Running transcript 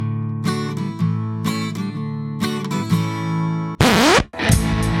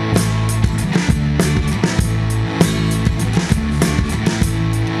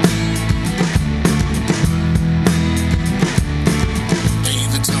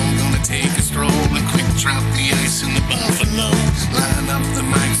drop the ice in the buffalo. Line up the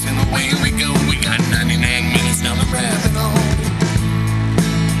mics and away we go. We got 99 minutes down the rabbit hole.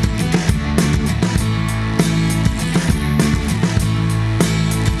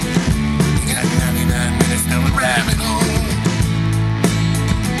 We got 99 minutes down the rabbit hole.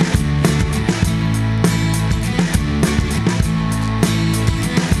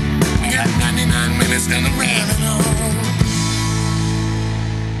 We got 99 minutes down the rabbit hole.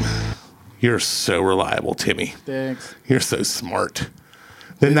 You're so reliable, Timmy. Thanks. You're so smart.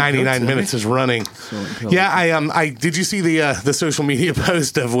 The 99 minutes is running. Yeah, I did you see the social media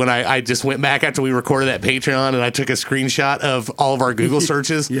post of when I just went back after we recorded that Patreon and I took a screenshot of all of our Google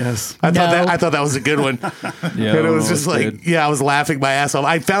searches? Yes. I thought that was a good one. Yeah, and it was just like, good. yeah, I was laughing my ass off.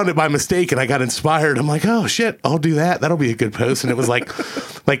 I found it by mistake and I got inspired. I'm like, oh shit, I'll do that. That'll be a good post. And it was like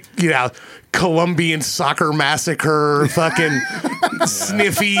Colombian soccer massacre, fucking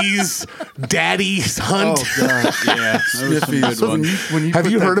Sniffies, Daddy's Hunt. Oh, God. Yeah, Sniffies.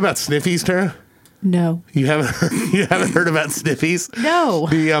 Have you heard about Sniffies, Tara? No. You haven't heard about Sniffies? No.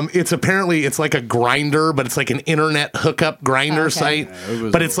 It's like a grinder, but it's like an internet hookup grinder site. Yeah,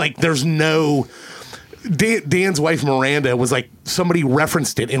 but it's like there's no. Dan's wife Miranda was like, somebody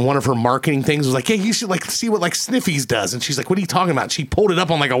referenced it in one of her marketing things. Was like, yeah, you should like see what like Sniffies does. And she's like, what are you talking about? She pulled it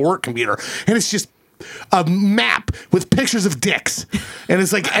up on like a work computer, and it's just a map with pictures of dicks, and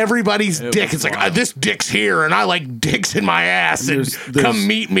it's like everybody's dick. It's like this dick's here, and I like dicks in my ass, and There's- come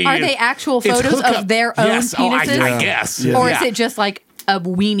meet me. Are they actual photos hookup. of their own Yes. penises? I guess. Yeah. Or Yeah. is it just like a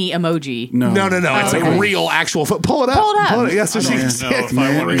weenie emoji? No. No. It's okay. like real, actual. Pull it up. Pull it up. Yeah, so she can see know it. if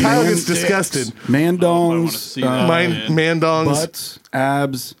I wanna Kyle use gets disgusted. Mandongs, see that. Mandongs. butts,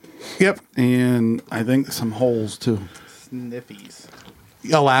 abs, Yep. and I think some holes too. Sniffies.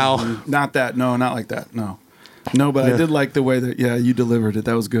 Allow. Not that. No, not like that. No. No, but I did like the way that, you delivered it.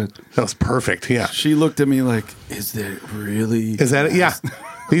 That was good. That was perfect. Yeah. She looked at me like, is that really? Is that it? Yeah.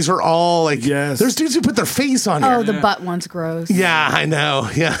 These are all like, Yes. There's dudes who put their face on here. Oh, the butt one's gross. Yeah, I know.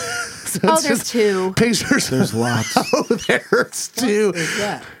 Yeah. So Oh, it's there's just two. Pictures. There's lots. Oh, there's two. Is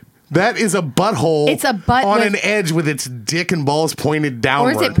that? That is a butthole. It's a butt on with- an edge with its dick and balls pointed Or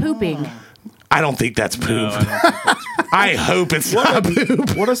downward. is it pooping? I don't think that's poop. No, I don't think that's I hope it's not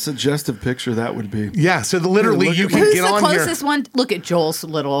poop. What a suggestive picture that would be. Yeah, so literally Here, you look can at Who's get the on closest here. one? Look at Joel's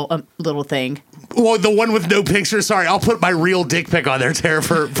little thing. Well, the one with no picture. Sorry, I'll put my real dick pic on there, Tara,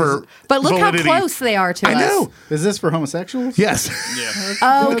 for But look validity. how close they are to I us. know. Is this for homosexuals? Yes.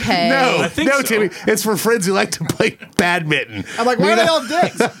 Okay. No, think no, so. Timmy. It's for friends who like to play badminton. I'm like, why are they all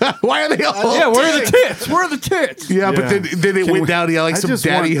dicks? Why are they all? Yeah, where are the tits? Where are the tits? Yeah, but then it Can went we- down to like I some just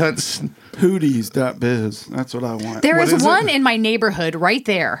daddy want- hunts. Hooties.biz. That's what I want. There What is is it? one in my neighborhood right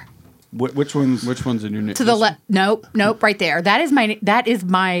there. Which one's? Which one's in your name? To the left. Nope, right there. That is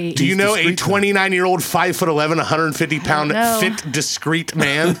my. Do you know a discreet, 29-year-old, 5'11", 150-pound, No. fit, discreet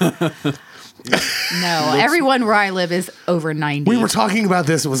man? No, everyone where I live is over 90. We were talking about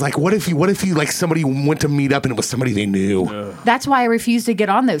this. It was like, what if you like somebody went to meet up and it was somebody they knew? That's why I refuse to get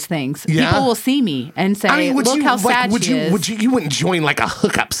on those things. Yeah? People will see me and say, would "Look you, how like, sad would she you, is." Would you wouldn't join like a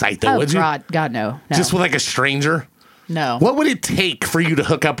hookup site though, Oh would you? God, no. Just with like a stranger? No. What would it take for you to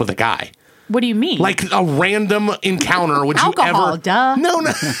hook up with a guy? What do you mean? Like a random encounter? Would you Alcohol, ever? duh. No.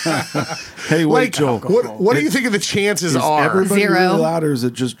 Hey, wait, Like, Joel. what do you think of the chances Is are? everybody Zero. really loud, or is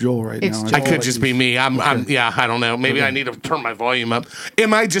it just Joel right It's now? Joel. I could just be me. I'm yeah, I don't know. Maybe I need to turn my volume up.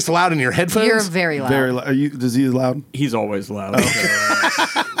 Am I just loud in your headphones? You're very loud. very loud. Is he loud? He's always loud.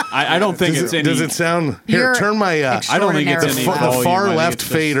 I don't think it's any. Does it sound? Here, You're turn my. I don't think it's extraordinarily any The loud. volume. far I think left it's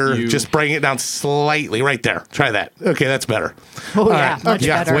just fader, you. just bring it down slightly right there. Try that. Okay, that's better. Oh, All yeah, right. much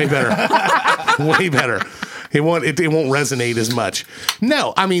better. Way better. Way better. It won't resonate as much.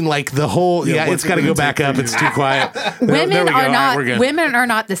 No, I mean like the whole what's it's it got to gonna go back take up. for It's you? too quiet. Women There we go. are All right, not. we're good. Women are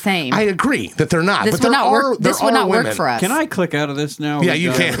not the same. I agree that they're not. this but would there not are, work. there This would are not work women. for us. Can I click out of this now? Yeah,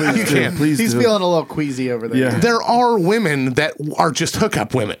 you can. Please You do. can. Please He's do. feeling a little queasy over there. Yeah. There are women that are just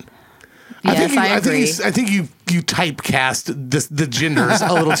hookup women. Yes, I agree. I think you typecast the genders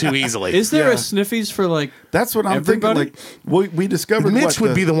a little too easily. Is there Yeah. a Sniffies for like? That's what I'm Everybody? thinking. Like we discovered. Mitch what,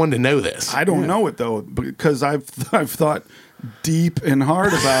 would be the one to know this. I don't know it though because I've thought deep and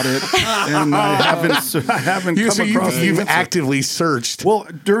hard about it, and I haven't come across the you've answer. actively searched. Well,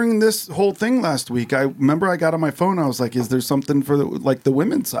 during this whole thing last week, I remember I got on my phone. I was like, "Is there something for the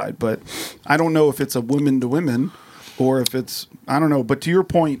women's side?" But I don't know if it's a women to women, or if it's I don't know. But to your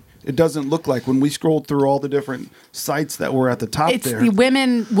point, it doesn't look like when we scrolled through all the different sites that were at the top It's there. the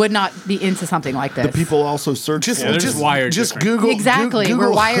women would not be into something like this. The people also search. Just, they're just wired just different. Google Exactly, Google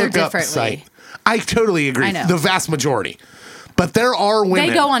we're wired hookup differently. site. I totally agree. I know. The vast majority. But there are women.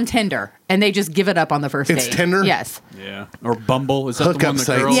 They go on Tinder and they just give it up on the first It's date. Tinder? Yes. Yeah. Or Bumble. Is that the Hookup one the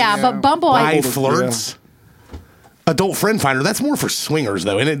sites. girls? Yeah, but Bumble, Buy flirts. Adult friend finder. That's more for swingers,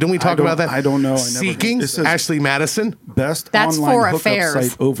 though, isn't it? Didn't we talk about that? I don't know. I never- Seeking. it says- Ashley Madison. Best That's online for hookup affairs.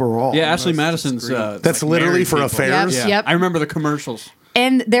 site overall. Yeah, Ashley Madison's. That's like literally married for people. affairs. Yep, Yeah. yep. I remember the commercials.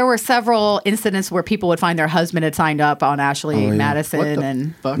 And there were several incidents where people would find their husband had signed up on Ashley yeah. Madison, What the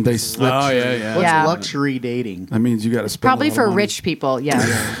and fuck? They slipped. Oh, yeah, yeah. What's Yeah. luxury dating? That means you got to spend probably a lot of for money. rich people. Yeah,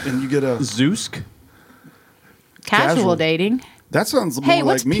 And you get a. Zeusk? casual Casual. dating. That sounds more Hey, like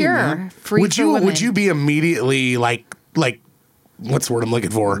what's me, pure? man. Free Would for you women. would you be immediately like what's the word I'm looking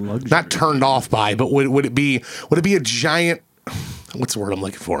for? Not turned off by, but would it be a giant? What's the word I'm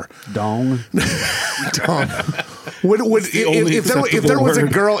looking for? Dong. Would only if there acceptable was a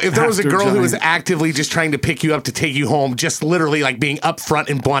word girl after who was giant. actively just trying to pick you up to take you home, just literally like being upfront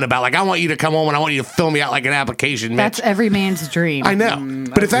and blunt about like I want you to come home and I want you to fill me out like an application, That's Mitch. every man's dream. I know,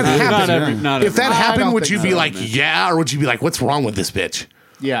 but if that Not happened, every. if that I happened, don't would think you be so, like yeah, or would you be like what's wrong with this bitch?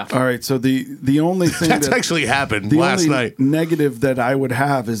 Yeah. All right. So the only thing That's that actually happened the last only night. negative that I would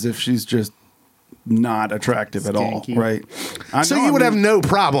have is if she's just not attractive at all, Skanky. right? I So know, you I would have mean, no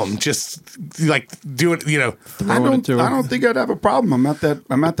problem just like doing, I don't think I'd have a problem. I'm at that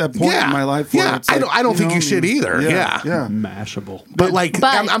point Yeah. in my life where Yeah, it's like, I don't think know, you should either. Yeah. Yeah. Mashable. But like,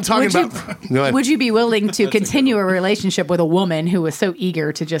 But I'm talking would you- about. Go ahead. Would you be willing to continue a relationship with a woman who was so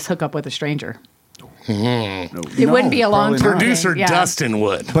eager to just hook up with a stranger? It wouldn't be a long term. Producer Dustin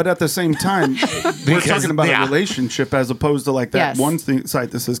would. But at the same time, we're Because, talking about yeah. a relationship as opposed to like that Yes. one site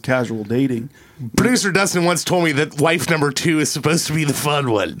that says casual dating. Producer Dustin once told me that wife number 2 is supposed to be the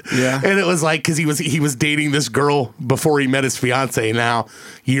fun one. Yeah. And it was like because he was dating this girl before he met his fiance now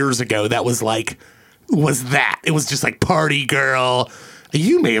years ago. That was like it was just like party girl.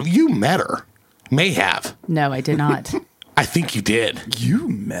 You met her. May have. No, I did not. I think you did. You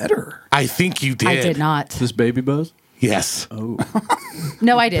met her. I think you did. I did not. This Baby Buzz? Yes.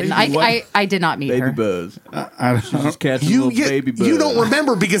 No, I didn't. Baby what? I did not meet her. Buzz. I don't know. Just catching You, little Baby Buzz. you don't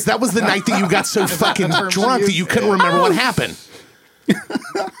remember because that was the night that you got so fucking drunk that you couldn't remember what happened.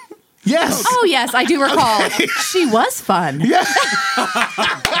 Yes. Oh yes, I do recall. She was fun. Yeah.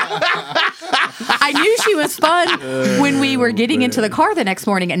 I knew she was fun when we were getting into the car the next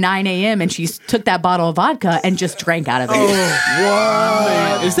morning at 9 a.m. and she took that bottle of vodka and just drank out of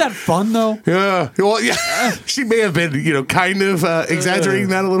it. Is that fun, though? Yeah. Well, yeah. She may have been, kind of exaggerating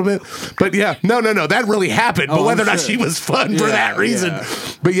that a little bit. But yeah, no. That really happened. But Oh, whether I'm or not sure. she was fun for Yeah, that reason. yeah.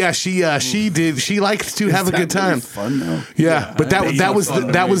 But yeah, she did. She liked to have a good time. Fun though. Yeah, but that was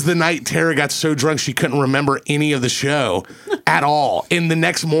fun that to was me. the night Tara got so drunk she couldn't remember any of the show at all. And the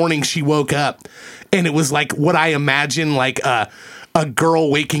next morning she woke up and it was like what I imagine like a girl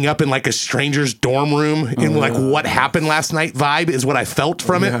waking up in like a stranger's dorm room and like what happened last night vibe is what I felt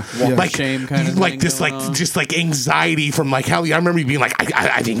from it. Yeah. Like Shame kind of like thing this going like on. just like anxiety from like how I remember you being like I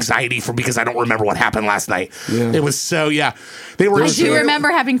have anxiety from because I don't remember what happened last night. Yeah. It was so they were I do remember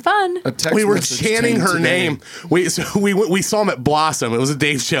having fun. A text we were message chanting chain her today. name. We saw him at Blossom. It was a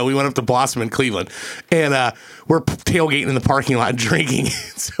Dave show. We went up to Blossom in Cleveland, and we're tailgating in the parking lot drinking.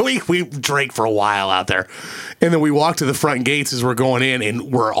 So we drank for a while out there, and then we walked to the front gates as we're going in,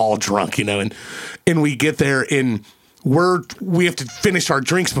 and we're all drunk, and we get there and. We have to finish our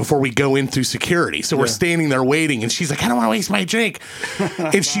drinks before we go in through security. So we're standing there waiting, and she's like, I don't want to waste my drink.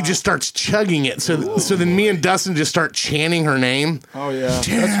 And she just starts chugging it. So then me and Dustin just start chanting her name. Oh yeah.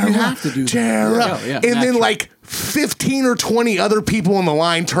 Tara, That's, you have to do that. Tara. Yeah, And then natural. like 15 or 20 other people on the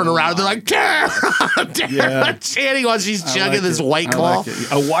line turn around. They're like, Tara, Tara, Yeah. chanting while she's chugging like this it. White I Claw. like it.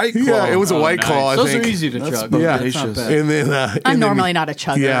 A White Claw. Yeah, it was a White Claw, I Those think. are easy to That's chug. bodacious. That's not bad. And then I'm and then- normally not a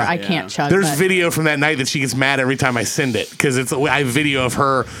chugger. Yeah. I can't chug. There's but video from that night that she gets mad every time I send it because I have video of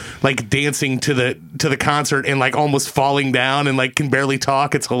her like dancing to the concert and like almost falling down and like can barely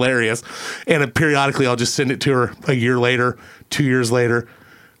talk. It's hilarious. And periodically I'll just send it to her a year later, 2 years later.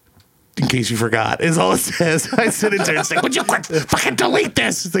 In case you forgot, is all it says. I sent it to her. It's like, would you quit fucking delete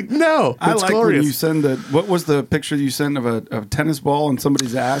this? It's like, no, I it's like glorious. when you send what was the picture you sent of a tennis ball in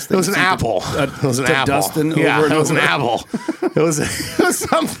somebody's ass? It was an apple. It was an to apple. Dustin Yeah, over and it was an over. apple. It was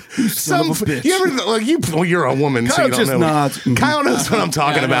some son of a bitch. You ever like you're a woman, so Kyle you don't just know. nods. Mhm. Kyle knows what I'm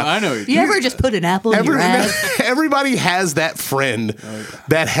talking about. I know. you ever just put an apple in your ass? Everybody has that friend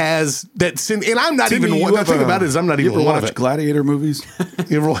that has that. And I'm not Timmy, even you one. The have thing a- about it is I'm not you even ever one of watch it. Gladiator movies?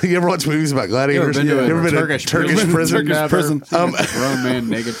 You ever watch movies about gladiators? been to a You ever been Turkish to Turkish prison? prison? Turkish prison. Grown man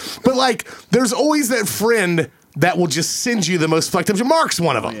naked. But like, there's always that friend that will just send you the most fucked up shit. Mark's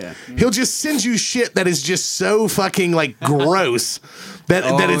one of them. Yeah. He'll just send you shit that is just so fucking like gross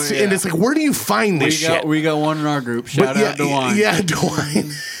that it's yeah. and it's like, where do you find this shit? We got one in our group. Shout out DeWine. Yeah,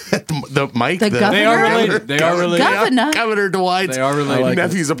 DeWine. the Mike. The governor? They are related. They are related. Governor. Governor DeWine's They are related.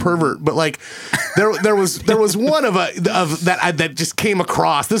 nephew's a pervert, but like there was one of that just came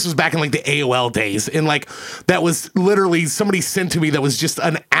across. This was back in like the AOL days, and like that was literally somebody sent to me that was just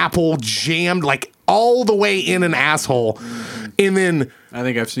an apple jammed like all the way in an asshole, and then I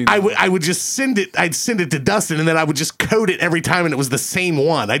think I've seen. I would just send it. I'd send it to Dustin, and then I would just code it every time, and it was the same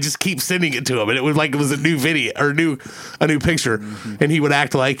one. I just keep sending it to him, and it was like it was a new video or a new picture, and he would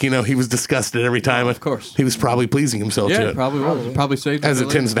act like he was disgusted every time. Of course, he was probably pleasing himself to Yeah, it. probably was. Probably saved As it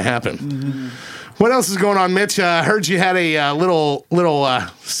tends to happen. What else is going on, Mitch? I heard you had a little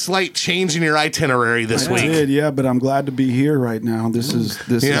slight change in your itinerary this I week. did, yeah, but I'm glad to be here right now. This is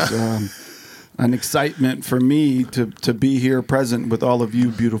an excitement for me to be here present with all of you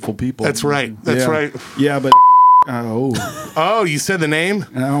beautiful people. That's right. That's right. Yeah, but Oh, you said the name?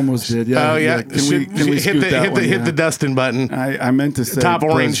 I almost did. Yeah. Oh yeah. Can we scoot that one? Hit the Dustin button. I meant to say Top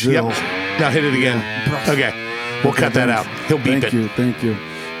orange. Brazil. Yep. Now hit it again. Okay. We'll cut that out. He'll beep it. Thank you.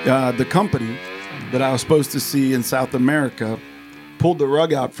 The company that I was supposed to see in South America pulled the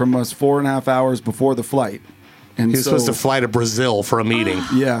rug out from us 4.5 hours before the flight. And He was supposed to fly to Brazil for a meeting.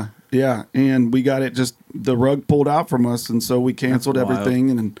 Yeah. And we got it the rug pulled out from us. And so we canceled That's wild. everything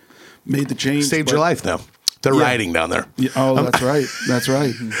and made the change. Saved your life, though. They're rioting down there. Yeah, that's right. That's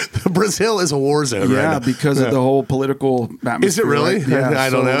right. Brazil is a war zone right Yeah, now. because of the whole political atmosphere. Is it really? Right? Yeah,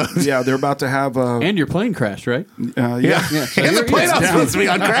 I don't know. Yeah, they're about to have And your plane crashed, right? Yeah. So And the you're- plane was supposed to be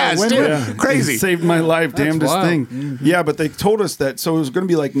on crash, too. Yeah. Crazy. It saved my life, damnedest wild. thing. Yeah, but they told us that, so it was going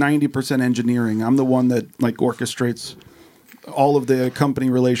to be like 90% engineering. I'm the one that like orchestrates all of the company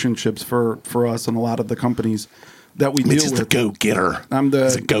relationships for us and a lot of the companies that we Mitch deal is the with. go-getter.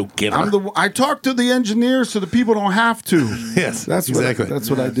 He's a go-getter. I talk to the engineers so the people don't have to. Yes, That's exactly. That's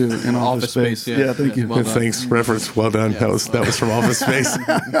what I do in Office Space. Yeah, thank you. Well done. Thanks, reference. Well done. That was from Office Space.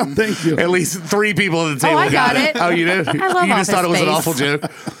 Thank you. At least 3 people at the table I got it. Oh, you did? I love You just thought it was an Office awful Space.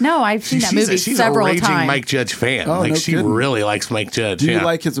 joke. No, I've seen that movie She's several a raging times. Mike Judge fan. Oh, like no she kidding. really likes Mike Judge. Do you yeah.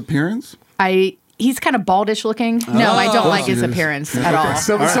 like his appearance? He's kind of baldish looking. No, I don't like his appearance at all.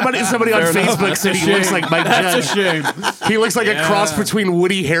 Somebody on Facebook said he looks like Mike That's Judge. a shame. He looks like a cross between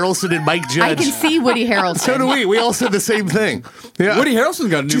Woody Harrelson and Mike Judge. I can see Woody Harrelson. So do we. We all said the same thing. Yeah. Woody Harrelson's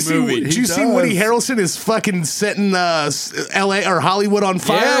got a new movie. Did you see Woody Harrelson is fucking setting L.A. or Hollywood on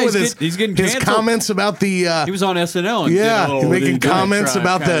fire Yeah, with he's getting his canceled. comments about the. He was on SNL. And did a Yeah, little making dick comments drive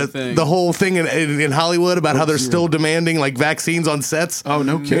about kind of thing. the whole thing in Hollywood about how they're still demanding like vaccines on sets. Oh,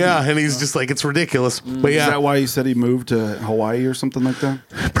 no kidding. Yeah, and he's just like, it's ridiculous. But Is yeah, that why he said he moved to Hawaii or something like that?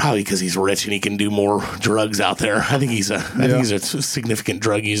 probably because he's rich and he can do more drugs out there. I think he's a significant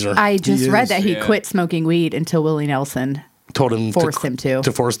drug user. I just He read is. that he Yeah. quit smoking weed until Willie Nelson Told him forced him to.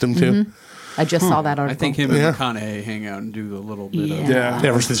 force him to. I just saw that article. I think him and Yeah. McConaughey hang out and do a little bit of. Yeah.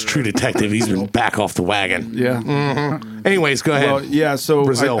 Ever since True Detective, he's been back off the wagon. Yeah. Anyways, go ahead. Well, yeah. So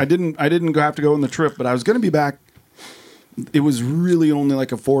Brazil. I didn't have to go on the trip, but I was going to be back. It was really only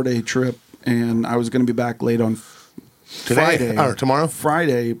like a 4-day trip, and I was going to be back late on Today? Friday Or tomorrow?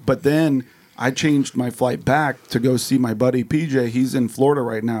 Friday. But then I changed my flight back to go see my buddy PJ. He's in Florida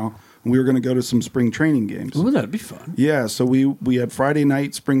right now. We were going to go to some spring training games. Ooh, that'd be fun. Yeah, so we had Friday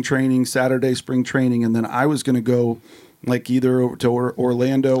night spring training, Saturday spring training, and then I was going to go like either to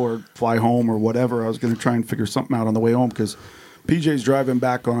Orlando or fly home or whatever. I was going to try and figure something out on the way home because PJ's driving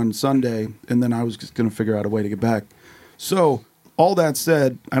back on Sunday, and then I was just going to figure out a way to get back. So all that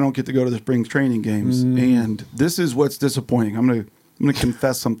said, I don't get to go to the spring training games, and this is what's disappointing. I'm gonna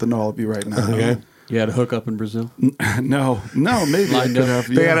confess something to all of you right now. Okay. You had a hookup in Brazil. No, maybe I Lined could up. have.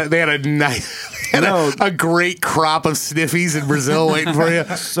 They yeah. had a nice, a great crop of Sniffies in Brazil waiting for you.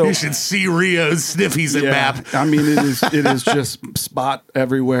 So- you should see Rio's Sniffies at map. I mean, it is just spot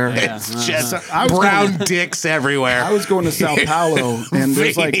everywhere. It's just I was brown dicks everywhere. I was going to Sao Paulo, and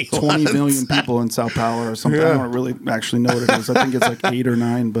there's like Veiny 20 million ones. people in Sao Paulo or something. I don't really actually know what it is. I think it's like 8 or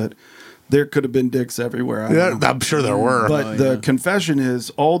 9, but there could have been dicks everywhere. I don't know. I'm sure there were. But the confession is,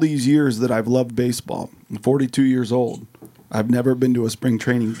 all these years that I've loved baseball, I'm 42 years old, I've never been to a spring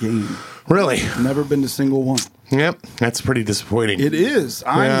training game. Really? Never been to a single one. Yep. That's pretty disappointing. It is.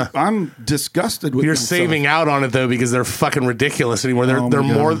 I'm disgusted with You're myself. saving out on it though because they're fucking ridiculous anymore. They're Oh, they're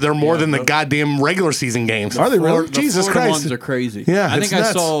my more God. they're more than the goddamn regular season games. Are they really? The Jesus Florida Christ. ones are crazy. Yeah, I it's think I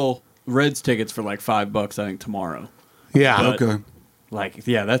nuts. saw Reds tickets for like $5. I think tomorrow. Yeah. But- Okay. Like,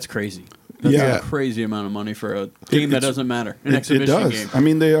 yeah, that's crazy. That's Yeah. a crazy amount of money for a game that it's- doesn't matter. An It exhibition does. game. I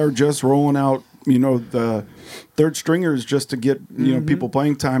mean, they are just rolling out the third stringers just to get people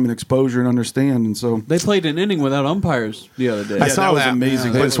playing time and exposure and understand. And so They played an inning without umpires the other day. I saw that was that.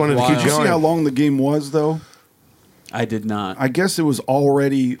 amazing. I just wanted to keep Did you see going. how long the game was though? I did not. I guess it was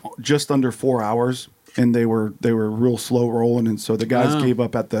already just under 4 hours, and they were real slow rolling, and so the guys gave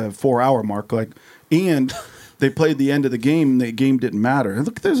up at the 4 hour mark. And they played the end of the game. And the game didn't matter. And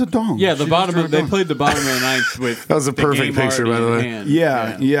look, there's a dong. Yeah, She just drew a they dong. played the bottom of the ninth with That was a the perfect game picture, by the already way. in hand.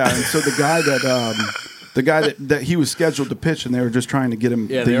 Yeah. And so the guy that he was scheduled to pitch, and they were just trying to get him.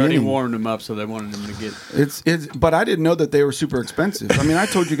 Yeah, the they already inning. warmed him up, so they wanted him to get. It's but I didn't know that they were super expensive. I mean, I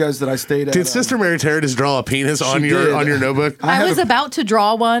told you guys that I stayed at. Did Sister Mary Terry just draw a penis on your did. notebook? I was about to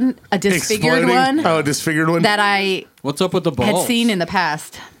draw one, a disfigured Exploding? one Oh, a disfigured one. that I What's up with the had balls? seen in the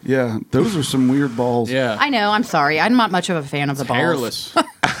past. Yeah, those are some weird balls. Yeah, I know. I'm sorry. I'm not much of a fan of the balls. hairless.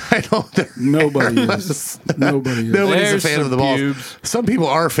 I don't. Nobody is. Nobody is. Nobody's There's a fan of some the balls. pubes. Some people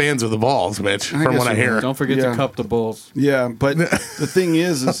are fans of the balls, Mitch. From guess what I so. hear. Don't forget Yeah. to cup the balls. Yeah, but the thing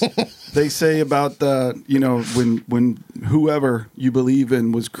is they say about the when whoever you believe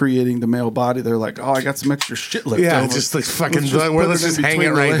in was creating the male body, they're like, oh, I got some extra shit left Yeah, over. just like fucking. put Let's it in just hang between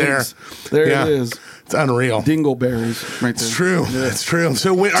it the right there. legs. There Yeah. it is. It's unreal. Dingleberries right there. It's true. It's true.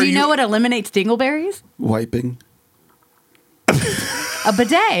 So when, Do you know what eliminates dingleberries? Wiping. A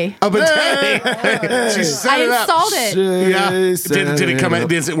bidet. A bidet. She set I it up. installed it. Yeah. Set Did it come out?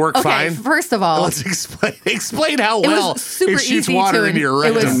 Does it work Okay, fine? first of all, Let's explain how it well was super it shoots easy water to. into your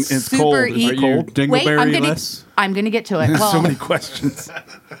It rectum. was It's super cold. Is it easy. Are you cold? Wait, dingleberry-less? I'm gonna get to it. Well, So many questions.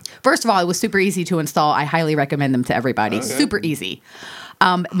 first of all, it was super easy to install. I highly recommend them to everybody. Super easy.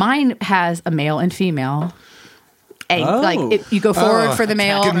 Mine has a male and female. Oh. Like you go forward for the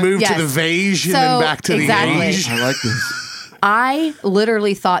male. You can move Yes. to the vase and So, then back to exactly. the age. I like this. I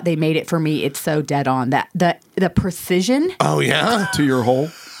literally thought they made it for me. It's so dead on that the precision, Oh yeah. To your hole.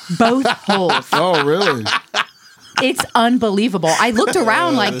 both holes. Oh, really? It's unbelievable. I looked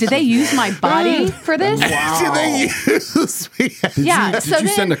around like, did they use my body for this? Did they use me? Yeah. Did so you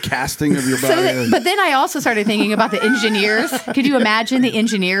then, send a casting of your body? but then I also started thinking about the engineers. Could you imagine the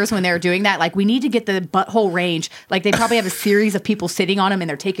engineers when they're doing that? Like, we need to get the butthole range. Like, they probably have a series of people sitting on them and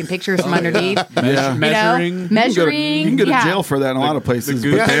they're taking pictures from underneath. Yeah. You Measuring. know, measuring. You can go to yeah. jail for that in a lot of places.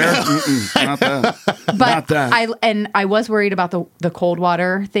 goose But there, not that. But not that. I was worried about the cold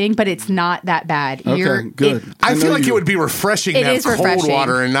water thing, but it's not that bad. Okay, good. I know feel like you- it would be refreshing It to have is cold refreshing.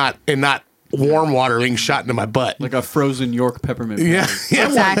 water and not warm water being shot into my butt. Like a frozen York peppermint. Yeah, patty. yeah.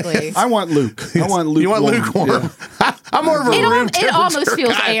 Exactly. I want Luke. I want Luke. You want lukewarm? I'm more of a room It almost temperature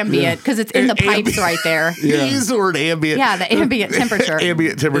feels guy. ambient because it's in the pipes Ambient. right there. Yeah. Use the word ambient. Yeah, the ambient temperature.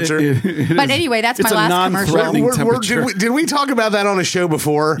 Ambient temperature. But anyway, that's It's my a last commercial. non-threatening Did temperature. we talk about that on a show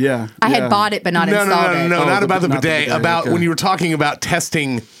before? Yeah. I yeah. had bought it but not No, installed it. not the- about the not the bidet. bidet, About okay. when you were talking about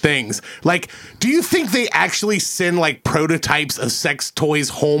testing things. Like, do you think they actually send like prototypes of sex toys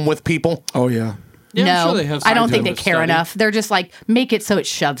home with people? Oh, yeah. Yeah, I'm No, sure they have I don't think they scientific care study. enough. They're just like, make it so it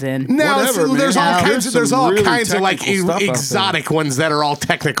shoves in. No, Whatever, man. there's all No. kinds. There's There's all some really kinds of like technical stuff out there. exotic ones that are all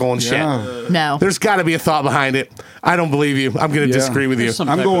technical and shit. Yeah. No. There's got to be a thought behind it. I don't believe you. I'm going to Yeah. disagree with you. There's some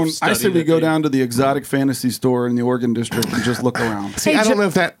I'm type going. of I study say we that go they- down to the exotic fantasy store in the Oregon district and just look around. See, Hey, I don't Jo- know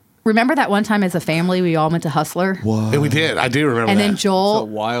if that. Remember that one time as a family we all went to Hustler? Yeah, we did. I do remember And that. then It's a Joel,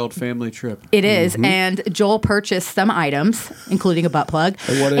 wild family trip. it is, and Joel purchased some items, including a butt plug.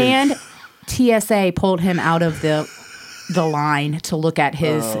 At what age? And TSA pulled him out of the line to look at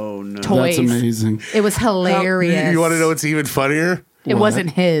his Oh, no. toys. That's amazing. It was hilarious. You want to know what's even funnier? It wasn't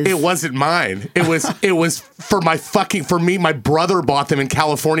his. It wasn't mine. It was for me. My brother bought them in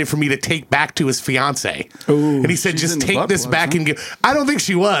California for me to take back to his fiance. Ooh, And he said, she's just into take butt this plugs, back huh? and give. I don't think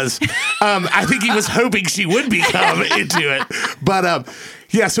she was. I think he was hoping she would become into it. But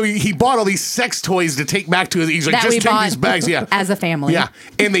yeah, so he bought all these sex toys to take back to his. He's like, that just we take bought these bags. Yeah. as a family. Yeah.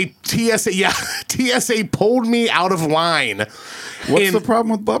 And they TSA pulled me out of line. What's And- the problem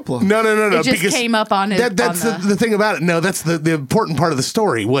with butt plug? No. It just came up on it. That's on the thing about it. No, that's the important part of the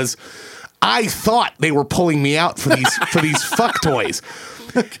story was I thought they were pulling me out for these fuck toys.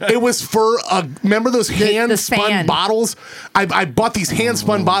 It was for remember those hand spun sand. bottles? I bought these hand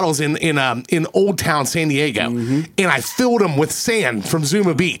spun bottles in Old Town San Diego, and I filled them with sand from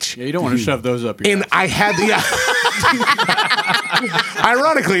Zuma Beach. Yeah, you don't want to shove those up your And ass. I had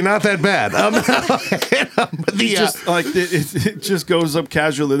ironically, not that bad. But the, Just like it just goes up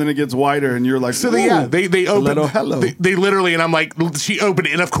casually, then it gets wider, and you're like, So "Whoa." they opened. Hello, hello. They literally, and I'm like, she opened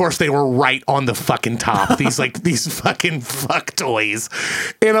it, and of course they were right on the fucking top. These fucking fuck toys,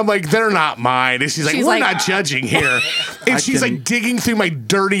 And I'm like, they're not mine. And she's like, She's we're like, not judging here. And she's like digging through my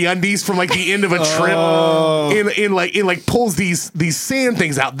dirty undies from like the end of a trip, and pulls these sand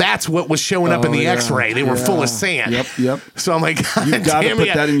things out. That's what was showing up in the X-ray. They were full of sand. Yep. So I'm like, You gotta damn put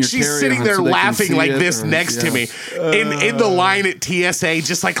it. that in your She's carry-on sitting there so they can laughing see like it, this or- next to me in the line at TSA,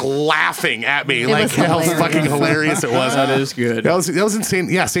 just like laughing at me. Like was how hilarious. fucking hilarious it was. That is good. That was in San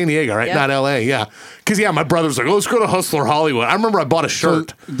Diego, right? Yep. Not LA, yeah. Because my brother's like, let's go to Hustler Hollywood. I remember I bought a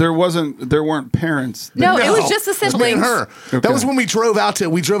shirt. There weren't parents. No, it No, was just the it was me and siblings. her. That was when we drove out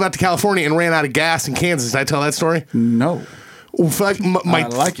to California and ran out of gas in Kansas. Did I tell that story? No. Well, I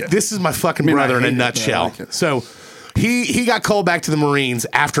like it. This is my fucking I brother in a hate it, but I nutshell. like it. So he got called back to the Marines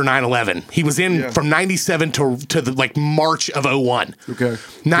after 9/11. He was in from 97 to the like March of 01. Okay.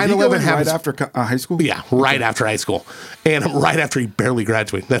 9/11 right happens after high school. Yeah, right after high school, and right after he barely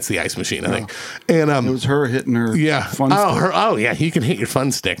graduated. That's the ice machine, I think. And It was her hitting her. yeah. Fun oh, stuff. yeah. You can hit your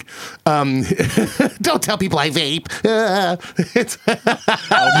fun stick. Don't tell people I vape. It's You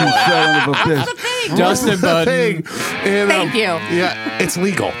son of a bitch. Thing. Justin the Budden. thing. And, Thank you. Yeah, it's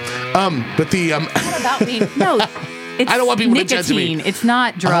legal. But the What about me? No, it's I don't want people to judge me. nicotine. It's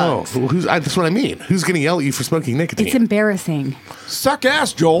not drugs. well, that's what I mean. Who's going to yell at you for smoking nicotine? It's embarrassing. Suck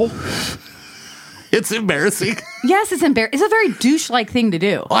ass, Joel. It's embarrassing. Yes, it's embarrassing. It's a very douche-like thing to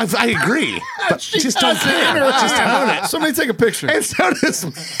do. I agree. But just don't care. Just own it. Somebody take a picture. And so does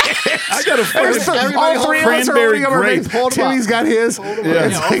I got a There's photo. all three of us are holding up our grape. face. Timmy's got his.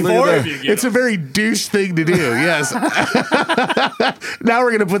 It's, like- look at that. it's a very douche thing to do. Yes. Now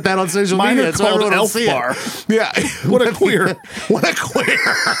we're gonna put that on social Mine media. are so called everyone will Elf see Bar. it. Yeah. What a queer. What a queer.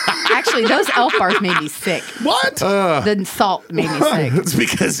 Actually, those elf bars made me sick. What? The salt made me sick. It's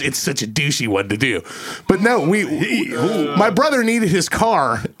because it's such a douchey one to do. But no, my brother needed his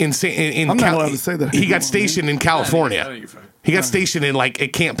car in I'm not allowed to say that He anymore, got stationed in California. He got stationed in like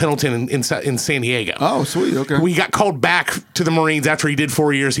at Camp Pendleton in San Diego. Oh, sweet. Okay. We got called back to the Marines after he did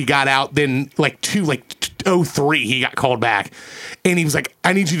 4 years. He got out. Then 03, he got called back, and he was like,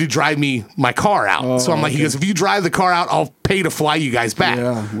 "I need you to drive me my car out." So I'm like, he goes, "If you drive the car out, I'll pay to fly you guys back."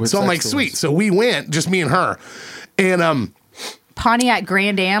 Yeah, with so I'm like, sex "Sweet." toys. So we went, just me and her, and Pontiac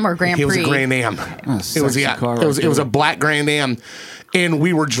Grand Am or Grand it was Prix? a Grand Am. It was sexy car right it was a there. black Grand Am. And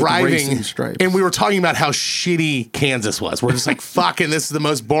we were driving, racing stripes. and we were talking about how shitty Kansas was. We're just like, fucking, this is the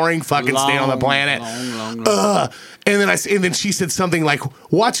most boring fucking state on the planet. And then she said something like,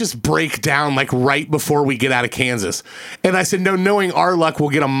 watch us break down like right before we get out of Kansas. And I said, no, knowing our luck, we'll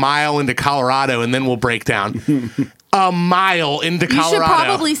get a mile into Colorado and then we'll break down. A mile into You Colorado. should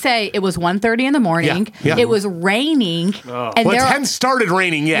probably say it was 1:30 in the morning. Yeah. It was raining, and Well, it there hadn't started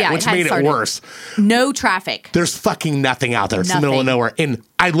raining yet, Yeah, which it hadn't made started. it worse. no traffic. There's fucking nothing out there. It's the middle of Nothing. nowhere. And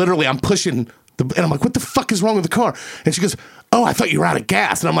I'm pushing, and I'm like, what the fuck is wrong with the car? And she goes, oh, I thought you were out of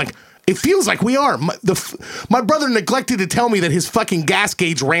gas. And I'm like, it feels like we are. My brother neglected to tell me that his fucking gas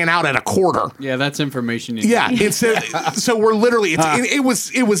gauge ran out at a quarter. Yeah, that's information. Yeah, so we're literally, it was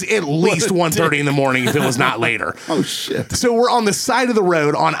at least 1:30 in the morning if it was not later. Oh shit. So we're on the side of the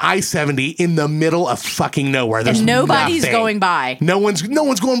road on I-70 in the middle of fucking nowhere. There's And nobody's nothing. going by. No one's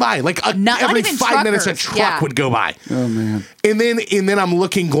going by. Like Not every even 5 minutes a truckers. truck Yeah. would go by. Oh man. And then I'm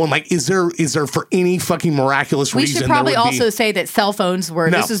looking, going like, is there for any fucking miraculous We reason? should there probably would be- also say that cell phones were.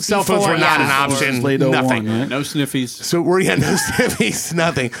 No, this was cell phones before, were not yeah. an option. Late 01, Nothing. right? No sniffies. So we're no sniffies,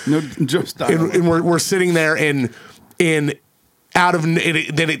 nothing. No, just And we're sitting there and out of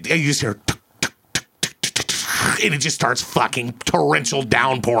it, then you just hear. And it just starts fucking torrential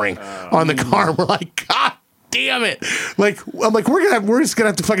downpouring on the car. We're like, God damn it! Like I'm like, we're just gonna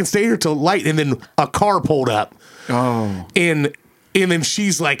have to fucking stay here till light. And then a car pulled up. Oh. And then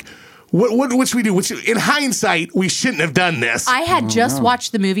she's like, what should we do? Which in hindsight, we shouldn't have done this. I had just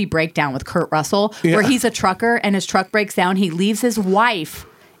watched the movie Breakdown with Kurt Russell, where Yeah. he's a trucker and his truck breaks down. He leaves his wife,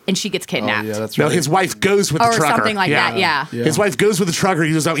 and she gets kidnapped. Yeah, that's No, right. his wife goes with Or the trucker. something like that, yeah. His wife goes with the trucker.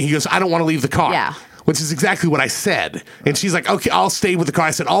 He goes, I don't want to leave the car. Yeah. Which is exactly what I said. And she's like, okay, I'll stay with the car.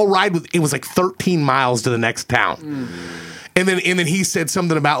 I said, I'll ride with, it was like 13 miles to the next town. And then he said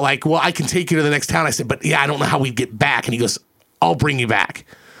something about like, well, I can take you to the next town. I said, but yeah, I don't know how we'd get back. And he goes, I'll bring you back.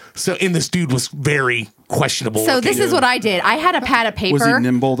 So, and this dude was very questionable. So this looking. is what I did. I had a pad of paper. Was he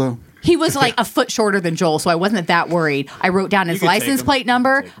nimble though? He was like a foot shorter than Joel, so I wasn't that worried. I wrote down his could take license him. plate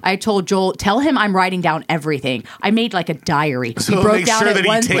number. I told Joel, tell him I'm writing down everything. I made like a diary. So we broke make down sure at that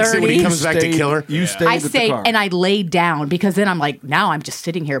he takes it when he 1:30. comes back to kill her. You stayed I at the stayed car. and I laid down because then I'm like, now I'm just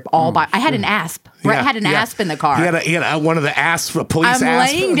sitting here all by. I had an asp. Brett had an asp in the car. He had one of the police I'm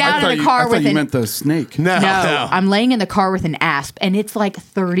asp. laying down in the I car thought with you meant the snake. No. I'm laying in the car with an asp, and it's like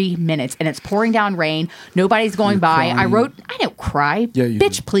 30 minutes, and it's pouring down rain. Nobody's going by. crying. I don't cry. Yeah, you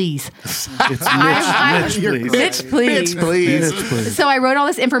Bitch, do. please. It's I'm- Mitch, please. Bitch, please. Bitch, please. Bitch, please. So I wrote all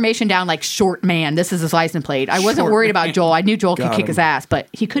this information down like short man. This is his license plate. I wasn't worried about Joel. I knew Joel could Got kick him. his ass, but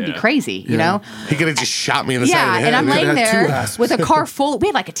he could be crazy, you know? He could have just shot me in the side Yeah, of the head. and I'm Could've laying had two there asps. with a car full. We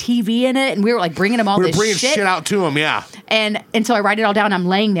had like a TV in it, and we were like bringing him all we were this bringing shit. shit out to him, yeah. And so I write it all down. I'm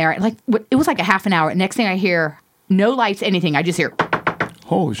laying there, and like it was like a half an hour. Next thing I hear, no lights, anything. I just hear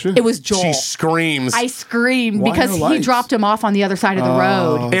Holy shit. it was Joel. She screams. I screamed Why because no he lights? dropped him off on the other side of the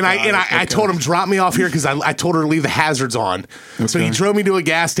road. And I told him, drop me off here because I told her to leave the hazards on. So he Okay. drove me to a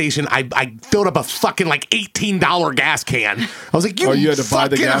gas station. I filled up a fucking like $18 gas can. I was like, Oh, you had to buy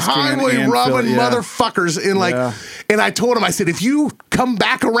the fucking gas can highway and fill rubbing it, yeah. motherfuckers. And like, Yeah. and I told him, I said, if you come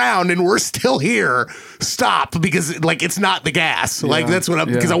back around and we're still here, stop because like it's not the gas. Like that's what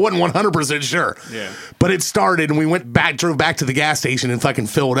because Yeah. I wasn't 100% sure. Yeah. But it started and we drove back to the gas station and fucking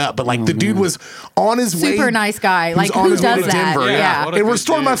filled up. But like the dude was on his way. Super nice guy. He was Like, on who his way does to that? Denver, Yeah. What a and good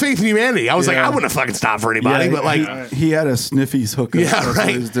restored my dude. faith in humanity. I was like, Yeah. I wouldn't have fucking stopped for anybody, but like, he had a Sniffies hookup. yeah, That's what right.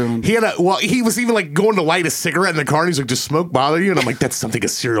 he was doing. He had he was even like going to light a cigarette in the car, and he's like, "Does smoke bother you?" And I'm like, "That's something a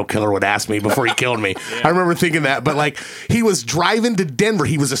serial killer would ask me before he killed me." I remember thinking that, but like, he was driving to Denver.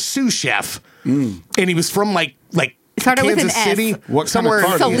 He was a sous chef, and he was from like Started with Kansas an S. City, What kind of somewhere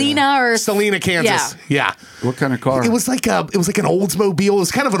car in do you have? Selena or Salina, Kansas. Yeah. What kind of car? It was like an Oldsmobile. It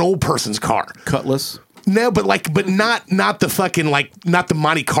was kind of an old person's car. Cutlass. No, but not the fucking not the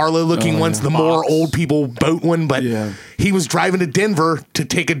Monte Carlo looking ones, the more old people boat one. But Yeah. he was driving to Denver to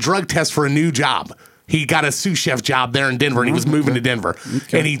take a drug test for a new job. He got a sous chef job there in Denver, and he was moving to Denver.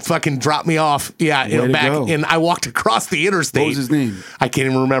 And he fucking dropped me off. Yeah, Way to back, go. and I walked across the interstate. What was his name? I can't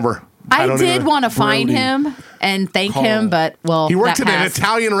even remember. I don't did even- want to find Brody. him and thank him, but well, He worked that at an passed.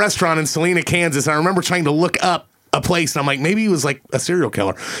 Italian restaurant in Salina, Kansas. I remember trying to look up a place, and I'm like, maybe he was like a serial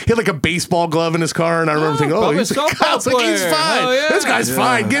killer. He had like a baseball glove in his car, and I remember thinking, probably he's a softball I was like, he's player. fine. Hell yeah. This guy's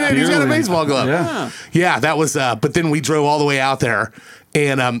fine. Get in. He's got a Dearly. baseball glove. Yeah. Yeah, that was. But then we drove all the way out there,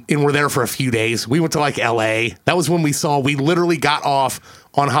 and we're there for a few days. We went to like L.A. That was when we literally got off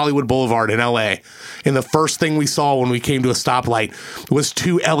on Hollywood Boulevard in L.A. And the first thing we saw when we came to a stoplight was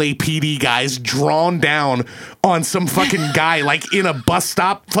two LAPD guys drawn down on some fucking guy like in a bus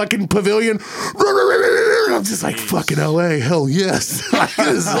stop fucking pavilion. I'm just like, fucking LA, hell yes. This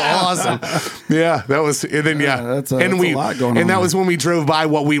is awesome. Yeah, that was, and then that's a lot going and on that there. was when we drove by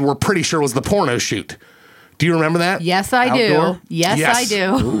what we were pretty sure was the porno shoot. Do you remember that? Yes, I Outdoor? do. Yes, Yes. I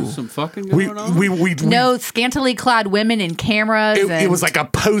do. Some fucking We going on. we No scantily clad women in cameras. it was like a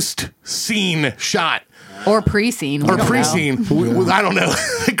post scene shot. or pre-scene. We Or don't know. pre-scene. I don't know.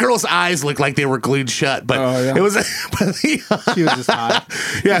 The girl's eyes looked like they were glued shut, but Oh, yeah. it was. She was just hot.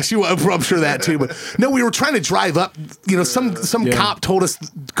 Yeah, I'm sure that too. But no, we were trying to drive up. You know, some cop told us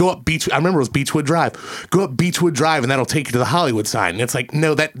go up Beach. I remember it was Beechwood Drive. Go up Beechwood Drive, and that'll take you to the Hollywood sign. And it's like,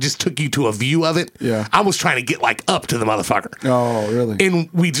 no, that just took you to a view of it. Yeah. I was trying to get like up to the motherfucker. Oh, really? And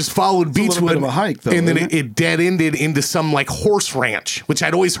we just followed a little Beechwood. bit of a hike, though, and then isn't it dead ended into some like horse ranch, which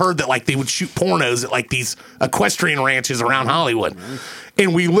I'd always heard that like they would shoot pornos at like these equestrian ranches around Hollywood.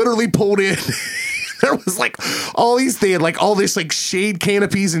 And we literally pulled in. There was like they had like all this like shade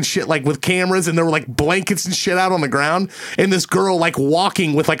canopies and shit like with cameras, and there were like blankets and shit out on the ground, and this girl like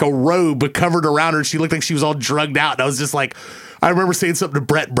walking with like a robe covered around her. She looked like she was all drugged out, and I was just like, I remember saying something to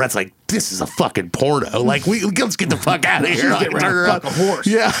Brett. Brett's like, "This is a fucking porno. Like, let's get the fuck out of here." Like, turn her up. a horse.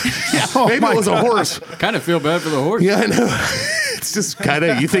 Yeah, maybe it was a horse. Kind of feel bad for the horse. Yeah, I know. It's just kind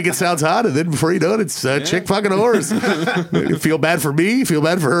of, you think it sounds hot, and then before you know it, it's a chick fucking a horse. You feel bad for me, feel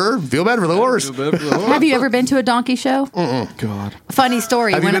bad for her, feel bad for the horse. Feel bad for the horse. Have you ever been to a donkey show? God. Funny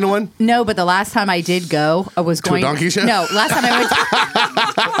story. Have you been to one? No, but the last time I did go, I was going a donkey show? No, last time I went.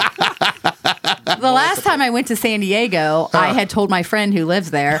 The last time I went to San Diego, I had told my friend who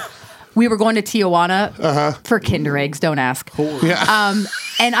lives there. We were going to Tijuana for Kinder eggs. Don't ask. Yeah.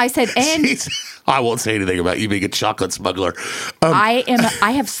 And I said, and Jeez. I won't say anything about you being a chocolate smuggler.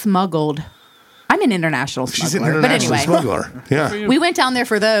 I have smuggled. I'm an international smuggler. She's an international but anyway, smuggler. Yeah. we went down there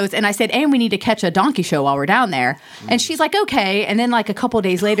for those, and I said, and we need to catch a donkey show while we're down there. And she's like, okay. And then like a couple of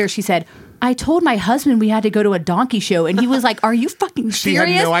days later, she said, I told my husband we had to go to a donkey show, and he was like, "Are you fucking She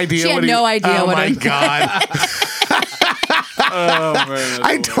serious?" had no idea. She had no idea Oh what my I'm. god.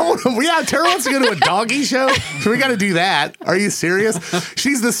 I told him, yeah, Tara wants to go to a doggy show, so we got to do that. Are you serious?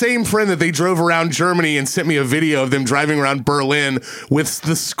 She's the same friend that they drove around Germany and sent me a video of them driving around Berlin with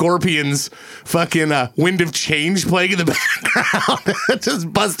the Scorpions fucking Wind of Change playing in the background,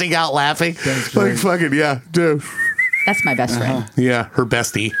 just busting out laughing. Like fucking, yeah, dude. That's my best friend. Yeah, her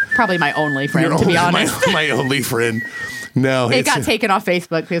bestie. Probably my only friend, Your to be only- honest. my only friend. No, It it's- got taken off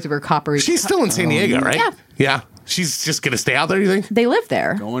Facebook because we were coppery. She's still in San Diego, right? Yeah. Yeah. She's just gonna stay out there. You think? They live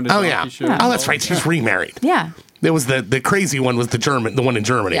there. Going to Oh donkey yeah. shows. Oh, that's right. She's remarried. Yeah. It was the crazy one was the one in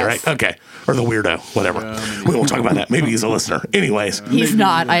Germany, Yes. right? Okay. Or the weirdo, whatever. We won't talk about that. Maybe he's a listener. Anyways. He's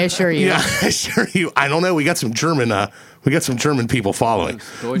not, I assure you. Yeah, I assure you. I don't know. We got some German people following.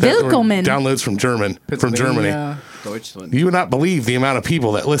 Willkommen. Downloads from Germany. Deutschland. You would not believe the amount of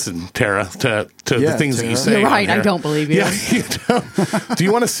people that listen, Tara, to the things that you say. You're on right. I here. don't believe you. Yeah, you don't. Do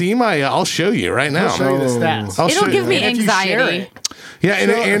you want to see my? I'll show you right now. I'll show you the stats. I'll show It'll give you. me And if you share anxiety. it, Yeah,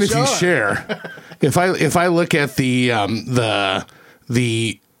 and if show you it. share, if I look at the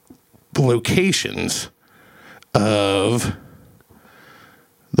locations of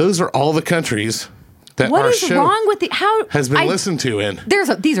those are all the countries that What our is show wrong with the how has been listened to in.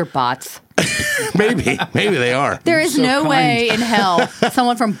 These are bots. Maybe they are. There is no way in hell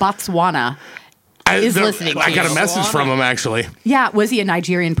someone from Botswana. is listening to I got you. a message from him actually. Yeah, was he a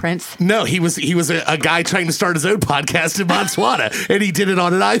Nigerian prince? No, he was a guy trying to start his own podcast in Botswana, and he did it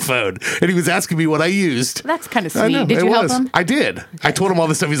on an iPhone, and he was asking me what I used. That's kind of I sweet. know, Did it you help was. him? I did. I told him all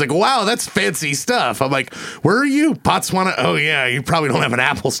this stuff. He's like, "Wow, that's fancy stuff." I'm like, "Where are you, Botswana?" "Oh yeah, you probably don't have an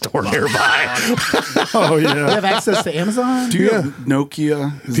Apple store nearby." Oh You yeah. have access to Amazon? Do you have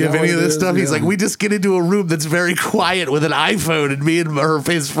Nokia? Is Do you have that any what of it this is? stuff? He's Yeah. like, we just get into a room that's very quiet with an iPhone and me and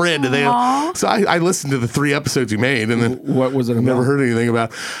his friend. And so I listened to the 3 episodes you made, and then What was it about? never heard anything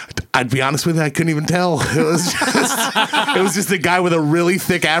about. I'd be honest with you, I couldn't even tell. It was just a guy with a really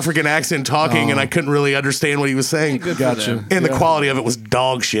thick African accent talking, and I couldn't really understand what he was saying. Gotcha. And the quality of it was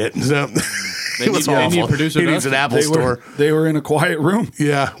dog shit. So it was they need awful. producer He needs an Dustin. Apple store. They were in a quiet room.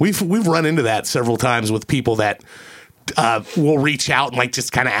 Yeah, we've run into that several times with people that will reach out and like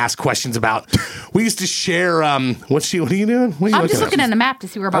just kind of ask questions about. We used to share. What are you doing? What are you I'm just looking at? at the map to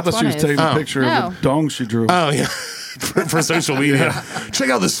see where I thought she Botswana was is. taking a picture No. of a dong she drew. Oh yeah, for social media. Check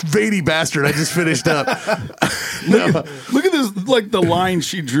out this veiny bastard I just finished up. No. Look at this, like the line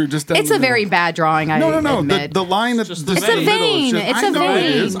she drew just down It's the a middle. very bad drawing. I No. admit. The line that's just just a in the middle is vein. just- It's I a know it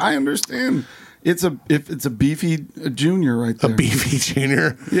is. vein. I understand. It's a beefy junior right there. Beefy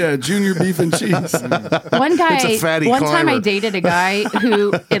Junior. Yeah, junior beef and cheese. One guy, It's a fatty one time I climber. dated a guy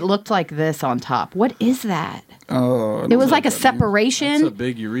who it looked like this on top. What is that? Oh, It was like a It's a separation.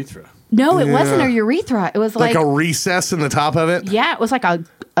 big urethra. No, it wasn't Yeah. a urethra. It was Like like, a recess in the top of it. yeah, it was like a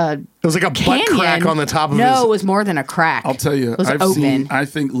It was like a butt canyon. crack on the top of No, his. it was more than a crack. I'll tell you, It was I've open. seen. I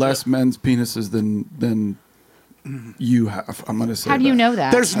think less men's penises than you have. I'm gonna say. How do you that. know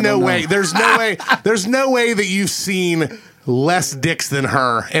that? There's no don't know. way. There's no way. There's no way that you've seen less dicks than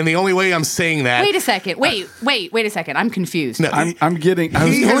her. And the only way I'm saying that. Wait a second. Wait a second. I'm confused. No, I'm getting. I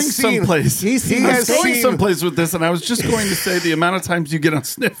was He going has seen- someplace. he I was has going seen- someplace with this, and I was just going to say the amount of times you get on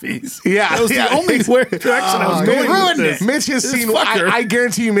Sniffies. Yeah, that was yeah. the only direction I was going with this. Mitch has This seen. fucker. I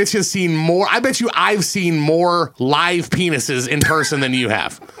guarantee you, Mitch has seen more. I bet you, I've seen more live penises in person than you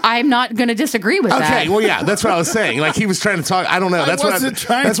have. I'm not going to disagree with Okay, that. well, yeah, that's what I was saying. Like he was trying to talk. I don't know. That's what. wasn't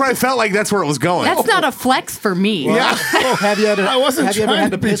trying That's where I felt like that's where it was going. That's not a flex for me. yeah. Oh, have you ever I wasn't have you ever trying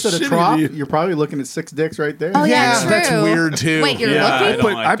had to to be piss at a shitty trough? to you. You're probably looking at 6 dicks right there. Oh yeah, Yeah, true. that's weird, too. Wait, you're Yeah, I looking, don't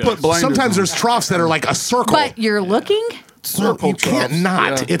But like I put those. blinders. Sometimes on. there's troughs that are like a circle. but you're looking. circle you can't troughs.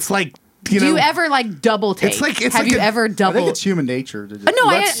 not. Yeah. It's like you Do know. you ever like double take? It's like Have you ever I double? think it's human nature to just. No,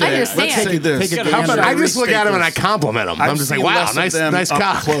 I Let's say understand. this. Take a How about I just look restate at him and I this? compliment him. I'm I've just like, seen wow, less of nice, them nice up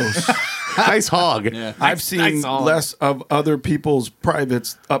cock, close. nice hog. Yeah. I've seen Nice hog. less of other people's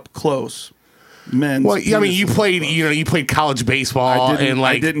privates up close. Men's. Well, I mean, you penises. played, you played college baseball, and I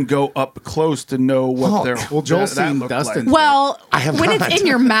like, didn't go up close to know what their. Well, Joel's that seen looked Dustin. like. Well, I have when not. it's in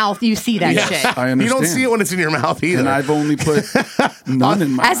your mouth, you see that Yeah. shit. I you understand. don't see it when it's in your mouth either. And I've only put none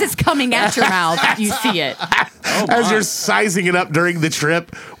in my. As it's coming at your mouth, you see it. As you're sizing it up during the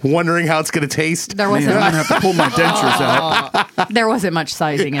trip, wondering how it's going to taste. There Man, wasn't I'm gonna have to pull my dentures out. there wasn't much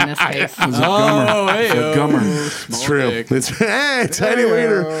sizing in this case. It was a gummer. Oh, hey, It was a gummer. It's true. It's tiny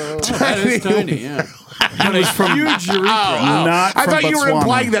wiener. That Tiny is tiny. tiny. Yeah. But a huge urethra. Not I from thought you were Botswana.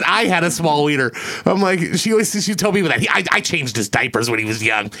 implying that I had a small wiener. I'm like, she told people that I changed his diapers when he was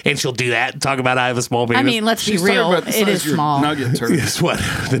young, and she'll do that and talk about I have a small penis. I mean, let's be She's talking real. about the It size is of your small. Nugget turd. guess what?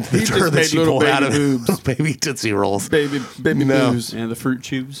 The just turd that made she little pulled out of baby boobs. baby Tootsie Rolls. Baby No. booze. And the fruit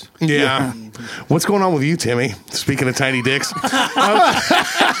chews. Yeah. What's going on with you, Timmy? Speaking of tiny dicks.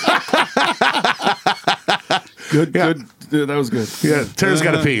 Good, Yeah. good. Yeah, that was good. Yeah, Tara's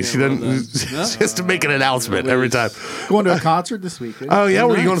got a piece. She well doesn't just to make an announcement every time. Going to a concert this weekend. Oh yeah,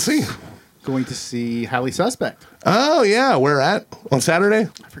 what are you going to see? Going to see Highly Suspect. Oh yeah, where at? On Saturday?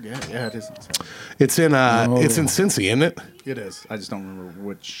 I forget. Yeah, it is. On Saturday. It's in Cincy, isn't it? It is. I just don't remember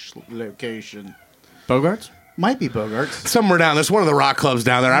which location. Bogarts? Might be Bogarts. Somewhere down. There's one of the rock clubs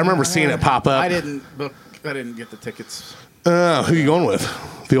down there. I remember seeing it pop up. I didn't book. I didn't get the tickets. Who are you going with?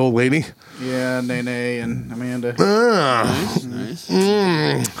 The old lady? Yeah, Nene and Amanda. Nice.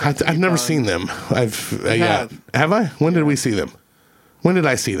 I've never seen them. Yeah. Have I? When did we see them? When did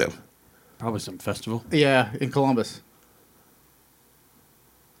I see them? Probably some festival. Yeah, in Columbus.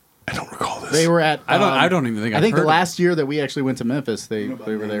 I don't recall this. They were at. I don't even think I I've think the heard of last year that we actually went to Memphis, they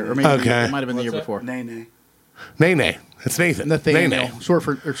were there, or maybe Okay. it might have been the year before. Nay. Nene. It's Nathan. Nathaniel, Nene. short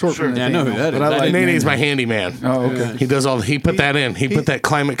for Yeah, I know who that is. But I That like is- Nene is my handyman. Oh, okay. He does all. He put that in. He put that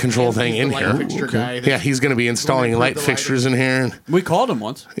climate control thing in here. Fixture guy. Yeah, he's going to be installing When they light put the fixtures in here. And, We called him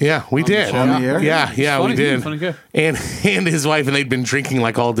once. yeah, we did. On the air? Yeah, Funny we did. dude, funny guy. And his wife, and they'd been drinking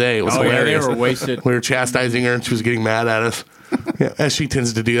like all day. It was Oh, yeah, they hilarious. were wasted. We were chastising her, and she was getting mad at us. Yeah, as she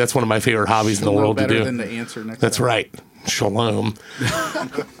tends to do. That's one of my favorite hobbies in the world to better do. than the answer next. That's time. right. Shalom.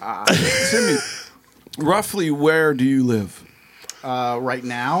 Timmy, roughly where do you live? Right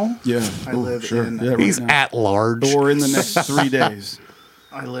now, Yeah. I live in. Yeah, right He's now. at large. Or in the next 3 days.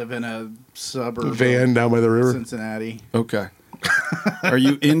 I live in a suburb Van of down by the river. Cincinnati. Okay. Are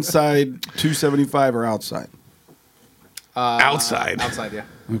you inside 275 or outside? Outside. Outside, yeah.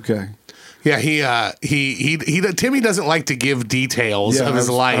 Okay. Yeah, he Timmy doesn't like to give details of his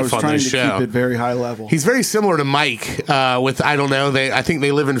I life was on trying this to show. keep it very high level. He's very similar to Mike. With I don't know. I think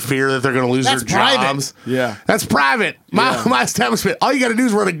they live in fear that they're going to lose That's their private. jobs. Yeah. That's private. My establishment. All you got to do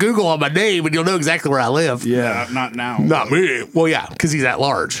is run a Google on my name, and you'll know exactly where I live. Yeah. Not now. Not me. Well, yeah, because he's at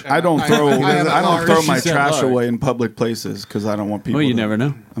large. I don't throw I have a I don't large- throw my She said trash large. away in public places because I don't want people. Well, you to- never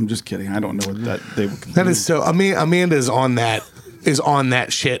know. I'm just kidding. I don't know what that they would. That is so. I mean, Amanda is on that. Is on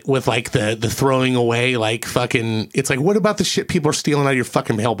that shit with like the throwing away, like fucking. It's like, what about the shit people are stealing out of your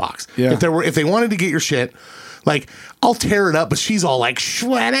fucking mailbox? Yeah. If they wanted to get your shit, like I'll tear it up, but she's all like,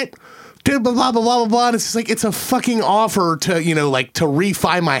 shred it. Dude, blah, blah, blah, blah, blah. And it's just like, it's a fucking offer to, like to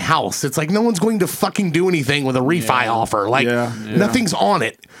refi my house. It's like, no one's going to fucking do anything with a refi offer. Like, Yeah. nothing's on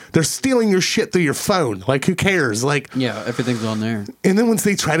it. They're stealing your shit through your phone. Like, who cares? Like, Yeah, everything's on there. and then once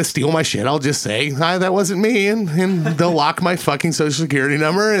they try to steal my shit, I'll just say, hi, that wasn't me. And they'll lock my fucking social security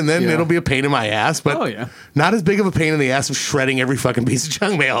number. And then Yeah. it'll be a pain in my ass. But Oh, yeah. not as big of a pain in the ass of shredding every fucking piece of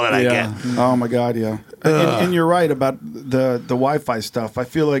junk mail that I Yeah. get. Oh my God. Yeah. And you're right about the Wi-Fi stuff. I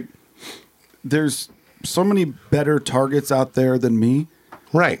feel like there's so many better targets out there than me.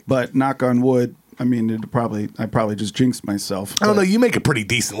 Right. But knock on wood. I mean, I probably just jinxed myself. I don't know. but, You make a pretty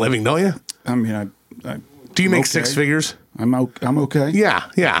decent living, don't you? I mean, I Do you make okay. 6 figures? I'm okay. Yeah.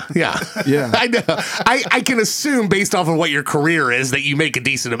 Yeah. I know. I can assume based off of what your career is that you make a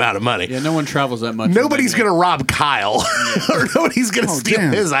decent amount of money. Yeah, no one travels that much. Nobody's going to rob Kyle or nobody's going to steal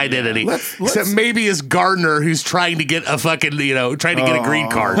damn. his identity. Let's- Except maybe his gardener who's trying to get a fucking, trying to get a green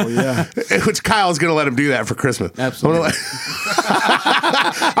card. Oh yeah. Which Kyle's going to let him do that for Christmas. Absolutely.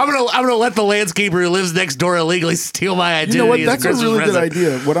 I'm going to let the landscaper who lives next door illegally steal my identity. You know what? as That's a Christmas really good present.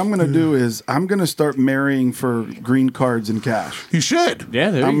 idea. What I'm going to do is I'm going to start marrying for green cards and cash. You should.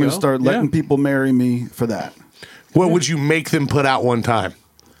 Yeah, there I'm you going go. to start letting people marry me for that. What would you make them put out one time?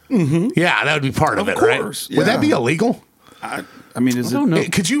 Mm-hmm. Yeah, that would be part of it, course, right? Would that yeah. be illegal? I mean, is I don't it know.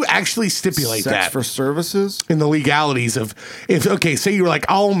 Could you actually stipulate sex that for services? in the legalities of say you were like,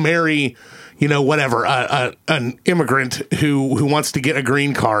 I'll marry, whatever, an immigrant who wants to get a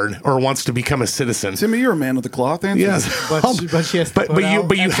green card or wants to become a citizen. Timmy, you're a man of the cloth, Anthony. Yes, But she has to but put you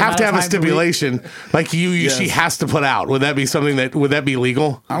out you X have to have amount a of time stipulation. Like she Yes. has to put out. Would that be something would that be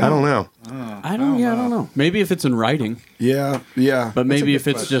legal? I don't know. I don't know. Maybe if it's in writing, Yeah. but maybe if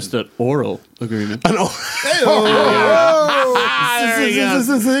it's just an oral agreement. I know. There you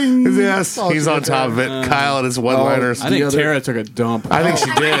go. Yes, he's on top of it. Kyle and his one-liners. I think other- Tara took a dump. I think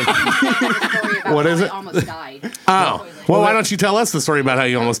she did. What is it? I almost died. Oh, well, why don't you tell us the story about how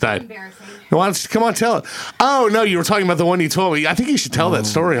you almost died? Embarrassing. Why don't you come on, tell it? Oh no, you were talking about the one you told me. I think you should tell that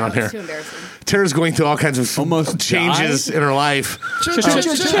story on here. It's too embarrassing. Tara's going through all kinds of Almost changes in her life.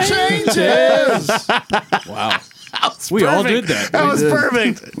 Changes. Wow. We all did that. That was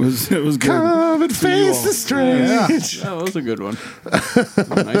perfect. It was good. Come and face the strange. That was a good one.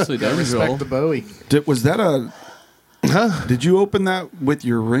 Nicely done, Joel. Respect the Bowie. Was that a? Did you open that with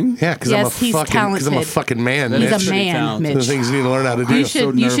your ring? Yeah, because Yes, he's I'm a talented. fucking man, That is He's Mitch. a pretty man, talented. The Mitch. things you need to learn how to do. You so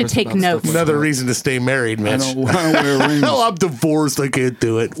should nervous take about stuff notes. like Another reason to stay married, I Mitch. don't wear rings. Oh, I'm divorced. I can't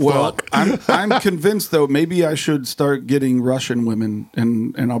do it. Well, Fuck. I'm convinced though. Maybe I should start getting Russian women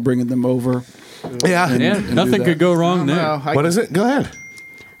and I'll bring them over. Yeah. Yeah, and do nothing that. could go wrong there. No, What is it? Go ahead.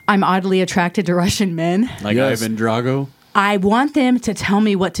 I'm oddly attracted to Russian men. Like Yes. Ivan Drago. I want them to tell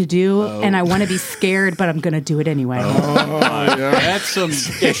me what to do, and I want to be scared, but I'm going to do it anyway. That's some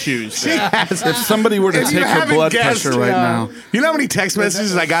issues. there. If somebody were to If you take her haven't blood guessed, pressure right now, You know how many text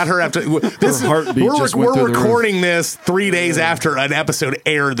messages I got her after this? heartbeat just went We're through the roof. recording this 3 days after an episode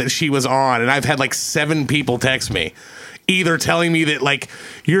aired that she was on, and I've had like 7 people text me, either telling me that like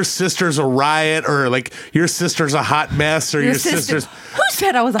your sister's a riot, or like your sister's a hot mess, or your sister's Who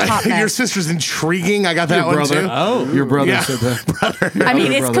said I was a hot mess? your sister's intriguing. I got that your one brother, too. Oh. your brother Yeah. said that. I mean,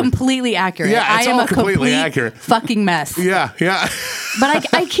 other it's brother. completely accurate. Yeah, it's I am all a completely complete accurate. fucking mess. Yeah, yeah. But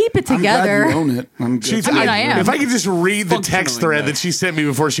I keep it I'm glad together. you own it. I'm good. She's- I mean, I am. If I could just read the text Functionally thread that she sent me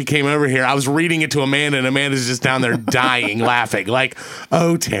before she came over here, I was reading it to Amanda, and Amanda's just down there dying, laughing, like,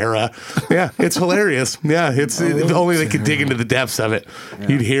 "Oh, Tara, yeah, it's hilarious. Yeah, it's if only they could dig into the depths of it,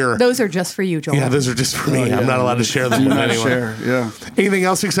 you'd hear." Those are just for you, Joel. Yeah, those are just for me. I'm not allowed to share them Do with not anyone. share. Yeah. Anything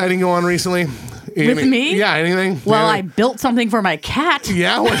else exciting go on recently? With me? Yeah, anything? Well, yeah. I built something for my cat.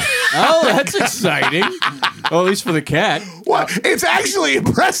 Yeah. Oh, that's exciting. Well, at least for the cat. What? It's actually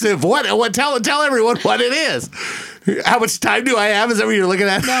impressive. What? Tell everyone what it is. How much time do I have? Is that what you're looking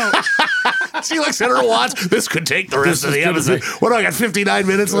at? No. She looks at her watch. This could take the rest of the episode. What do I got? 59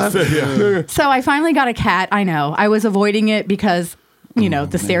 minutes left. So I finally got a cat. I know. I was avoiding it because,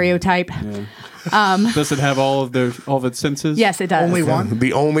 the stereotype. Does it have all of its senses? Yes, it does. Only one?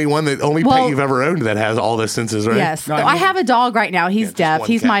 The only pet Well- you've ever owned that has all the senses, right? Yes. No, I I mean- have a dog right now. He's just deaf. one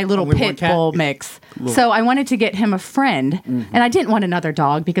He's cat. my little Only one pit cat? bull mix. So I wanted to get him a friend, and I didn't want another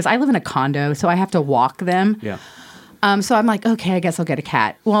dog because I live in a condo, so I have to walk them. Yeah. So I'm like, okay, I guess I'll get a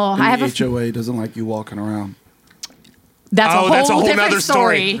cat. Well, I have And a. the HOA doesn't like you walking around. That's Oh, that's a whole different nother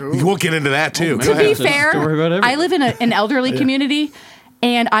story. We'll get into that too. man. Go To be ahead. That's a fair, story about everything. I live in an elderly community,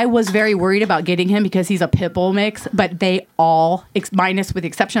 and I was very worried about getting him because he's a pit bull mix. But they all, minus with the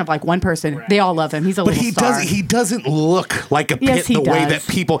exception of like one person, they all love him. He's a But little he star. doesn't. He doesn't look like a pit Yes, he the way does.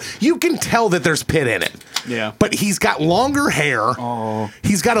 that people. You can tell that there's pit in it. Yeah. But he's got longer hair. Oh.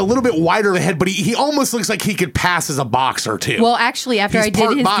 He's got a little bit wider of a head, but he almost looks like he could pass as a boxer too. Well, actually, after He's I did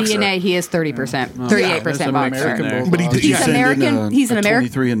part his boxer. DNA, he is 30%, 38% That's a boxer. American there. But he did- Did you He's send in American. He's an a American.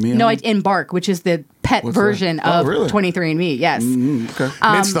 23andMe? No, Embark, which is the pet What's that? version Oh, of really? 23andMe. Yes. Okay.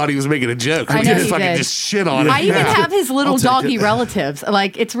 Mitch thought he was making a joke. I We know just he fucking did. just shit on him. I even Yeah. have his little I'll take doggy it. relatives.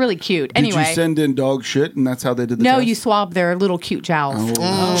 Like, it's really cute. Did Anyway, you send in dog shit and that's how they did the no, test? you swab their little cute jowls.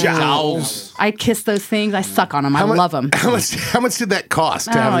 Jowls. I kiss those things. I suck on them. I love them. How much did that cost?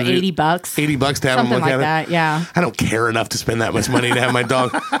 I don't know, him do- $80. $80 to have Something him look like at that, it? yeah. I don't care enough to spend that much money to have my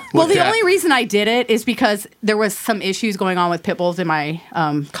dog. Well, looked the at. only reason I did it is because there was some issues going on with pit bulls in my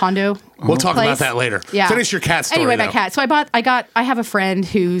condo. We'll talk about place. that later. Yeah. Finish your cat story. Anyway, my though. cat. So I have a friend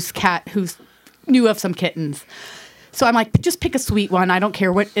whose cat who's knew of some kittens. So I'm like, just pick a sweet one. I don't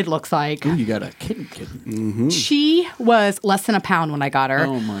care what it looks like. Ooh, you got a kitten. She was less than a pound when I got her.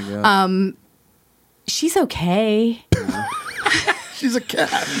 Oh my god. She's okay. She's a cat.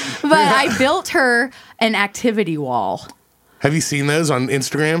 But I built her an activity wall. Have you seen those on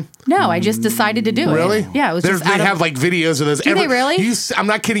Instagram? No, I just decided to do it. Really? Yeah, it was just They out of- have like videos of those. Do they really? I'm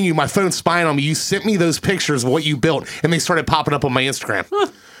not kidding you. My phone's spying on me. You sent me those pictures of what you built, and they started popping up on my Instagram.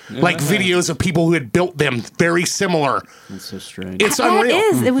 Like videos of people who had built them very similar. That's so strange. It's That unreal.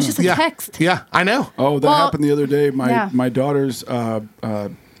 is. It was just a yeah. text. Yeah, I know. Oh, that Well, happened the other day. yeah. My daughter's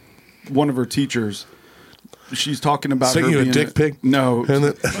one of her teachers. She's talking about Sent her you a being dick pic? No, And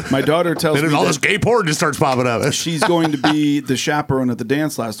then- my daughter tells And me then all that this gay porn just starts popping up. she's going to be the chaperone at the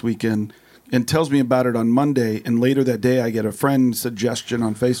dance last weekend, and tells me about it on Monday. And later that day, I get a friend suggestion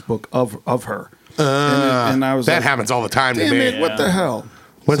on Facebook of her, and I was That like, happens all the time to damn me. it, what the hell?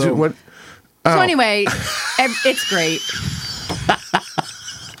 What's So- it, what? So anyway, it's great.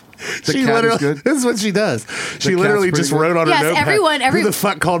 The She cat literally. is good. This is what she does. She literally pretty just good. wrote on her Yes, notepad. everyone- Who the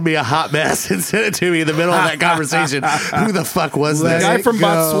fuck called me a hot mess and sent it to me in the middle of that conversation? Who the fuck was The this? guy from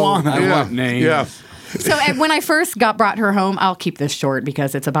Botswana. I yeah. want names. Yeah. So when I first brought her home, I'll keep this short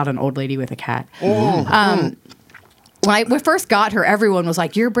because it's about an old lady with a cat. when we first got her, everyone was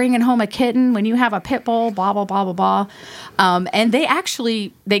like, "You're bringing home a kitten when you have a pit bull." Blah blah blah blah blah. And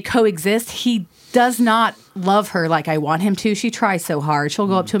they coexist. He does not love her like I want him to. She tries so hard. She'll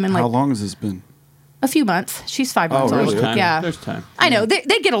go up to him and How like long has this been? a few months. She's 5 months really? old. Time. Yeah, There's time. I know they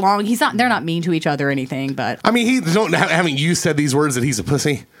get along. They're not mean to each other or anything, but I mean, haven't you said these words that he's a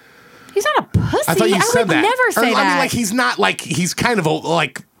pussy? he's not a pussy. I thought you said would that. never say I that. mean, like he's not like he's kind of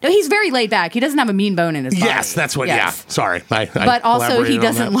like. No, he's very laid back. He doesn't have a mean bone in his body. Yes, that's what. Yes. Yeah, sorry. I But also, he elaborated on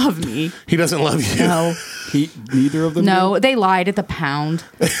doesn't that. love me. He doesn't love you. No, Neither of them. no, they lied at the pound.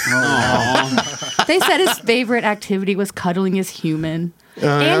 They said his favorite activity was cuddling his human.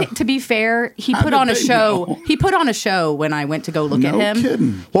 And to be fair, he put did on a they show. know? He put on a show when I went to go look No at him.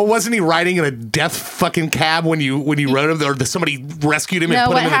 kidding. Well, wasn't he riding in a death fucking cab when you rode him, or somebody rescued him and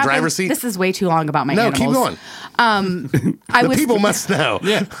put what him in the happened- driver's seat? This is way too long about my No, animals. keep going. I The was, people must know.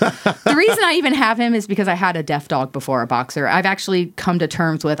 Yeah. the reason I even have him is because I had a deaf dog before, a boxer. I've actually come to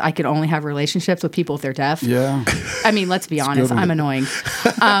terms with I can only have relationships with people if they're deaf. Yeah. I mean, let's be honest, good one. I'm annoying.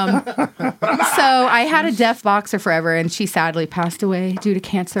 So I had a deaf boxer forever, and she sadly passed away due to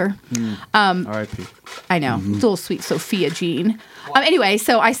cancer. R.I.P. I know, little sweet Sophia Jean. Anyway,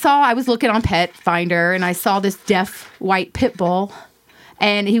 so I was looking on Pet Finder, and I saw this deaf white pit bull,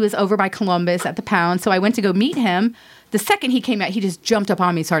 and he was over by Columbus at the pound. So I went to go meet him. The second he came out, he just jumped up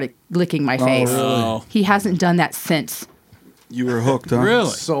on me, and started licking my face. really? He hasn't done that since. You were hooked, huh? Really?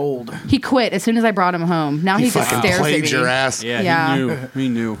 Sold. He quit as soon as I brought him home. Now he just Fucking stares at played me. your ass. Yeah, Yeah. he knew. He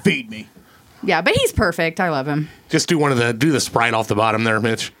knew. Feed me. Yeah, but he's perfect. I love him. Just do the Sprite off the bottom there,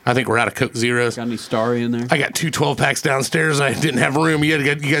 Mitch. I think we're out of Coke Zeros. Got any Starry in there? I got 2 12-packs downstairs. I didn't have room. You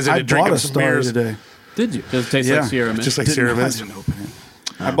guys had I to drink bought up a some Star beers. today. Did you? Does it taste Yeah. like Sierra Mist? Just like Sierra I Mist. didn't open it.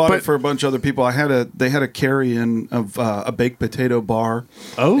 I bought it for a bunch of other people. They had a carry-in of a baked potato bar.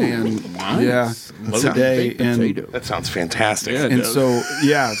 Oh, and nice. yeah, today Baked and potato. That sounds fantastic. Yeah. and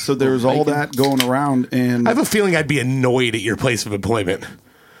so there was all that going around, and I have a feeling I'd be annoyed at your place of employment.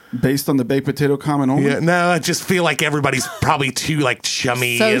 based on the baked potato comment only. Yeah, no, I just feel like everybody's probably too like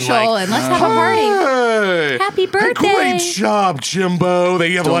chummy Social, and like. and let's have a party. Hey, Happy birthday. Great job, Jimbo.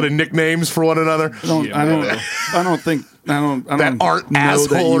 They have a lot of nicknames for one another. I don't think That don't aren't know that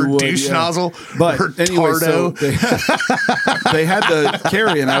asshole you or would, douche yeah. nozzle. But or anyway, so tardo. they had the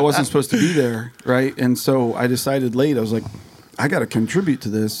carry, and I wasn't supposed to be there, right? And so I decided late. I was like, I got to contribute to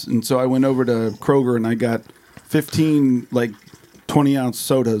this, and so I went over to Kroger and I got 15 like 20-ounce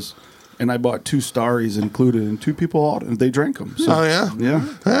sodas, and I bought 2 Starries included, and 2 people all and they drank them. So, Oh, yeah?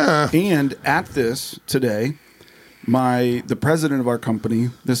 yeah. And at this today, the president of our company.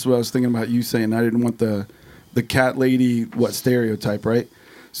 This is what I was thinking about you saying. I didn't want the cat lady stereotype, right?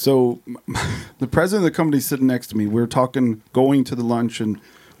 So the president of the company sitting next to me. We were talking, going to the lunch, and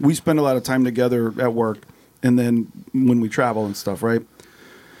we spend a lot of time together at work, and then when we travel and stuff, right?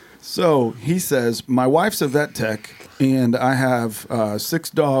 So he says, my wife's a vet tech, and I have 6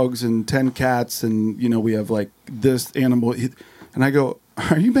 dogs and 10 cats, and we have like this animal. And I go,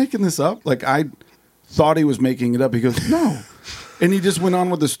 are you making this up? Like I thought he was making it up. He goes, no. And he just went on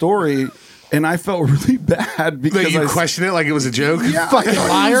with the story. And I felt really bad because That you questioned it like it was a joke. yeah, Fucking I thought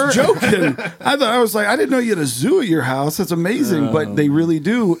liar. he was joking. I was like, I didn't know you had a zoo at your house. That's amazing, but they really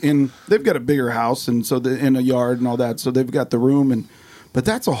do, and they've got a bigger house, and so in a yard and all that. So they've got the room, but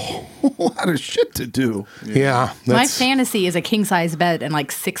that's a whole lot of shit to do. Yeah, My that's, fantasy is a king size bed and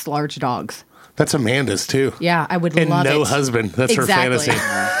like 6 large dogs. that's Amanda's too. Yeah, I would And love no it. husband. That's Exactly. her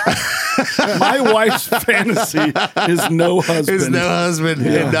fantasy. My wife's fantasy is no husband. Is no husband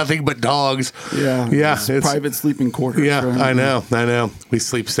and nothing but dogs. Yeah, Yeah, it's it's- private sleeping quarters. Yeah, right? I know. We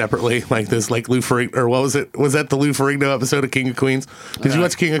sleep separately like this, like Lou Ferrigno, or what was it? Was that the Lou Ferrigno episode of King of Queens? Did you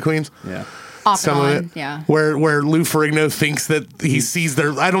watch King of Queens? Yeah. Off Some and of on, it, yeah. Where Lou Ferrigno thinks that he sees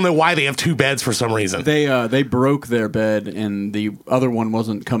their. I don't know why they have 2 beds for some reason. They broke their bed and the other one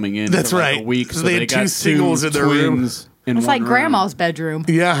wasn't coming in. That's for like right. a week, so They they had got 2 singles in their room. twins in It's one like room. grandma's bedroom,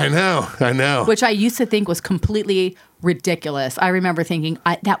 Yeah, I know. which I used to think was completely ridiculous. I remember thinking,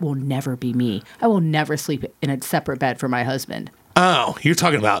 that will never be me. I will never sleep in a separate bed for my husband. Oh, you're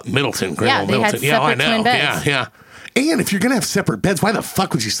talking about Middleton, Grandma Yeah, they had Middleton. Yeah, I separate know. twin beds. Yeah. And if you're gonna have separate beds, why the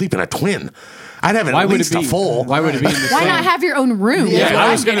fuck would you sleep in a twin? I'd have Why at would least it be a full. Why would it be in the Why same? not have your own room? Yeah, Is what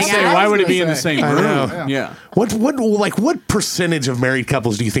I was I'm going to getting say, at. why would it be in the same I room? know. Yeah. What percentage of married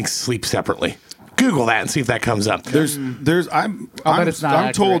couples do you think sleep separately? Google that and see if that comes up. I'm it's not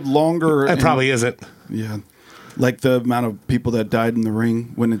I'm told accurate. longer. It and- probably isn't. Yeah. Like the amount of people that died in the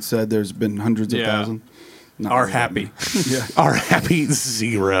ring when it said there's been hundreds of Yeah. thousands. Not Are really. happy. Yeah. Are happy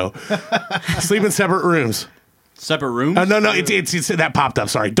 0. Sleep in separate rooms. Separate rooms? No, it's that popped up.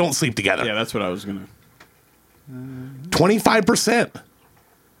 Sorry, don't sleep together. Yeah, that's what I was going to. 25%.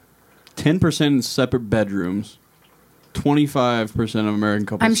 10% in separate bedrooms. 25% of American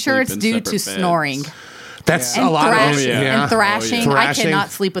couples. I'm sure sleep it's in due separate to beds. snoring That's and, a lot thrash- of and thrashing. I Thrashing. cannot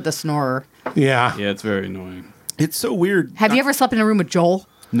sleep with a snorer. Yeah. Yeah, it's very annoying. It's so weird. Have you ever slept in a room with Joel?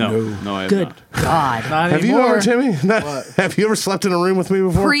 No, I have Good not. God. Not Have you anymore. ever, Timmy? Have you ever slept in a room with me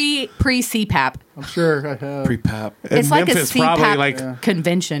before? Pre CPAP. I'm sure I have. Pre-pap. It's like Memphis, a probably, CPAP like-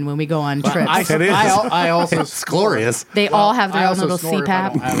 convention when we go on trips. It is. I also It's glorious. They all have their I own also little snore if I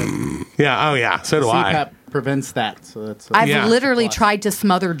don't CPAP. have it. Yeah. Oh, yeah. So do I. CPAP prevents that, so that's. I've Yeah. literally tried to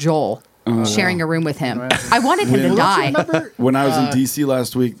smother Joel sharing a room with him. I wanted him to Well, die. Remember? When I was in DC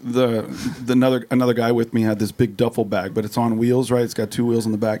last week, the another guy with me had this big duffel bag, but it's on wheels, right? It's got 2 wheels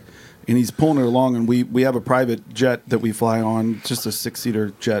in the back, and he's pulling it along. And we have a private jet that we fly on, just a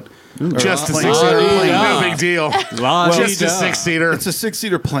 6-seater jet. Just a Or 6-seater plane. plane. yeah. No big deal. Just a 6-seater. It's a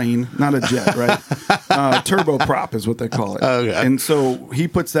 6-seater plane, not a jet, right? Turboprop is what they call it. Okay. And so he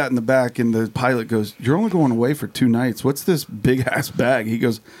puts that in the back, and the pilot goes, "You're only going away for 2 nights. What's this big ass bag?" He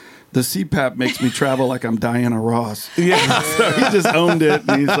goes, "The CPAP makes me travel like I'm Diana Ross." Yeah. So he just owned it,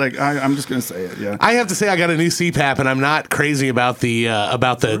 and he's like, I'm just going to say it, yeah. I have to say I got a new CPAP, and I'm not crazy about the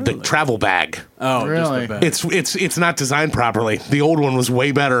travel bag. Oh, Really? just the bed. It's not designed properly. The old one was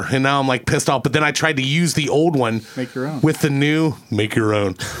way better, and now I'm like pissed off. But then I tried to use the old one Make your own. with the new make your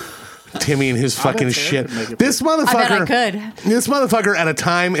own. Timmy and his fucking bet shit. Sarah could make it This I bet I motherfucker. could. This motherfucker at a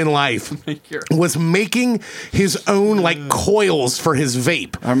time in life was making his own like coils for his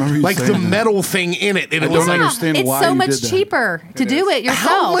vape. I remember you like saying the that. metal thing in it, and I it was don't like, understand It's why so you much did that. cheaper to do it yourself.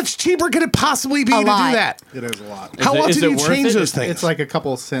 how much cheaper could it possibly be A to lot. do that? It is a lot. How it- often is do it you worth change it? those things? It's like a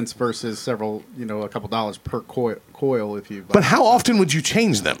couple cents versus several, a couple dollars per coil if you. But how often would you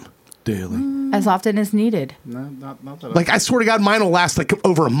change them? Daily. As often as needed. No, not that. Like I swear to God, mine will last like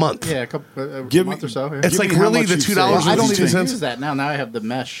over a month. yeah, a couple a Give me- month or so. Yeah. It's Give like me how really much the you $2 save. I and don't 52 even cents. use that now. Now I have the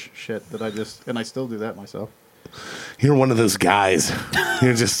mesh shit that I still do that myself. You're one of those guys.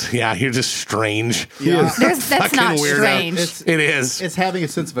 You're just strange. Yeah, That's Fucking not weirdo. strange. It is. it's having a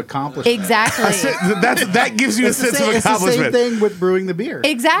sense of accomplishment. Exactly. That gives you a sense of It's the same accomplishment. thing with brewing the beer.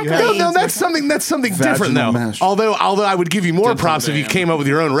 Exactly. You have- No, that's something different though. Vaginal mesh. Although I would give you more Dental props if you dam. came up with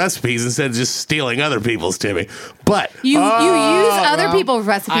your own recipes instead of just stealing other people's, Timmy. But You use other well, people's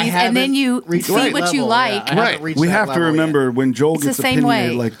I recipes and haven't then you reached see that what you level, like. yeah. I haven't Right. reached We that have to level yet. remember when Joel It's the gets same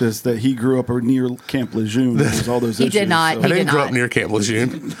opinionated way. like this that he grew up near Camp Lejeune. There's all those He issues. did not. so- I He didn't did grow up not. near Camp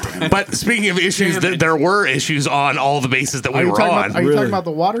Lejeune. But speaking of issues, there were issues on all the bases that we Are you were talking on. about, are you Really? talking about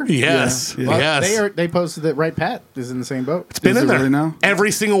the water? Yes, Yeah. Well, yes. They posted that Right Pat is in the same boat. Been Is in it there really now?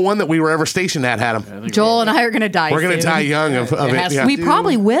 Every single one that we were ever stationed at had them. Joel and I are going to die. We're gonna soon. die young of It it. has Yeah. to We do-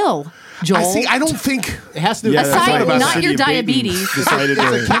 probably will, Joel. I see. I don't think. It has to do Yeah, with that's Aside, what about not City your of Dayton diabetes. decided It's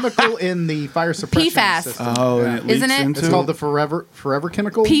a to. chemical in the fire suppression PFAS. system. Oh, Yeah. and it leaks Isn't it? into It's called the forever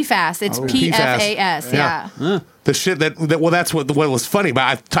chemical. PFAS. It's PFAS. Yeah. Yeah. The shit that well, that's what was funny.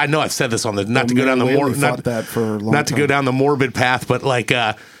 But I know I've said this on the not to go down the Mary more Whaley fought that for a long not to go time. down the morbid path, but like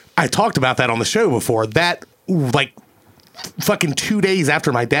I talked about that on the show before. That like fucking 2 days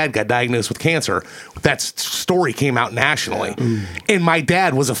after my dad got diagnosed with cancer, that story came out nationally, and my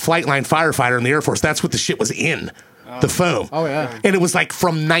dad was a flight line firefighter in the Air Force. That's what the shit was in. The foam. Oh, yeah. And it was like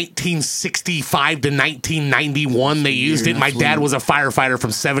from 1965 to 1991 they used it. My dad was a firefighter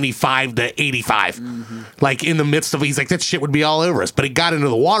from 75 to 85. Like in the midst of, he's like, that shit would be all over us. But it got into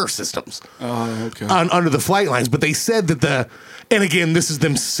the water systems Oh, okay. under the flight lines. But they said that and again, this is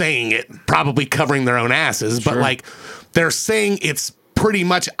them saying it, probably covering their own asses, but like they're saying it's pretty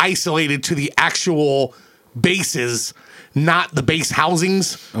much isolated to the actual bases, not the base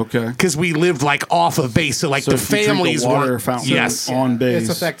housings. Okay. Because we lived like off of base. So like So the if you drink a families water were fountain yes. on base.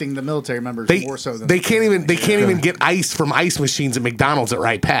 It's affecting the military members more so than They can't even get ice from ice machines at McDonald's at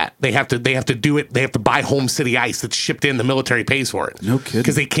Right Pat. They have to do it. They have to buy home city ice that's shipped in. The military pays for it. No kidding.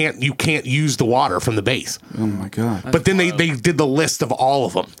 Because you can't use the water from the base. Oh my god. But then they did the list of all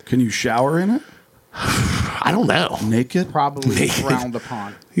of them. Can you shower in it I don't know. naked? probably frowned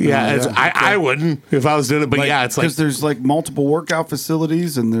upon. Yeah, yeah, I wouldn't if I was doing it. But yeah, it's like because there's like multiple workout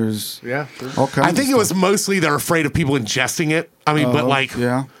facilities and there's Yeah, sure. all kinds. I think of it was stuff. mostly they're afraid of people ingesting it. I mean, but like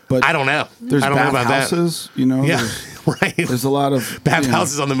yeah, but I don't know. There's I don't know about bathhouses, you know. that. Yeah, There's, right. there's a lot of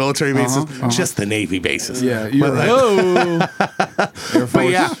Bathhouses on the military bases, Uh-huh. just the Navy bases. Yeah, you're But, right. Air But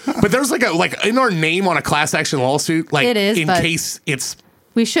Force. yeah, but there's like in our name on a class action lawsuit, like It is, in but- case it's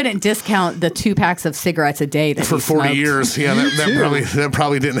We shouldn't discount the 2 packs of cigarettes a day that for he 40 smoked. years. Yeah, that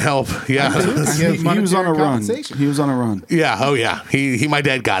probably didn't help. Yeah, He was on a monetary run. compensation. He was on a run. yeah, oh yeah. He my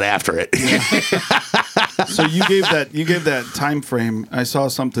dad got after it. So you gave that time frame. I saw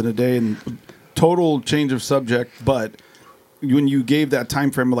something today and total change of subject, but when you gave that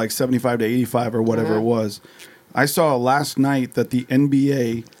time frame of like 75 to 85 or whatever it was, I saw last night that the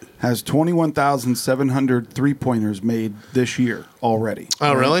NBA has 21,700 3-pointers made this year already.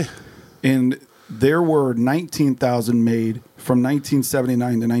 Oh, really? And there were 19,000 made from 1979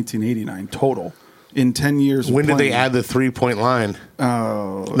 to 1989 total in 10 years. When of did they playing. add the 3-point line?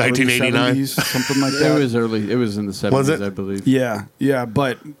 1989? 70s, something like It that. was early. It was in the 70s, Was it? I believe. Yeah, yeah,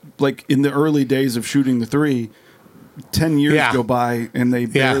 but like in the early days of shooting the three, 10 years Yeah. go by and they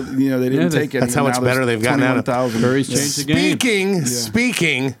Yeah. barely, they didn't Yeah, take it. that's how and much now there's better they've gotten at it. 21,000. Curry's changed the game.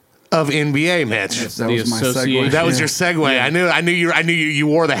 Speaking of NBA, Mitch. Yes, that The was my association. segue. That was Yeah. your segue. I knew you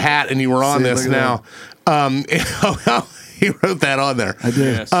wore the hat and you were on See, this look at now. He wrote that on there. I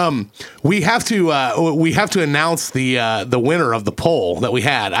did. Yes. We have to announce the winner of the poll that we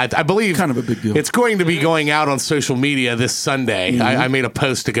had. I believe Kind of a big deal. It's going to be going out on social media this Sunday. I made a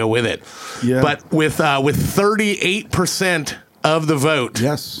post to go with it. Yeah. But with 38% of the vote,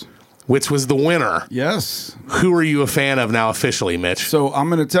 Yes. which was the winner, Yes. who are you a fan of now officially, Mitch? So I'm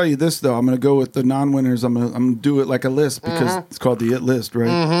going to tell you this though. I'm going to go with the non-winners. I'm going to do it like a list because it's called the It List,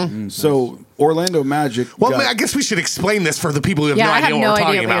 right? So Orlando Magic. Well, got- I guess we should explain this for the people who have Yeah, no I idea have what no we're idea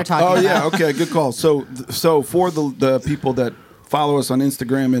talking what you're about. talking Oh about. yeah, okay, good call. So for the people that follow us on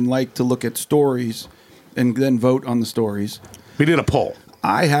Instagram and like to look at stories and then vote on the stories, We did a poll.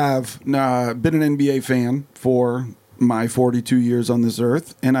 I have been an NBA fan for my 42 years on this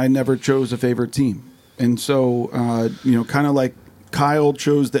earth, and I never chose a favorite team. And so, kind of like Kyle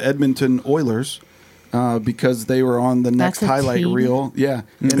chose the Edmonton Oilers because they were on the next That's a highlight team? reel. Yeah,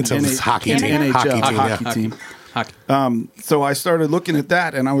 It's a hockey it's team. NHL, Hockey hockey, team, yeah. team. So I started looking at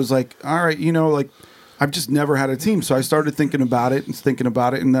that, and I was like, all right, I've just never had a team. So I started thinking about it,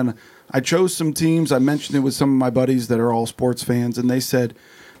 and then I chose some teams. I mentioned it with some of my buddies that are all sports fans, and they said,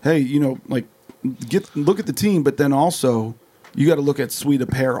 hey, look at the team, but then also you got to look at sweet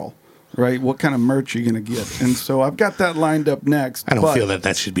apparel, right? What kind of merch are you going to get? And so I've got that lined up next. I don't but feel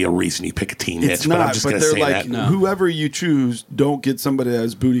that should be a reason you pick a team, it's Mitch, not, but I'm just going to they're say like, that. whoever you choose, don't get somebody that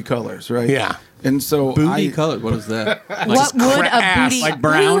has booty colors, right? Yeah. And so Booty color. What is that? What would a ass, booty? like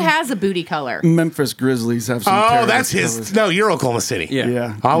brown? Who has a booty color? Memphis Grizzlies have some. Oh, terrible that's colors. his. No, you're Oklahoma City. Yeah.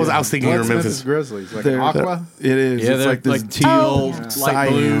 Yeah. I was thinking you were What's Memphis. Grizzlies? Like They're- aqua? It is. Yeah, it's they're like this teal, Oh, light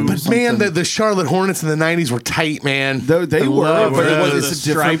cyan. blue. But man, the Charlotte Hornets in the '90s were tight, man. They I were, love but it was, those. it's a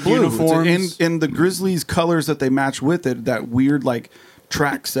different striped blue. uniforms. And the Grizzlies colors that they match with it, that weird like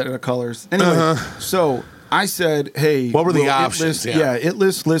track set of colors. Anyway, so I said, hey, What were the will options? It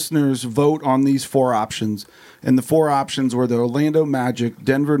List listeners vote on these 4 options. And the 4 options were the Orlando Magic,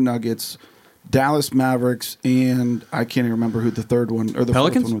 Denver Nuggets, Dallas Mavericks, and I can't even remember who the third one or the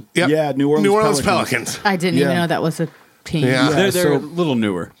Pelicans? fourth one was. Yep. Yeah, New Orleans Pelicans. I didn't Yeah. even know that was a team. Yeah. They're so- a little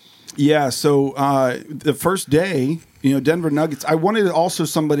newer. Yeah, so the first day, Denver Nuggets, I wanted also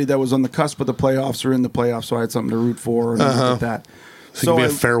somebody that was on the cusp of the playoffs or in the playoffs, so I had something to root for and like that. So you can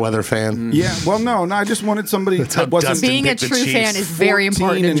be a fair weather fan. Yeah, well, no, I just wanted somebody That's how that wasn't Dustin Being a picked the true Chiefs. fan is very 14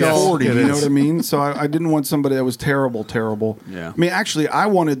 important to and Joel. 40, It you know is. what I mean? So I didn't want somebody that was terrible. Yeah. I mean, actually, I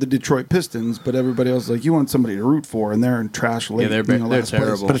wanted the Detroit Pistons, but everybody else was like, you want somebody to root for, and they're in trash late. they're last place.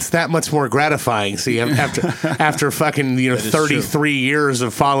 terrible. But it's that much more gratifying. See, after fucking is 33 years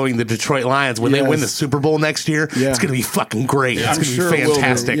of following the Detroit Lions, when they Yes. win the Super Bowl next year, Yeah. it's going to be fucking great. It's I'm going to sure be it will be.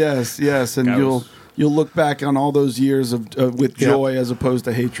 fantastic. Yes, and Goes. you'll look back on all those years of with Yeah. joy as opposed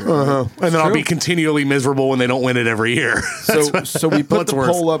to hatred. And then I'll true. be continually miserable when they don't win it every year. So we put What's the worse?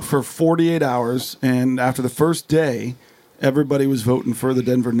 poll up for 48 hours, and after the first day, everybody was voting for the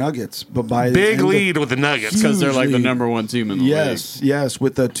Denver Nuggets. But by the Big end of- lead with the Nuggets. Because they're like the Usually- number 1 team in the yes,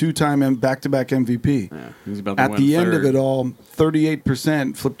 with a 2-time back-to-back MVP. league. Yeah, he's about to At win the end of third. it all,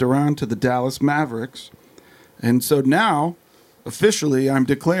 38% flipped around to the Dallas Mavericks. And so now, officially, I'm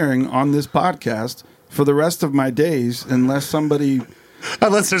declaring on this podcast for the rest of my days, unless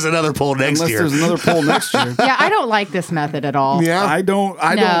Unless there's another poll next year. there's another poll next year. Yeah, I don't like this method at all. Yeah. I don't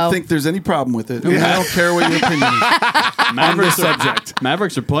No. think there's any problem with it. I don't care what your opinion is. Mavericks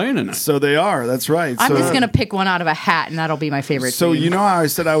Mavericks are playing in it. So they are. That's right. I'm so, just gonna pick one out of a hat, and that'll be my favorite. So team. you know how I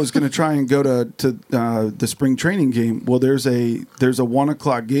said I was going to try and go to the spring training game? Well, there's a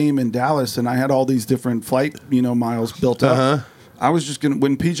 1:00 game in Dallas, and I had all these different flight miles built up. I was just gonna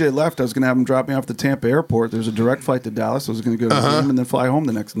when PJ left, I was gonna have him drop me off the Tampa airport. There's a direct flight to Dallas. I was gonna go to the game and then fly home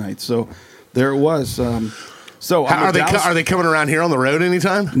the next night. So there it was. So How- I'm a are they Dallas- are they coming around here on the road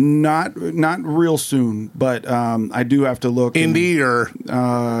anytime? not real soon, but I do have to look. and- Indy or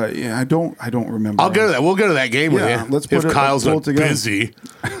yeah, I don't remember. I'll go to that. We'll go to that game Yeah, with you. let's put if it- Kyle's let's pull it not together. busy.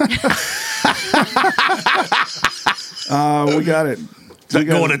 We got it. He's like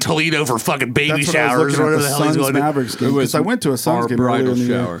going to Toledo for fucking baby That's what I showers was or looking whatever at, the the hell he's Suns going to. Mavericks game. Because I went to a Suns our game earlier bridal in the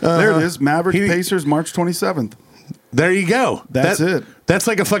shower. year. There it is. Mavericks Pacers March 27th. There you go. That's it. That's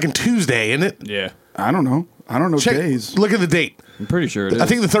like a fucking Tuesday, isn't it? Yeah. I don't know. Check, days. look at the date. I'm pretty sure it is. I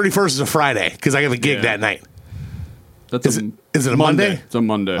think the 31st is a Friday because I have a gig Yeah. that night. That's Is it a Monday? It's a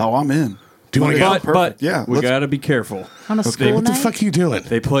Monday. Oh, I'm in. Do you want to go? But Yeah, we let's- got to be careful. On a school What the night? fuck are you doing?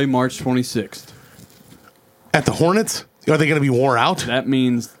 They play March 26th. At the Hornets? Are they going to be wore out? That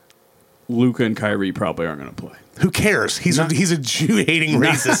means Luka and Kyrie probably aren't going to play. Who cares? He's a Jew-hating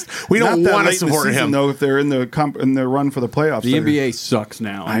racist. We don't Not that want to late in the support season, him. though, if they're in the run for the playoffs. The there. NBA sucks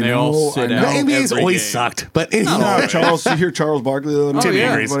now, and I they all know, sit I know. out. The NBA's every always game. sucked, but No, Charles. You hear Charles Barkley the other night? Tim yeah.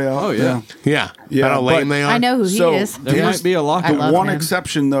 Haggerty's. Everybody else? Oh, yeah. yeah, Yeah, how lame but- they are. I know who he So- is. There Here's might be a lot. I The love one him.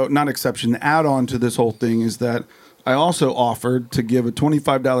 exception, though, not exception, add on to this whole thing is that I also offered to give a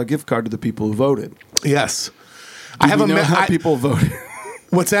 $25 gift card to the people who voted. Yes, I have We a. know how people voted.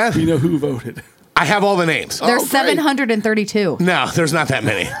 What's that? We know who voted. I have all the names. There's great. 732. No, there's not that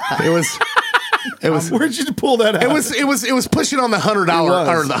many. It was. Where'd you pull that out? It was pushing on the $100 was.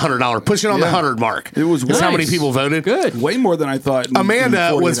 or the $100 pushing on the Yeah. 100 mark. It was That's how many nice. people voted. Good. way more than I thought. in Amanda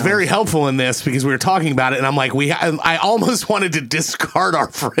 48 was very hours. helpful in this because we were talking about it, and I'm like, I almost wanted to discard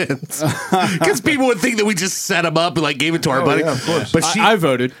our friends because people would think that we just set them up and like gave it to our Oh, buddy. yeah, of course. But I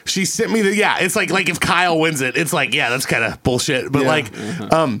voted. she sent me it's like if Kyle wins it, it's like that's kind of bullshit. But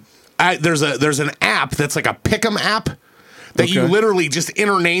Yeah. there's an app that's like a pick'em app that you Okay. literally just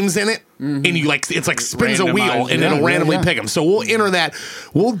enter names in it, and you it's like spins a wheel Randomize and it. it'll Yeah, randomly yeah. pick them. So we'll enter that.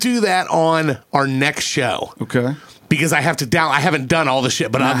 We'll do that on our next show Okay. because I haven't done all the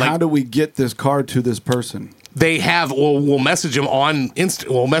shit, but Now, I'm like how do we get this card to this person? they have. We'll message them on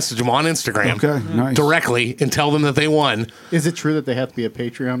We'll message them on Instagram. Okay, nice. Directly and tell them that they won. Is it true that they have to be a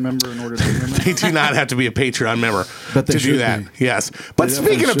Patreon member in order to win that? They do not have to be a Patreon member But they to do should that. be. Yes, but They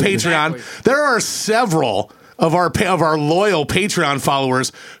speaking of definitely should be. Patreon, Exactly. there are several of our loyal Patreon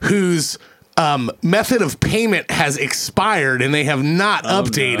followers whose method of payment has expired and they have not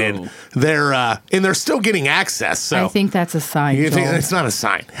updated no. their and they're still getting access. So I think that's a sign. you think Joel. it's not a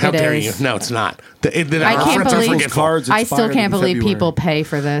sign? How It dare is. you? No, it's not. I can't believe- Cards I still expired can't in believe February. people pay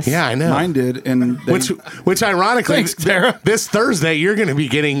for this. Yeah, I know. Mine did, and they, Which ironically, Thanks, Tara. this Thursday you're going to be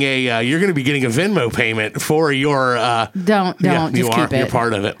getting a Venmo payment for your. Don't Yeah, just you keep are. it. You're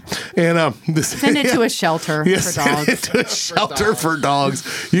part of it. And Send it to a shelter Yeah, for send dogs. it to a shelter for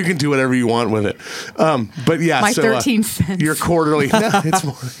dogs. You can do whatever you want with it. But yeah, My so 13 cents. your quarterly. No,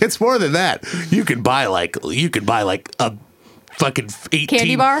 it's more than that. You could buy like a fucking 18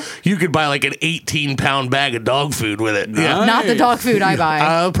 Candy bar? You could buy like an 18-pound bag of dog food with it. Yeah. Not the dog food I buy.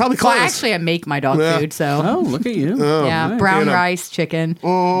 Probably well, close. actually, I make my dog Yeah. food, so Oh, look at you. yeah, nice. brown You know. rice, chicken,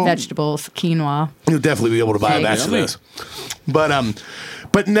 vegetables, quinoa. You'll definitely be able to buy a Okay. batch of Yummy. those.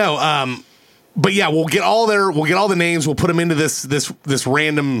 But no, but yeah, we'll get all the names. We'll put them into this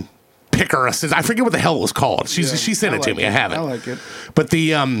random picker. I forget what the hell it was called. She sent it to me. I have it. I like it. But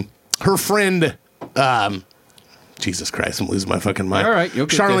her friend, Jesus Christ, I'm losing my fucking mind. All right, you'll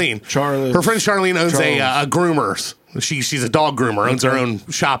get Charlene. Charlotte. Her friend Charlene owns a Charles. groomers. She's a dog groomer, owns her own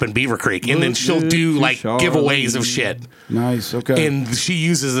shop in Beaver Creek, and then she'll do like giveaways of shit. Nice. Okay. And she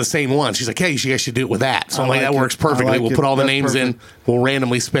uses the same one. She's like, hey, you guys should do it with that. So I'm I like, like that it. works perfectly. I like We'll it. put all the That's names in. perfect. We'll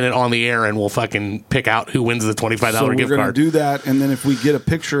randomly spin it on the air, and we'll fucking pick out who wins the $25 so we're gift gonna card. do that, and then if we get a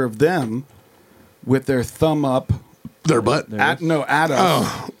picture of them with their thumb up Their butt. at us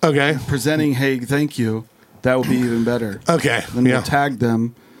Oh, okay. presenting, hey, thank you, that would be even better. Okay. Then Yeah. we'll tag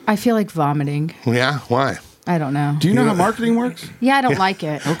them. I feel like vomiting. Yeah. Why? I don't know. Do you know how marketing works? Yeah, I don't like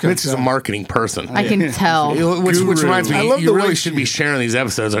it. Mitch is a marketing person. I can tell. Which Guru. reminds I me, love you the really way should she- be sharing these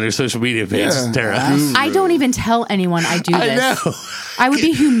episodes on your social media page, Yeah. Tara. I don't even tell anyone I do I this. know. I would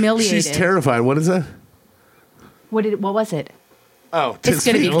be humiliated. She's terrified. What is that? What was it? Oh, It's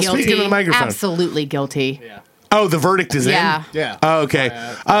going to be speak into guilty. the microphone. Absolutely guilty. Yeah. Oh, the verdict is Yeah. in? Yeah. Oh, okay.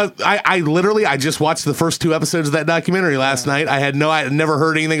 I just watched the first 2 episodes of that documentary last night. I had never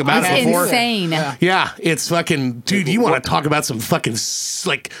heard anything about it It's before. insane. Yeah, it's fucking, dude. You want to talk about some fucking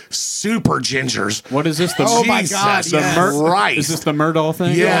like super gingers? What is this? The Oh my God, The yes. Christ. Is this the Murdahl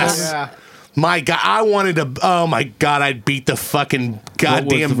thing? Yes. Yeah. My God, I wanted to. Oh my God, I'd beat the fucking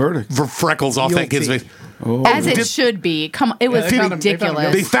goddamn the verdict? freckles off that kid's face. As it should be. Come on, it was they found him-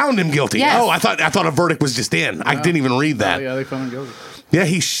 ridiculous. They found him guilty. Yes. Oh, I thought a verdict was just in. I didn't even read Oh, that. yeah, they found him guilty. Yeah,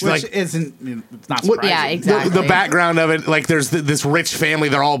 he's Which like isn't, it's not What- surprising. Yeah, exactly. the background of it. Like, there's this rich family.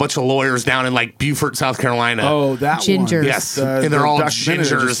 They're all a bunch of lawyers down in like Beaufort, South Carolina. Oh, that Gingers. one. Yes, The- and they're the all documentary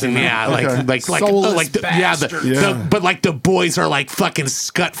gingers, just and came yeah, out. Okay. like Soulless the bastards. but like the boys are like fucking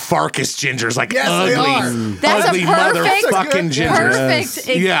Scut Farkas gingers, like Yes, they ugly, are. That's ugly a perfect, motherfucking gingers. perfect.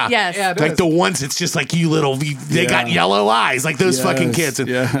 Yeah. Yes. Yeah, it Like is. the ones, it's just like you little. They got Yeah. yellow eyes, like those fucking Yes, kids, and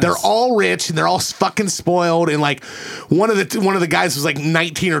yes. they're all rich and they're all fucking spoiled. And like one of the guys was like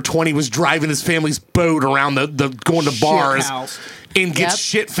 19 or 20, was driving his family's boat around the going to bars. house. And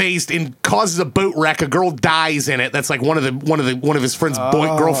gets Yep. shit faced and causes a boat wreck. A girl dies in it. That's like one of his friend's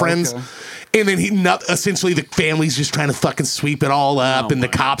girlfriends. okay. And then essentially the family's just trying to fucking sweep it all up, and the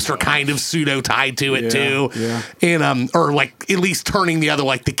cops are kind of pseudo tied to it too. yeah. And or like at least turning the other,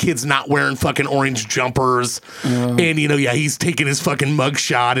 like the kid's not wearing fucking orange jumpers, and he's taking his fucking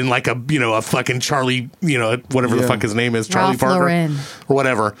mugshot in like a fucking Charlie, whatever the Yeah. fuck his name is, Charlie Ralph Parker Lauren. or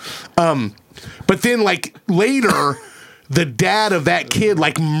whatever. But then like later, the dad of that kid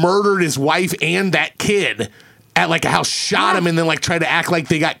like murdered his wife and that kid at like a house, shot him, and then like tried to act like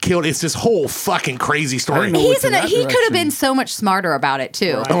they got killed. It's this whole fucking crazy story. didn't know He could have direction. been so much smarter about it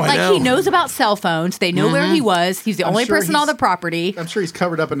too. Oh, I Like know. he knows about cell phones. They know where he was. He's the only sure person on he's- the property. I'm sure he's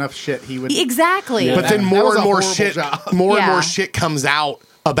covered up enough shit. He would. Exactly. But then that more was and a more horrible shit, job. more and Yeah. more shit comes out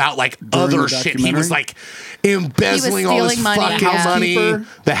about like During other the shit. He was documentary? like embezzling all this stealing money, fucking yeah. money.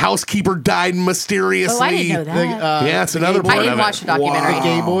 The housekeeper died mysteriously. Oh, I didn't know that. Yeah, it's another gay part I of didn't it. watch the documentary. The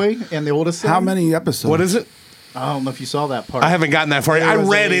gay boy and the oldest son. How many episodes? What is it? I don't know if you saw that part. I haven't gotten that far. There I was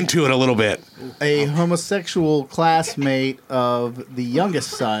read a- into it a little bit. A homosexual classmate of the youngest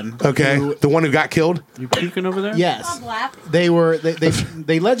son. Okay, who- the one who got killed. You puking over there? yes. They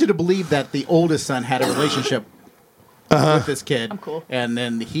led you to believe that the oldest son had a relationship with this kid. cool. And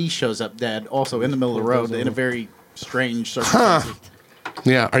then he shows up dead, also in the middle of the road, in a very strange circumstance.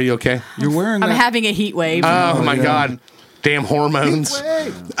 Yeah, are you okay? You're wearing I'm that. having a heat wave. Oh my yeah. god, damn hormones.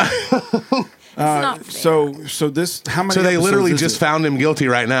 So this how many? So they episodes literally is just it? found him guilty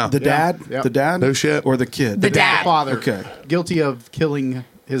right now. the dad, Yep. the dad, No shit. or the kid. The dad. Father, Okay. guilty of killing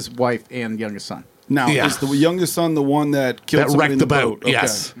his wife and youngest son. Now Yeah. is the youngest son the one that killed That somebody wrecked in the boat. Okay.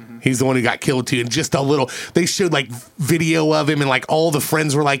 Yes. He's the one who got killed too. And just a little, they showed like video of him, and like all the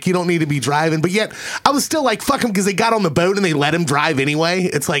friends were like, you don't need to be driving. But yet I was still like, fuck him, because they got on the boat and they let him drive anyway.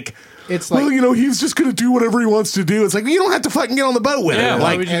 It's like, like- well, he's just going to do whatever he wants to do. It's like, you don't have to fucking get on the boat with Yeah, him.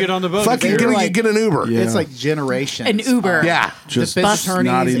 why Like, would you get on the boat? fucking They were get an Uber. Yeah. It's like generations. An Uber. of Yeah. Just defense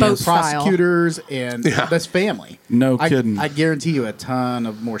attorneys, naughty and boat style. prosecutors, and Yeah. that's family. No kidding. I guarantee you a ton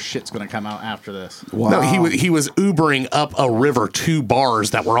of more shit's going to come out after this. Wow. No, he was Ubering up a river to bars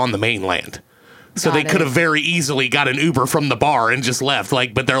that were on the mainland. So Got they it. could have very easily got an Uber from the bar and just left.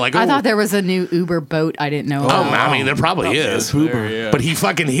 Like, but they're like, I oh, thought there was a new Uber boat. I didn't know. Oh, about. I mean, there probably is. There, yeah. But he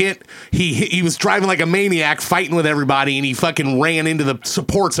fucking hit. He was driving like a maniac, fighting with everybody, and he fucking ran into the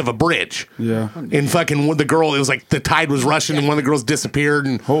supports of a bridge. Yeah. And fucking the girl, it was like the tide was rushing, and one of the girls disappeared.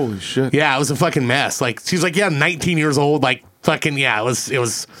 And Holy shit. yeah, it was a fucking mess. Like she's like, yeah, 19 years old. Like fucking yeah, it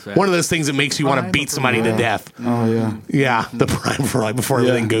was one of those things that makes you want to beat somebody to death. Oh yeah. Yeah, the prime for like before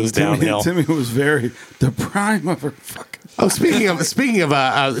everything goes downhill. Timmy was very the prime of her fucking. Oh, speaking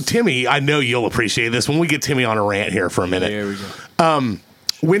of Timmy, I know you'll appreciate this when we get Timmy on a rant here for a minute. There we go.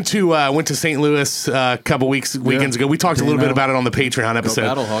 Went to St. Louis a couple weekends ago. We talked a little bit about it on the Patreon episode.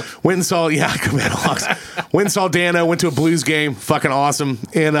 Battlehawks. Went and saw go Battlehawks. Went and saw Dano. Went to a Blues game. Fucking awesome.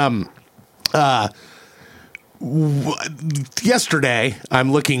 And yesterday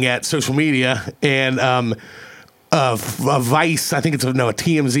I'm looking at social media and a Vice, I think it's a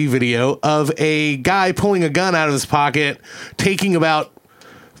TMZ video of a guy pulling a gun out of his pocket, taking about,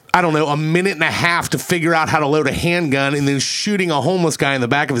 I don't know, a minute and a half to figure out how to load a handgun, and then shooting a homeless guy in the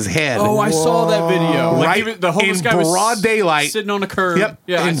back of his head. Oh, I saw that video. Like, Right even the homeless in guy was broad daylight. sitting on a curb. Yep.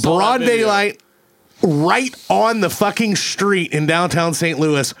 Yeah, I in saw broad that video. daylight, right on the fucking street in downtown St.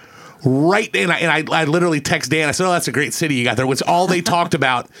 Louis. Right, and I literally text Dan. I said, "Oh, that's a great city you got there." Which all they talked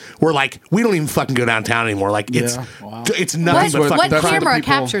about were like, "We don't even fucking go downtown anymore." Like it's nothing What, but what fucking that's crime. camera the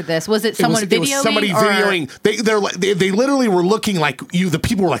people- captured this? Was it someone It was videoing? somebody or- videoing. They literally were looking like you. The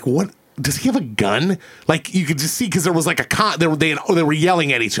people were like, "What? Does he have a gun?" Like you could just see because there was like a they were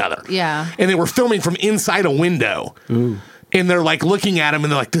yelling at each other. Yeah. and they were filming from inside a window. Ooh. And they're like looking at him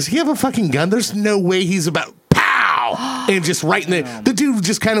and they're like, "Does he have a fucking gun? There's no way he's about." And just right in the dude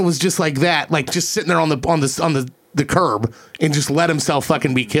just kind of was just like that, like just sitting there on the curb and just let himself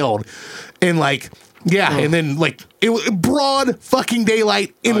fucking be killed. And like, yeah, and then like it was broad fucking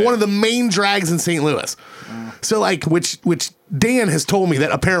daylight in one of the main drags in St. Louis. So like, which Dan has told me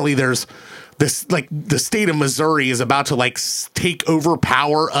that apparently there's this like the state of Missouri is about to like take over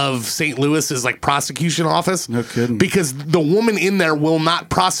power of St. Louis's like prosecution office. No kidding. Because the woman in there will not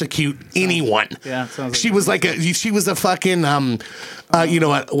prosecute anyone. Yeah, sounds like she was like she was a fucking you know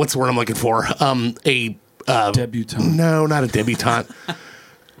what? What's the word I'm looking for? Debutante. No, not a debutante.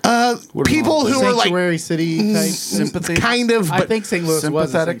 People who are like sanctuary city type. Sympathy. kind of, I but think St. Louis was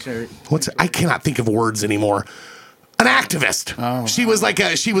a Sympathetic. sanctuary. I cannot think of words anymore. An activist. She was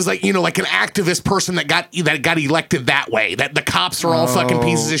like you know, like an activist person that got elected that way. That the cops are all fucking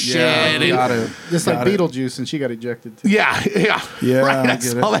pieces of shit. and- Got it. Just like Got it. Beetlejuice, and she got ejected. Too. Yeah. Yeah, Right, I I get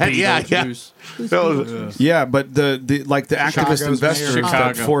saw it. that. Yeah. Juice. Yeah, but the activist Chicago's investors mayor. that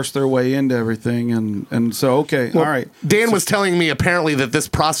Chicago. forced their way into everything, and so okay, all right. Dan was telling me apparently that this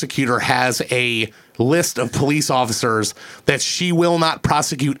prosecutor has a list of police officers that she will not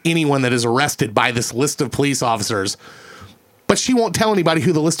prosecute anyone that is arrested by this list of police officers. But she won't tell anybody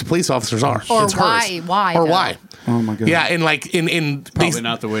who the list of police officers are. Or It's hers. why, Or though. why. Oh my god. Yeah, and like in Probably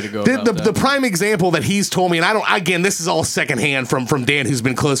not the way to go The, about the, that. the prime example that he's told me, and I don't. Again, this is all secondhand from Dan, who's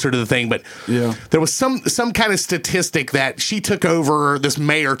been closer to the thing. But Yeah. there was some kind of statistic that she took over. This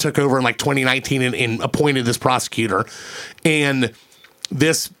mayor took over in like 2019 and appointed this prosecutor, and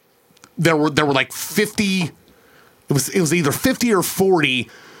there were like 50. It was either 50 or 40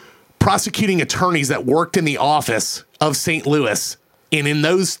 prosecuting attorneys that worked in the office of St. Louis, and in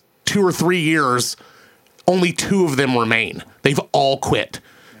those 2 or 3 years, only 2 of them remain. They've all quit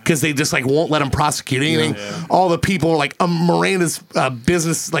because they just like won't let them prosecute anything. Yeah. All the people are like Miranda's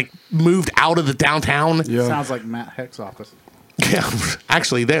business like moved out of the downtown. Yeah. Sounds like Matt Heck's office. Yeah,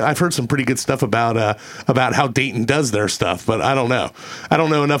 actually, I've heard some pretty good stuff about how Dayton does their stuff, but I don't know. I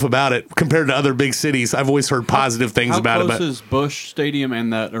don't know enough about it compared to other big cities. I've always heard positive things How about it. close But is Busch Stadium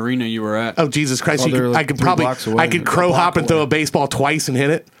and that arena you were at? oh Jesus Christ, Oh, you could, they're like I could 3 probably blocks away. I could crow A block hop and throw away. a baseball twice and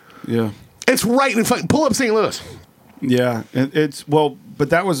hit it. Yeah. It's right in front. Pull up St. Louis. Yeah, it's well, but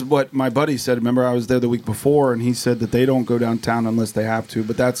that was what my buddy said. Remember, I was there the week before, and he said that they don't go downtown unless they have to.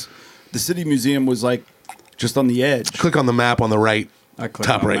 But that's the city museum was like just on the edge. Click on the map on the right. I clicked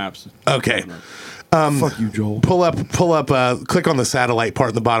Top on right. maps. Okay. Fuck you, Joel. Pull up. Click on the satellite part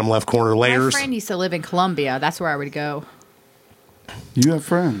in the bottom left corner. My Layers. friend used to live in Columbia. That's where I would go. You have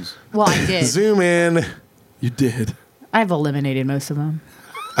friends. Well, I did. Zoom in. You did. I've eliminated most of them.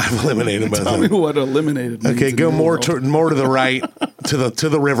 I've eliminated both Tell of me them. what eliminated means Okay, in go your more world. more to the right to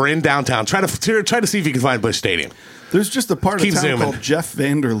the river in downtown. Try to see if you can find Busch Stadium. There's just a part Keep of town zooming. called Jeff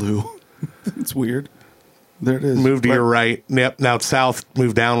Vanderloo. It's weird. There it is. Move to your right. Yep. Now it's south.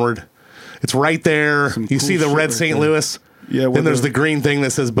 Move downward. It's right there. Some You cool see the shit red right St. there. Louis. Yeah, where Then there's the- the green thing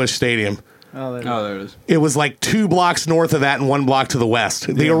that says Busch Stadium. Oh, there. Oh, there it is. It was like 2 blocks north of that and 1 block to the west.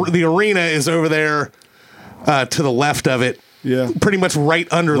 The arena is over there to the left of it. Yeah. Pretty much right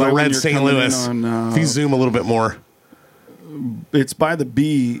under Right the when red you're St. coming in Louis. on, if you zoom a little bit more. It's by the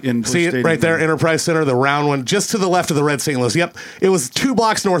B in Busch See it Stadium. right there, Enterprise Center, the round one, just to the left of the red St. Louis. Yep. It was 2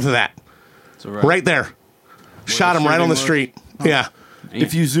 blocks north of that. So Right there. Shot him right on the shooting street. Yeah.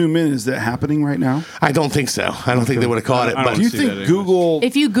 If you zoom in, is that happening right now? I don't think so. I don't think they would have caught it. I But don't Do you see think that anyways. Google?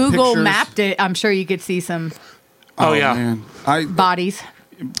 If you Google pictures- mapped it, I'm sure you could see some oh yeah, man. bodies.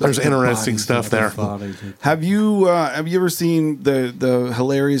 there's interesting bodies stuff there. Have you ever seen the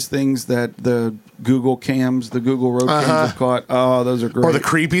hilarious things that the Google cams, the Google Road cams have caught? Oh, those are great. Or the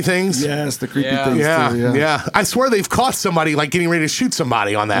creepy things. yes, the creepy Yeah. things Yeah, too. yeah. I swear they've caught somebody like getting ready to shoot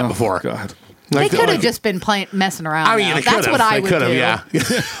somebody on that Oh, before. God, They Like, could have like- just been messing around. I mean, though. they That's could what have. I They would could have. do. Yeah.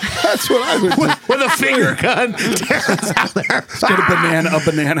 that's what I would do. With a finger gun, Darren's out there. Get a banana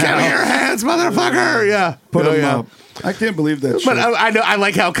Get on your out, hands, motherfucker! Yeah, put Oh, them yeah. up. I can't believe that. But shit. I know. I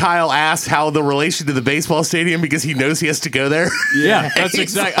like how Kyle asked how the relation to the baseball stadium because he knows he has to go there. Yeah, that's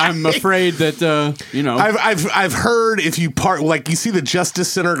exact. I'm afraid that you know. I've heard if you park like you see the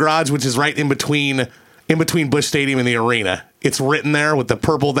Justice Center garage, which is right in between Busch Stadium and the arena. It's written there with the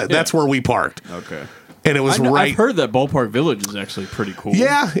purple. That's where we parked, okay. and it was I know, right. I've heard that Ballpark Village is actually pretty cool.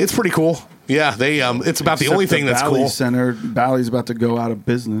 Yeah, it's pretty cool. Yeah, they it's about the Except only thing that's Valley cool. Center, Valley's about to go out of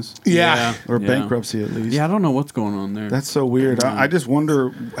business. Yeah. Or Yeah. bankruptcy at least. Yeah, I don't know what's going on there. That's so weird. I just wonder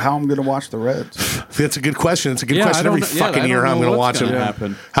how I'm going to watch the Reds. That's a good question. It's a good Yeah, question I don't every know- yeah, fucking I year. don't How I'm know going to watch what's them.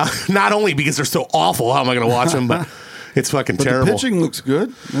 gonna happen. Not only because they're so awful, how am I going to watch them? But it's fucking But terrible. the pitching looks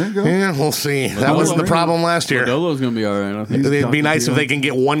good. There you go. Yeah, we'll see. That was the problem last year. Dolo's going to be all right, I think. It'd got be the nice deal. if they can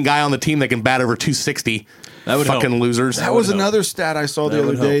get one guy on the team that can bat over 260. That would fucking help. losers. That was another stat I saw the That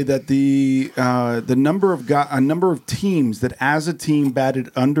other would day help. that the number of teams that as a team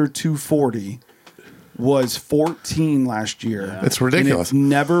batted under 240 was 14 last year. It's ridiculous. And it's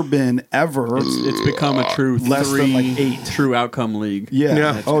never been ever. It's become a true Less than, like, 8. true outcome league. Yeah.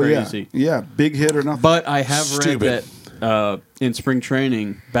 That's crazy. Yeah. Big hit or nothing. But I have Stupid. read that in spring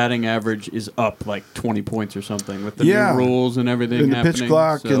training, batting average is up like 20 points or something with the Yeah. new rules and everything and the happening. pitch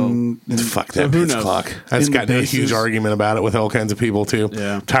clock so- and Fuck So that who pitch knows? clock. I just In the got in a huge bases. argument about it with all kinds of people too.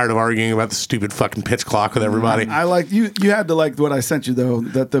 Yeah. Tired of arguing about the stupid fucking pitch clock with everybody. I like you. You had to like what I sent you though.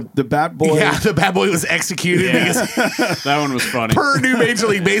 That the bat boy. Yeah, the bat boy was executed because That one was funny. per new Major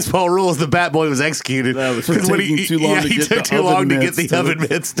League Baseball rules, the bat boy was executed. That was 'Cause when taking too long to he get took the too long to oven get the mitts to oven the-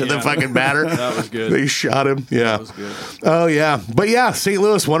 mitts to the Yeah. fucking batter. That was good. They shot him. Yeah. That was good. Oh yeah, but yeah, St.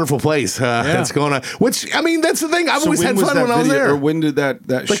 Louis, wonderful place. It's going on. Which I mean, that's the thing. I've So always when had was fun that when I was video- there. Or when did that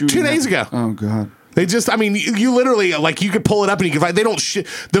Like shooting 2 days happen? ago. Oh god. They just, I mean, you literally, like, you could pull it up and you can find, they don't,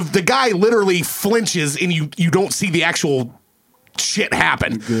 the guy literally flinches and you don't see the actual shit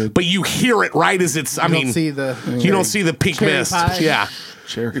happen. Good. But you hear it right as it's, I You mean, don't see the you don't see the pink Cherry mist. pie. Yeah.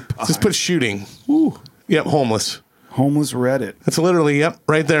 Cherry pie. Just put shooting. Woo. Yep, homeless. Homeless Reddit. That's literally, yep,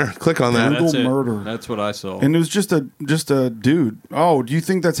 right there. Click on that. Brutal That's it. murder. That's what I saw. And it was just a dude. Oh, do you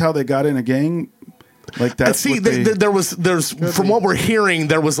think that's how they got in a gang? Like that? See, there's from what we're hearing,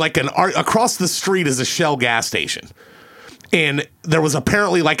 there was like across the street is a Shell gas station. And there was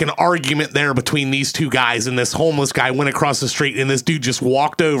apparently like an argument there between these two guys, and this homeless guy went across the street, and this dude just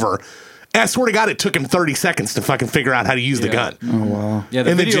walked over. And I swear to God, it took him 30 seconds to fucking figure out how to use the gun. Oh wow. yeah, the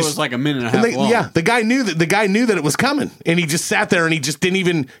and then video just- was like a minute and a And half long. yeah, the guy knew that it was coming, and he just sat there and he just didn't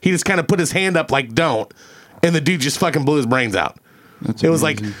even. He just kind of put his hand up like "don't," and the dude just fucking blew his brains out. That's It was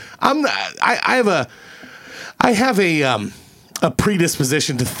like amazing. I have a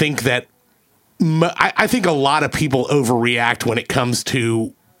predisposition to think that I think a lot of people overreact when it comes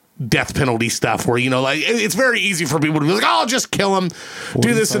to death penalty stuff. Where like it's very easy for people to be like, "Oh, just kill him,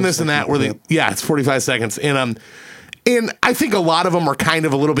 do this and this and that." Where they it's 45 seconds, and I think a lot of them are kind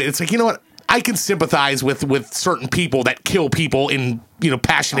of a little bit. It's like, you know what? I can sympathize with certain people that kill people in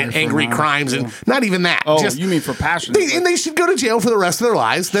passionate, angry crimes, and not even that. Oh, just you mean for passion? and they should go to jail for the rest of their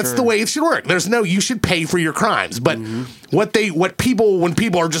lives. That's the way it should work. You should pay for your crimes. But when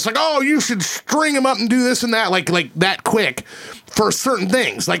people are just like, oh, you should string them up and do this and that, like that quick for certain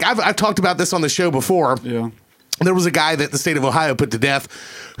things. Like I've talked about this on the show before. Yeah. There was a guy that the state of Ohio put to death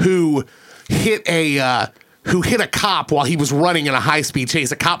who hit a cop while he was running in a high-speed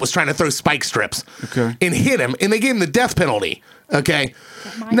chase. A cop was trying to throw spike strips and hit him, and they gave him the death penalty. Okay.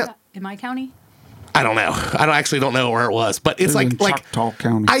 In my county? I don't know. I don't know where it was, but it's in like Choctaw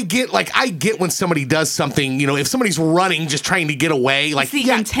County. I get when somebody does something, if somebody's running just trying to get away, like the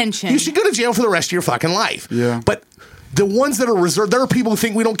intention. You should go to jail for the rest of your fucking life. Yeah. But the ones that are reserved, there are people who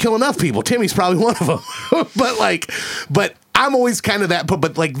think we don't kill enough people. Timmy's probably one of them. but I'm always kind of that.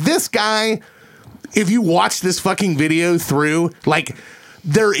 But like this guy, if you watch this fucking video through, like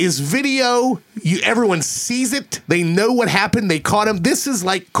there is video, everyone sees it. They know what happened. They caught him. This is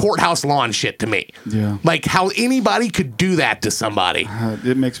like courthouse lawn shit to me. Yeah. Like how anybody could do that to somebody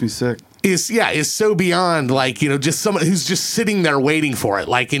It makes me sick. is so beyond just someone who's just sitting there waiting for it,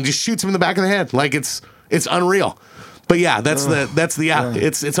 and just shoots him in the back of the head. Like it's unreal. But yeah,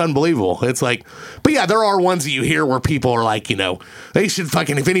 it's unbelievable. It's like, but yeah, there are ones that you hear where people are like, they should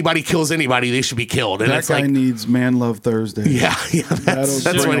fucking, if anybody kills anybody, they should be killed. And That it's guy like, needs Man Love Thursday. yeah, that's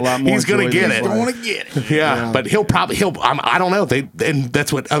bring a lot what more he's gonna joy get to it. his life. to get it. Yeah, but I don't know. And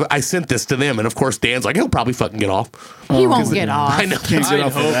that's what I sent this to them, and of course Dan's like, he'll probably fucking get off. He won't get off. I know. Can't get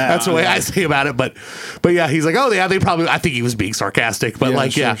off of that. That's the way I say about it. But yeah, he's like, oh yeah, they probably. I think he was being sarcastic, but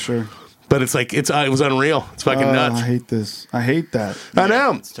Sure. But it's like it was unreal. It's fucking nuts. I hate this. I hate that. I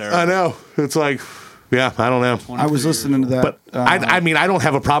know. it's terrible. I know. It's like, yeah, I don't know. I was listening to that. But I mean, I don't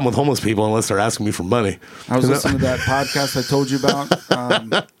have a problem with homeless people unless they're asking me for money. I was listening to that podcast I told you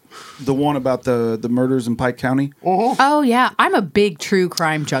about. The one about the murders in Pike County. Oh yeah, I'm a big true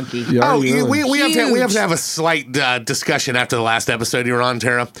crime junkie. Yeah, Oh, really. we have Huge. to have a slight discussion after the last episode you were on,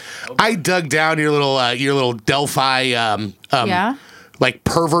 Tara. I dug down your little Delphi Yeah. like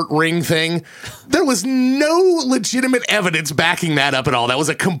pervert ring thing. There was no legitimate evidence backing that up at all. That was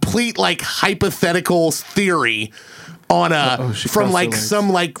a complete like hypothetical theory on she from crossed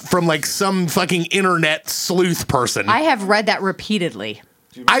her like some fucking internet sleuth person. I have read that repeatedly.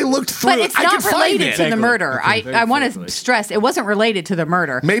 I looked through But it. it's I not could find related it. to the murder. Okay, I want vaguely. to stress it wasn't related to the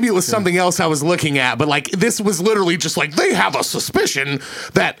murder. Maybe it was something else I was looking at, but like this was literally just like they have a suspicion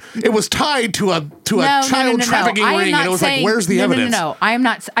that it was tied to a child trafficking I am ring, not and it was saying, like, where's the evidence? No. I am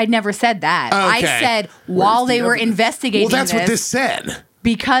not. I never said that. I Okay. said while they the were evidence? investigating Well, that's what this said.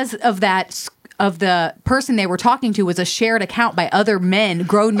 because of that of the person they were talking to was a shared account by other men,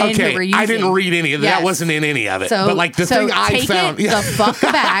 grown men who were using. I didn't read any of that. Yes. That wasn't in any of it. So, but like the thing I take found, it the fuck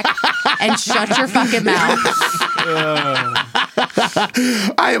back and shut your fucking mouth.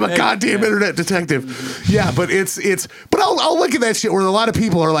 I am a goddamn internet detective. Yeah, but but I'll look at that shit where a lot of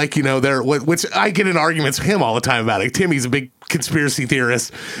people are like, which I get in arguments with him all the time about it. Timmy's a big conspiracy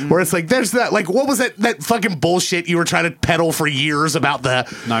theorist where it's like, there's that, like, what was that fucking bullshit you were trying to peddle for years about the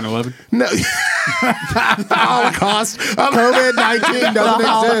 9/11? No. Holocaust. COVID-19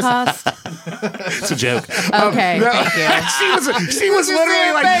 doesn't exist. It's a joke. Okay, thank you. She was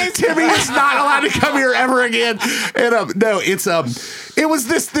literally like, Timmy is not allowed to come here ever again. And no, it was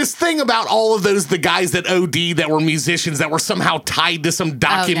this thing about all of the guys that OD'd that were musicians that were somehow tied to some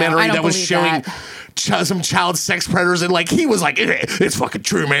documentary I don't that was believe showing that. some child sex predators, and like he was like, it's fucking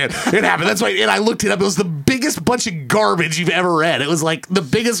true, man. It happened. That's why. And I looked it up. It was the biggest bunch of garbage you've ever read. It was like the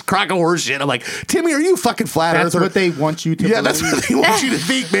biggest crock of horse shit. I'm like, Timmy, are you fucking flat That's earther? what they want you to Yeah, believe. that's what they want you to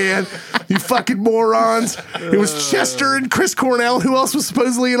think, man. You fucking morons. It was Chester and Chris Cornell. Who else was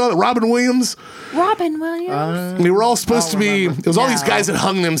supposedly in on it? Robin Williams. Robin Williams. They were all supposed to be. remember. It was all these No. guys that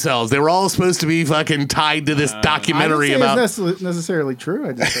hung themselves. They were all supposed to be fucking tied to this documentary I didn't about. say it's necessarily true.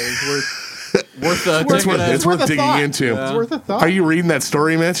 I just said it's worth. Worth It's worth a digging thought. into. It's worth a thought. Are you reading that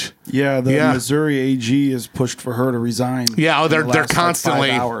story, Mitch? Yeah, the Yeah. Missouri AG has pushed for her to resign. Yeah, in they're the last, constantly.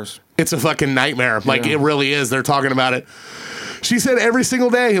 5 hours. It's a fucking nightmare. Like Yeah. it really is. They're talking about it. She said every single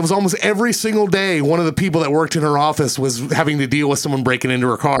day, it was almost every single day, one of the people that worked in her office was having to deal with someone breaking into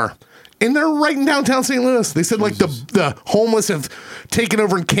her car. And they're right in downtown St. Louis. They said like the homeless have taken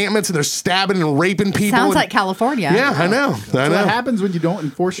over encampments and they're stabbing and raping people. Sounds and- like California. Yeah, I know. I That's know. what happens when you don't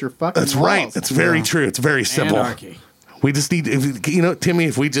enforce your fucking That's laws. right. That's very true. It's very simple. Anarchy. We just need, Timmy,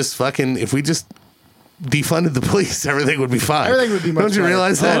 if we just defunded the police, everything would be fine. Everything would be much Don't you better.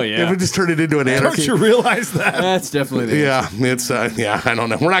 realize that? Oh, yeah. If we just turned it into an anarchy. Don't you realize that? That's definitely the Yeah, it's I don't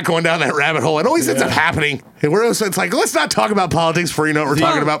know. We're not going down that rabbit hole. It always ends up happening. And it's like, let's not talk about politics before you know what we're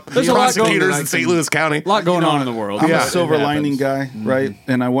talking about. There's a lot going Prosecutors on. in St. Louis County. A lot going on in the world. I'm Yeah. a silver It lining happens. guy, right?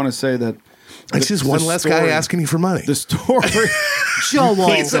 And I want to say that It's just one less guy asking you for money. the story. Joel.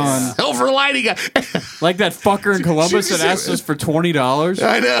 He's a silver lining guy. Like that fucker in Columbus that asked us for $20.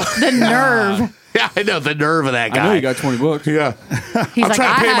 I know. The nerve. Yeah, I know the nerve of that guy. I know you got $20. Yeah. He's I'm like,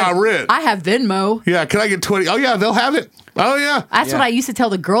 trying to pay my rent. I have Venmo. Yeah, can I get 20? Oh, yeah, they'll have it. Oh, yeah. That's what I used to tell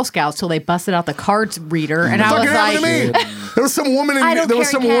the Girl Scouts till they busted out the cards reader, and I Fucking was happened like, to me. There was some woman. I don't There was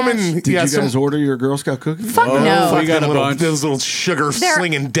some carry woman. cash. Did you some guys order your Girl Scout cookies? "Fuck no." fucking got a little, bunch. those little sugar They're-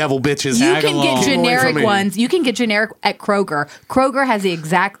 slinging devil bitches. You Tag can along. get Keep 'em away from generic me. ones. You can get generic at Kroger. Kroger has the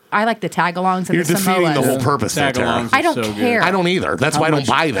exact. I like the tag-alongs and You're the defeating the Samoas. whole purpose there, Tara. Tag-alongs. I don't So good. care. I don't either. That's How why I don't much-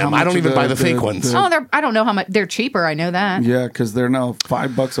 buy how them. I much don't are even buy the the- fake ones. the- Oh, I don't know how much they're cheaper. I know that. Yeah, because they're now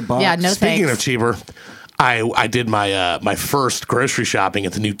 $5 a box. Yeah, no Speaking thanks. of cheaper, I did my first grocery shopping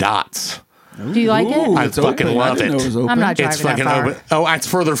at the new Dots. Do you like Ooh, it? I it's fucking open. love I didn't it. know it was open. I'm not It's driving fucking that far. open. Oh, it's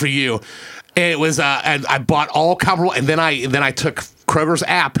further for you. And it was and I bought all comparable, and then I took Kroger's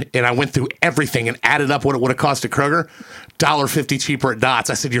app and I went through everything and added up what it would have cost at Kroger. $1.50 cheaper at Dots.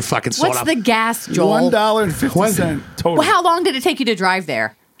 I said, you're fucking sold What's out. the gas, Joel? $1.50 total. Well, how long did it take you to drive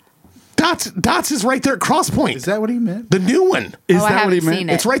there? Dots is right there at Cross Point. Is that what he meant? The new one. Is I that what haven't he meant? seen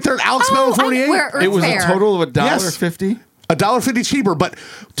it. It's right there at Alex Oh, Mellon I 48. know where It was Fair. a total of Yes. $1.50. $1.50 cheaper, but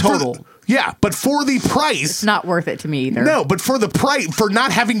Total. Yeah, but for the price. It's not worth it to me either. No, but for the price, for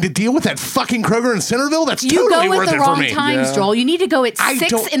not having to deal with that fucking Kroger in Centerville, that's You totally go worth at the it for wrong me. times, Yeah. Joel. You need to go at I 6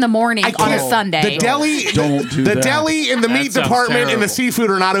 don't- in the morning I on a can't. Sunday. The deli, Don't do the that. deli and the meat sounds department and terrible. the seafood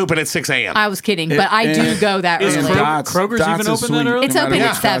are not open at 6 a.m. I was kidding, but I do go that Is early. Kroger's even open that early? It's No open matter at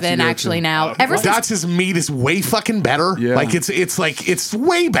what Dots 7 you go actually to. now. Ever since Dots' meat is way fucking better. Yeah. Like it's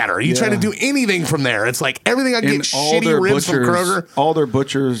way better. You try to do anything from there. It's like everything I get And all shitty their ribs from Kroger. all their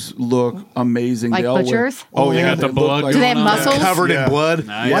butchers look amazing. Like They all wear- butchers? Oh They yeah, got the look blood like- Do they have going on there. muscles? Covered Yeah. in blood.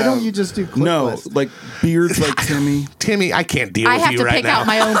 Nice. Why don't you just do clip No, list? like beards like Timmy. Timmy, I can't deal I with have you to right pick now. out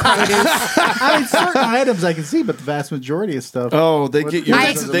my own produce. I mean, certain items I can see, but the vast majority of stuff. Oh, they get your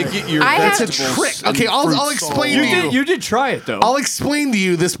I- they get your I have- vegetables. That's a trick. and Okay, I'll fruits explain all to you. along. You did try it though. I'll explain to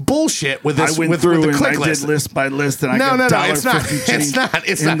you this bullshit with I this went with through the and click I list. did list by list, and I No, got no, no, it's not. $1.50 It's change. not.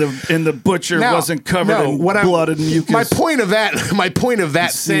 It's and not. the butcher Now- wasn't covered no, in what blood and mucus. My point of that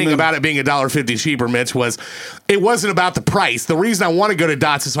saying semen. about it being $1.50 cheaper, Mitch, was It wasn't about the price. The reason I want to go to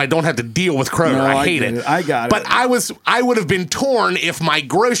Dots is so I don't have to deal with Kroger. No, I hate get it. it. I got it. But I would have been torn if my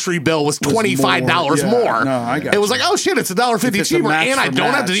grocery bill was $25 more. more. Yeah, no, I got It was you. like, oh shit, it's $1.50 If it's a cheaper, match and I for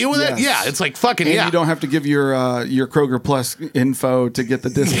don't have to match, deal with yes. it. Yeah, it's like fucking And yeah. you don't have to give your Kroger Plus info to get the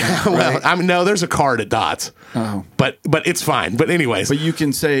discount. Well, right? I mean, no, there's a card at Dots. Oh. But it's fine. But anyways, But you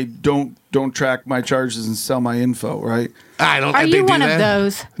can say don't track my charges and sell my info, right? I don't. Are they you do one of that?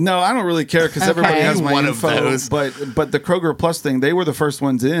 those? No, I don't really care because everybody Okay. has my One of info. those. But the Kroger Plus thing, they were the first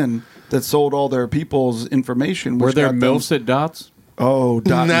ones in that sold all their people's information. Were which there got them- MILFs at Dots? Oh,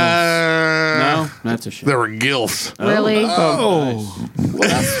 dot No, No, that's a shame. there were gilfs. Really? Oh,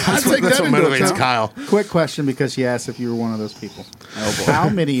 That's what that into motivates account. Kyle. Quick question, because she asked if you were one of those people. How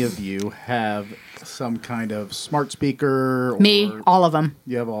many of you have some kind of smart speaker? Or Me, all of them.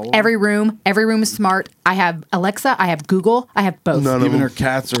 You have all of them? Every room is smart. I have Alexa, I have Google, I have both. None of even them. her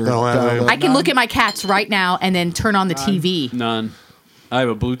cats are. No, I dialed haven't. up. I can look at my cats right now and then turn on the TV. None. I have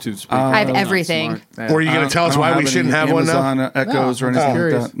a Bluetooth speaker. I have Not everything. smart. Yeah. Were you going to tell us I don't why we any shouldn't have one now? Amazon Echoes No, or I'm anything like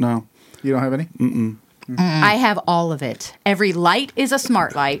curious. that. No. You don't have any? I have all of it. Every light is a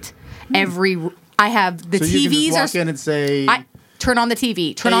smart light. I have the So you can TVs just walk are. in and say, I turn on the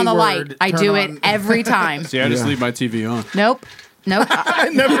TV. Turn on the A-word, light. I turn do on- it every time. See, I just Yeah. leave my TV on. Nope. I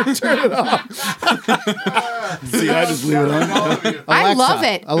never turn it off. See, I just leave it on. I love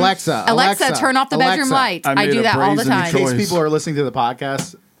it. Alexa, turn off the bedroom light. I I made do a that all the brazen time. In case choice. people are listening to the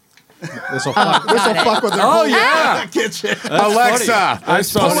podcast, this will fuck with their Oh whole yeah, kitchen. Alexa, I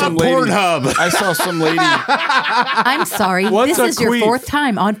saw pull some up lady. Pornhub. I saw some lady. I'm sorry. What's this a is your queef? 4th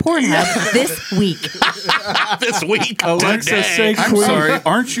time on Pornhub this week. This week, Alexa, today. say I'm sorry.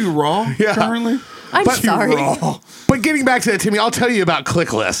 Aren't you raw currently? I'm sorry. But getting back to that, Timmy, I'll tell you about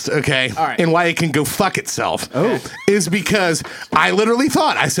ClickList, okay? All right. And why it can go fuck itself. Is because I literally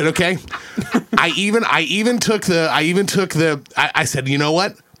thought, I said, okay. I said, you know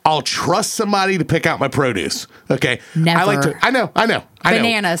what? I'll trust somebody to pick out my produce. Okay. Never. I know.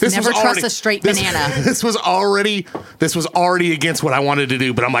 Bananas. This Never was trust a straight banana. This was already against what I wanted to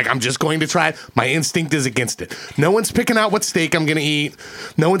do, but I'm like, I'm just going to try it. My instinct is against it. No one's picking out what steak I'm going to eat.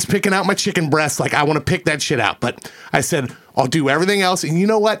 No one's picking out my chicken breast. Like, I want to pick that shit out. But I said, I'll do everything else. And you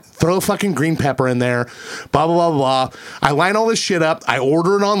know what? Throw a fucking green pepper in there. Blah, blah, blah, blah. I line all this shit up. I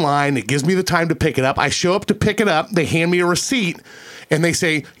order it online. It gives me the time to pick it up. I show up to pick it up. They hand me a receipt. And they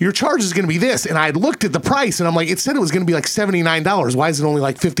say, your charge is going to be this. And I had looked at the price, and I'm like, it said it was going to be like $79. Why is it only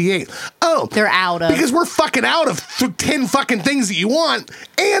like $58? Oh. They're out of. Because we're fucking out of 10 fucking things that you want,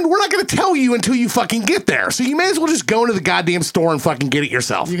 and we're not going to tell you until you fucking get there. So you may as well just go into the goddamn store and fucking get it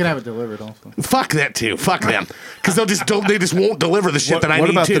yourself. You can have it delivered also. Fuck that too. Fuck them. Because they just won't deliver the shit that I What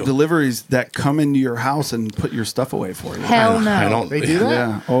need about to. the deliveries that come into your house and put your stuff away for you? Hell no. I don't. They do that?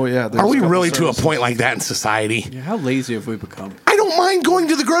 Yeah. Oh yeah. There's Are a we couple really to a services. point like that in society? Yeah, how lazy have we become? I don't mind going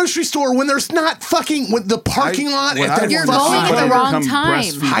to the grocery store when there's not fucking with the parking lot. when At I the You're want going at the somebody to wrong come time.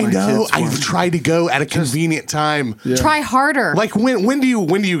 breastfeed I my know. kids for I've me. tried to go at a convenient time. Try harder. Like when do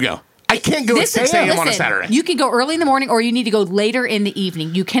you go? I can't go at 6 a.m. on a Saturday. You can go early in the morning, or you need to go later in the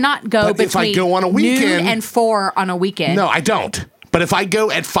evening. You cannot go But between if I go on a weekend- noon and 4 on a weekend. No, I don't. But if I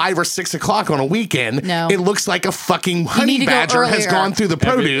go at 5 or 6 o'clock on a weekend, No. it looks like a fucking need honey to go badger has earlier. gone through the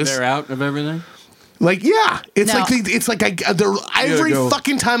produce. They're out of everything? Like, yeah, it's No. like every go.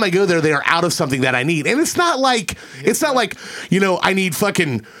 fucking time I go there, they are out of something that I need, and it's not like I need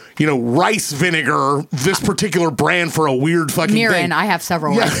fucking rice vinegar, this particular brand for a weird fucking Mirren, thing. I have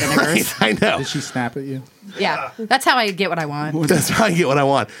several rice vinegars. right, I know. Did she snap at you? Yeah, that's how I get what I want. That's how I get what I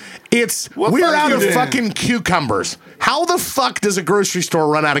want. We're fuck out you of did? fucking cucumbers. How the fuck does a grocery store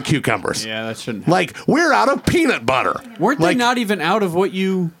run out of cucumbers? Yeah, that shouldn't happen. Like, we're out of peanut butter. Weren't they Like, not even out of what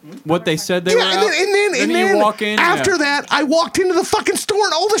they said they were Yeah, out? and then you walk in after yeah. that, I walked into the fucking store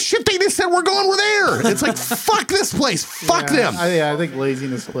and all the shit they just said were gone were there. It's like, fuck this place, fuck them. I think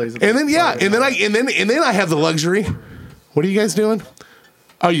laziness plays. And then I have the luxury. What are you guys doing?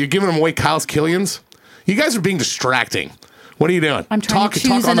 Oh, you're giving them away Kyle's Killians? You guys are being distracting. What are you doing? I'm trying to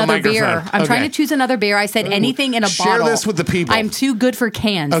choose on the another beer. microphone. I'm Okay. trying to choose another beer. I said anything in a Share bottle. this with the people. I'm too good for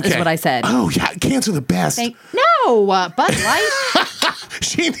cans, is what I said. Oh yeah, cans are the best. No, Bud Light.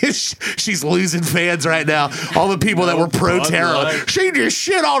 She's losing fans right now. All the people that were pro Bud Tara. Light. She just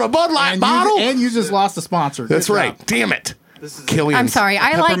shit on a Bud Light bottle. And you just lost a sponsor. That's Good right. job. Damn it. Killians. I'm sorry.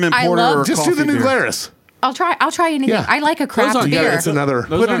 I Peppermint porter love. or Just do the coffee new beer. Glarus. I'll try anything. Yeah. I like a craft aren't- beer. It's another.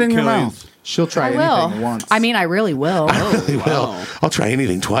 Those Put it aren't in your Killians. mouth. She'll try I will. anything once. I mean, I really will. Really will. I'll try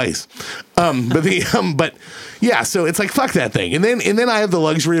anything twice. But yeah, so it's like fuck that thing. And then I have the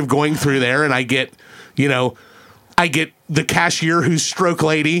luxury of going through there and I get, I get the cashier who's stroke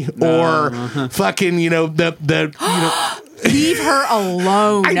lady, or fucking, Leave her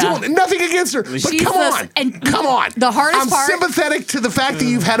alone. I don't. Nothing against her, but She's come on, come on. The hardest I'm part. sympathetic to the fact that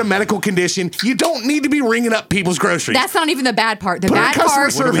you've had a medical condition. You don't need to be ringing up people's groceries. That's not even the bad part. The Put her in bad customer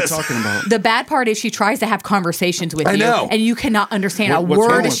part. service. What are we talking about? The bad part is she tries to have conversations with I you, know. and you cannot understand a What's wrong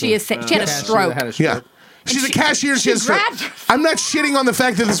word with she her? is saying. She had a stroke. Yeah. She's a cashier. She has grabbed stroke. her. I'm not shitting on the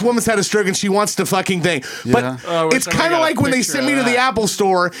fact that this woman's had a stroke and she wants to fucking thing. But it's somebody kind of got a like when they picture sent of me to the that. Apple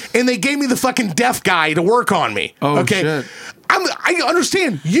store and they gave me the fucking deaf guy to work on me. Oh, okay. shit. I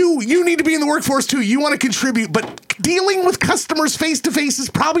understand. You need to be in the workforce too. You want to contribute, but dealing with customers face to face is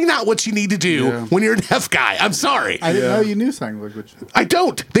probably not what you need to do when you're a deaf guy. I'm sorry. I didn't know you knew sign language. I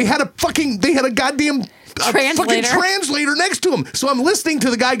don't. They had a goddamn fucking Translator. translator next to him. So I'm listening to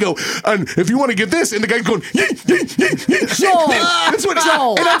the guy go, and if you want to get this, and the guy's going, Joel. that's what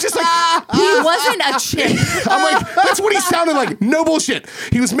Joel. and I'm just like, He wasn't a chick. I'm like, that's what he sounded like. No bullshit.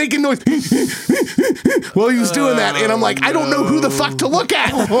 He was making noise while he was doing that, and I'm like, I don't know who the fuck to look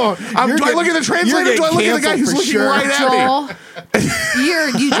at. Do I look at the translator? Do I look at the guy who's looking right at me? Joel,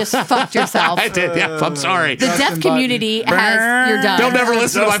 you just fucked yourself. I did. Yeah, I'm sorry. The deaf community has you're done. They'll never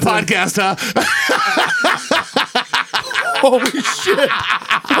listen to my podcast, huh? Holy shit!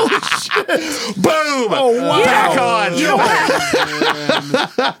 Boom! Oh wow! Back on. You don't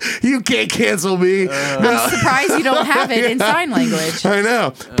have, You can't cancel me. I'm surprised you don't have it in sign language. I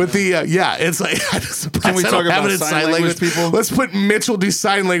know, but it's like I'm surprised Can we I talk don't have about it in sign language people? Let's put Mitchell do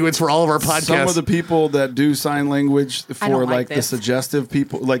sign language for all of our podcasts. Some of the people that do sign language I don't for like like the this. suggestive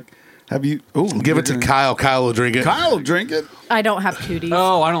people, like, have you? Oh, Give it to Kyle. Kyle will drink it. Kyle will drink it. I don't have cooties.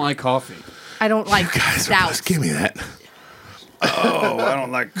 Oh, I don't like coffee. I don't like Guys, stouts. give me that. Oh, I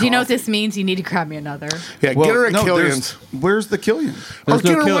don't like. Do you know what this means? You need to grab me another. Yeah, get her a Killian's. Where's the Killian? Or There's no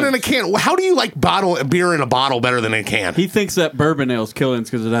get her one in Killian's. a can. How do you like beer in a bottle better than a can? He thinks that bourbon ale's Killian's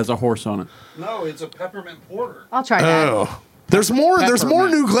because it has a horse on it. No, it's a peppermint porter. I'll try that. Oh. There's more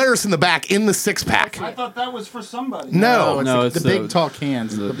Peppermint. New Glarus in the back in the 6-pack. I thought that was for somebody. No. It's it's the big the- tall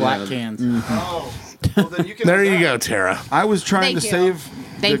cans, the black cans. Oh, well, then you can. There you go, Tara. I was trying Thank to you. save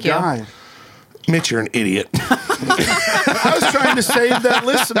Thank the you. guy. Mitch, you're an idiot. I was trying to save that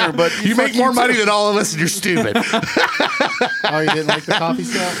listener, but You make more money than all of us, and you're stupid. Oh, you didn't like the coffee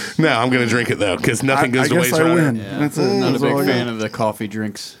stuff? No, I'm going to drink it though, because nothing goes I to guess waste. I around win. here. That's it. Not a That's all big I fan got. of the coffee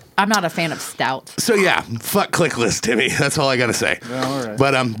drinks. I'm not a fan of stouts. So yeah, fuck click list, Timmy. That's all I got to say. all right.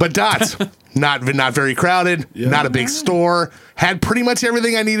 But Dots, not very crowded, not a big store. Had pretty much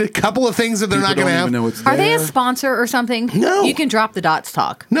everything I needed. A couple of things that they're not People going to don't have. even know it's Are they a there. sponsor or something? No. You can drop the dots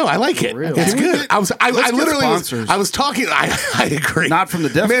talk. No, I like it. Really? It's Can we good. get- I let's get literally was, sponsors. I was talking. I agree. Not from the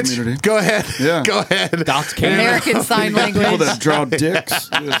deaf Mitch, community. Go ahead. Yeah. Go ahead. Dots can. American Sign People Language. that draw dicks.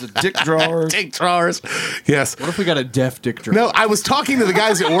 There's a dick drawer. Take drawers. Yes. What if we got a deaf dick drawer? No, I was talking to the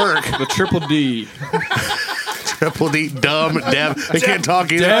guys at work. The triple D. Triple D, dumb, deaf. They can't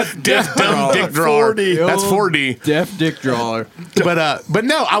talk either. Deaf Deaf, dumb, dick drawer. 4D. That's 4D. Deaf dick drawer. But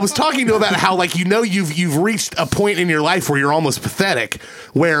no, I was talking to about how you've reached a point in your life where you're almost pathetic,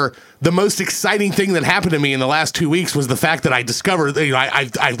 where the most exciting thing that happened to me in the last 2 weeks was the fact that I discovered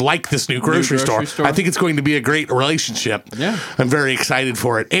I like this new grocery store. I think it's going to be a great relationship. Yeah. I'm very excited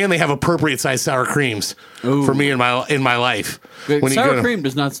for it, and they have appropriate sized sour creams for me in my life. When you go Sour to- cream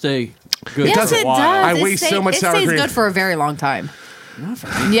does not stay good. Yes, doesn't. it Wild. does. I It waste so much sour It stays cream. good for a very long time.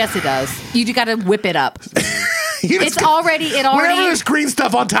 Yes, it does. You got to whip it up. You just It's got- already. Whenever there's green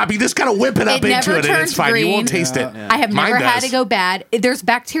stuff on top, you just gotta whip it up It into never it, and it's turns fine. You green. won't taste it. I have Mine never had does. it go bad. There's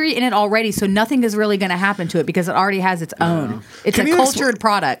bacteria in it already, so nothing is really going to happen to it because it already has its own. It's Can a you cultured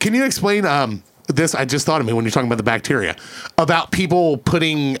product. Can you explain this? I just thought of me when you're talking about the bacteria, about people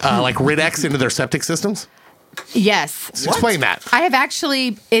putting like Rid-X into their septic systems. Yes. Explain that. I have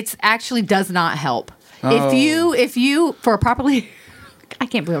actually. It's actually does not help. Oh. If you for properly. I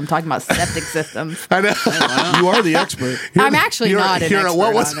can't believe I'm talking about septic systems. I know. You are the expert. I'm actually not an expert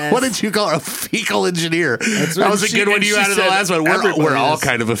what on this. What did you call her? A fecal engineer? That what was a she- good one you she added the said last one. We're everybody all is.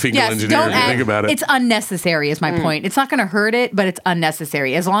 kind of a fecal Yes, engineer don't if you add, think about it. It's unnecessary is my point. It's not going to hurt it, but it's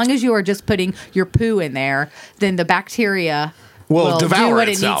unnecessary. As long as you are just putting your poo in there, then the bacteria will do devour what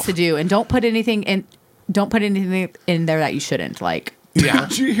itself. it needs to do. And don't put anything in there that you shouldn't. Like Yeah.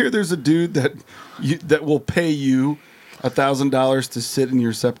 Did you hear there's a dude that will pay you $1,000 to sit in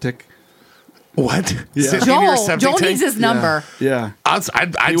your septic? What? Sit in your Joel septic tank? needs his number. Yeah.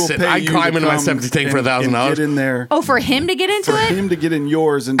 I'd He will sit. pay I'd you climb to into my come septic tank for and $1,000. Get in there. Oh, for him to get into For it? him to get in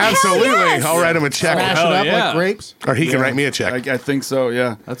yours and Absolutely. yes. I'll write him a check, Smash Hell it up yeah. like grapes. or he can write me a check. I think so.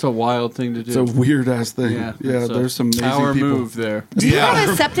 Yeah. That's a wild thing to do. It's a weird ass thing. yeah, Yeah. that's a There's some amazing power people. move there. Do you have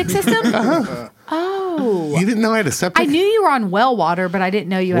a septic system? Oh. Oh. You didn't know I had a septic? I knew you were on well water, but I didn't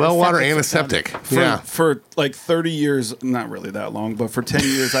know you had well a water septic and a system. septic. Yeah. For like 30 years, not really that long, but for 10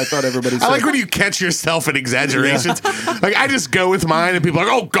 years, I thought everybody said. I like when you catch yourself in exaggerations. Like, I just go with mine, and people are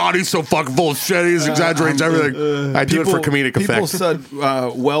like, oh, God, he's so fucking full of shit. He exaggerates everything. I do it for comedic People effect. said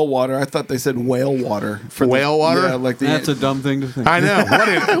well water. I thought they said whale water. For Whale water? Yeah, like That's a dumb thing to think. I know.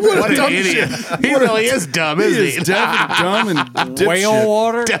 What an idiot. He really is dumb, isn't he? He is dumb and dipshit. Whale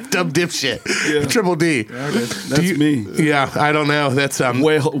water? Deaf, dumb dipshit. Yeah. Triple D. That's me. Yeah, I don't know. That's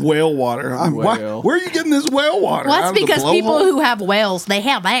Whale water. Whale. Where are you getting this whale water? Well, Out that's of the because people blowhole? who have whales, they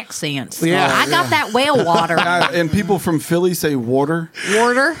have accents. Yeah. I got that whale water. And people from Philly say water.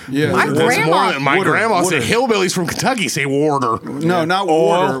 Water? Yeah. My That's more grandma. than my Water, grandma water. said. Hillbillies from Kentucky say water. No, not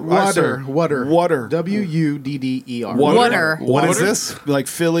water. Water. Water. WUDDER. Water. What is this? Like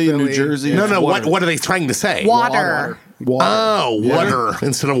Philly, New Jersey. No, it's no. water. What are they trying to say? Water. Water. Oh, water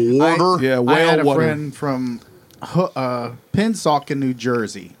instead of water. Yeah, I had whale a water. friend from Pensacola, New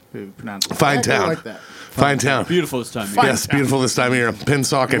Jersey, who pronounced it Fine exactly town. like that. Fine town. Beautiful this time. Yes, beautiful this time of year.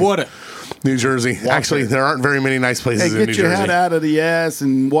 Pensacola, Water. New Jersey. Actually, there aren't very many nice places Hey, in New get your Jersey. head out of the ass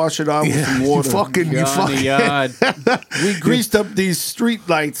and wash it off with Yeah, some you water. fucking. Johnny Yard. We greased up these street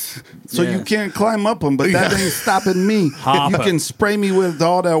lights so Yeah. you can't climb up them, but that Yeah. ain't stopping me. If you Hopper. can spray me with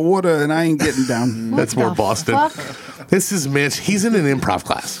all that water and I ain't getting down. That's more the Boston. fuck? This is Mitch. He's in an improv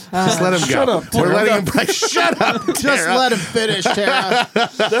class. Just let him Shut go. up, We're Tara. letting him. Shut up. Just Tara. let him finish, Tara.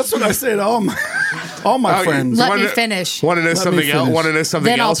 That's what I say to all my friends. Let Wanna- me finish. Want to know me something else? finish. Want to know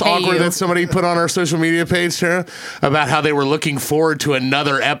something Then I'll else pay awkward you. that somebody put on our social media page, Tara, about how they were looking forward to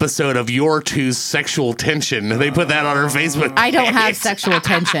another episode of Your Two's Sexual Tension. They put that on our Facebook. I don't have page. sexual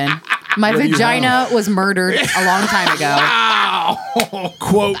tension. My vagina was murdered a long time ago.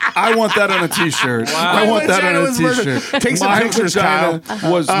 Quote, I want that on a t-shirt. I want that on Vagina a was murdered. t-shirt. Take some My pictures, vagina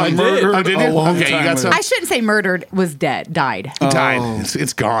Kyle. was did it? murdered Oh, did a you? long Okay, you time got ago. some- I shouldn't say murdered, was dead, died. He died.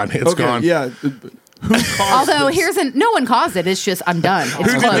 It's gone. It's Okay, gone. yeah. Who caused Although this? no one caused it. It's just I'm done. It's Who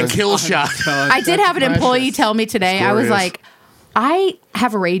did the closed. kill shot? I did have an employee tell me today. I was Glorious. like, I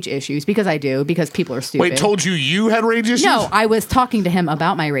have rage issues because I do because people are stupid. Wait, told you had rage issues? No, I was talking to him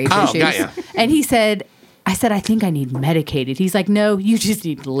about my rage Oh, issues, got ya. and he said, I said, I think I need medicated. He's like, no, you just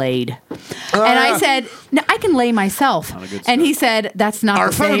need laid. And I said, no, I can lay myself. And he said, that's not Our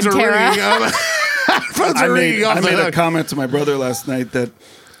the same, phones are Tara. ringing. Our phones I are made, ringing off I the made a hook. comment to my brother last night that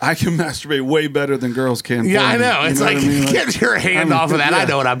I can masturbate way better than girls can. Yeah, for I me. know. You It's know like, what I mean? get your hand I'm- off of that. I yeah.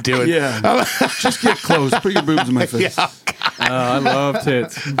 know what I'm doing. Yeah. Just get close. Put your boobs in my face. Yeah. I love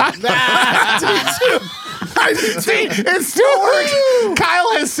tits. See, it still works.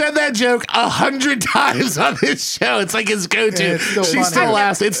 Kyle has said that joke 100 times on this show. It's like his go-to. It's still She funny. still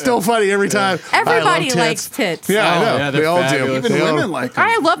laughs. It's still funny every time. Everybody I love likes tits. Yeah, I Oh, know. yeah, they they're all fabulous. do. Even They all- women like them.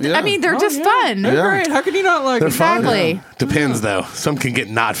 I love Yeah. I mean, they're just fun. Yeah. Great. How can you not like They're it? fun. Exactly. Depends, though. Some can get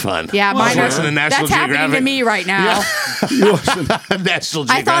not fun. Yeah, mine are. Watching the National That's happening to Geographic. me right now. National Geographic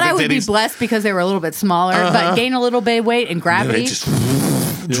I thought I would be titties. blessed because they were a little bit smaller, but gain a little bit of weight and And gravity. it just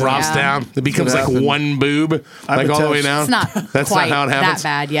drops Yeah. down. It becomes What like happened? one boob, like all the way attached- down. It's not That's quite not how it happens. that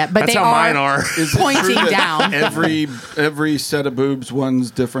bad yet, but That's they how are mine are. Is it pointing true that down. Every set of boobs, one's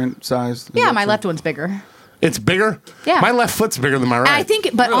different size. Is Yeah, that my true? left one's bigger. It's bigger. Yeah. My left foot's bigger than my right. I think,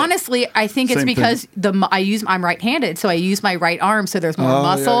 but honestly, I think it's Same thing. because I'm right-handed, so I use my right arm, so there's more Oh,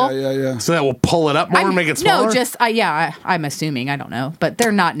 muscle. Yeah. so that will pull it up more and make it smaller. No, just I'm assuming. I don't know, but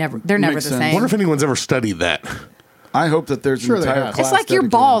they're never the Makes sense. I same. wonder if anyone's ever studied that. I hope that there's Sure an they entire have. class. It's like your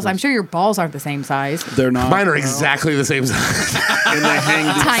dedicated balls. to I'm this. sure your balls aren't the same size. They're not. Mine are exactly the same size. and they hang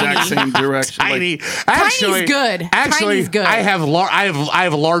the Tiny. exact same direction. Tiny. Tiny's good. Actually, Tiny's good. I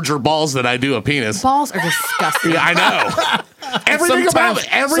have larger balls than I do a penis. Balls are disgusting. Yeah, I know. Everything about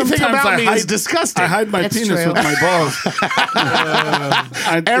sometimes me is hide- disgusting. I hide my That's penis true. with my balls.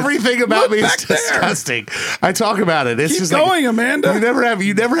 Everything about Look me is back there. disgusting. I talk about it. It's Keep just going, like, Amanda. You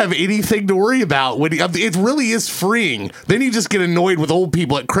never have anything to worry about. It really is freeing. Then you just get annoyed with old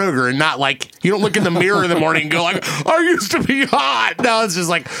people at Kroger and not like you don't look in the mirror in the morning and go like, I used to be hot. No, it's just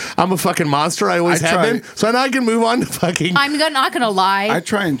like I'm a fucking monster. I always I have try- been. So now I can move on to fucking. Not gonna lie. I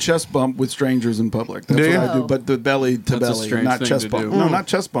try and chest bump with strangers in public. That's Do what you? I do. But the belly to That's a belly, strange not thing chest to bump. do. No, not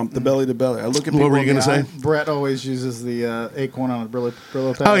chest bump. The belly to belly. I look at people. What were you in gonna the say? eye. Brett always uses the acorn on a Brillo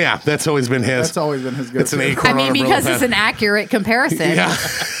pad. Oh yeah, that's always been his. That's always been his go-to. It's an acorn. I mean, on a because Brillo it's pad. an accurate comparison. Yeah.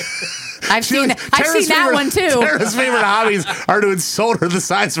 I've seen that one too. Tara's favorite hobbies are to insult her the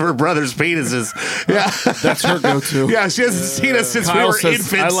size of her brother's penises. Yeah, That's her go-to. yeah. She hasn't seen us since we Kyle were says,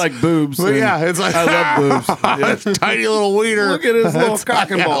 infants. I like boobs. But and yeah, it's like I love boobs. Yeah. tiny little wiener. Look at his little cock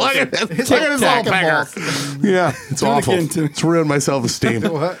and Yeah, balls. look at his little pecker. Yeah, it's awful. again, Tim. It's ruined my self-esteem.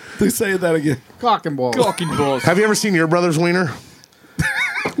 What? Please say that again. Cock and balls. Fucking balls. Have you ever seen your brother's wiener?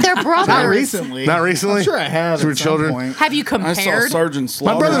 They're brothers. Not recently. Not recently? I'm sure I have. So we're at some children? point. Have you I saw compared? Sergeant My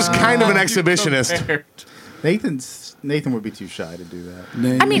Slaughter. brother's kind of an exhibitionist. Nathan would be too shy to do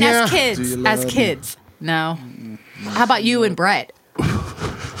that. I mean, Yeah. as kids, Do you as love kids. No. How about you and Brett?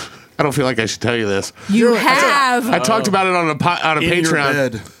 I don't feel like I should tell you this. You have. I talked about it on a in your Patreon.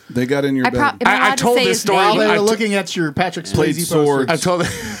 bed. They got in your Am bed. I I allowed to told say this his story. While name? they I were t- looking at your Patrick Played Swayze swords. I posters.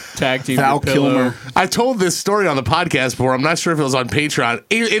 told Tag team. Val with a pillow. Kilmer. I told this story on the podcast before. I'm not sure if it was on Patreon.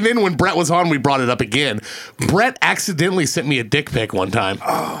 And then when Brett was on, we brought it up again. Brett accidentally sent me a dick pic one time.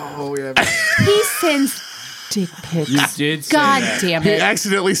 Oh yeah. He sends dick pics. You did say God that. damn He it.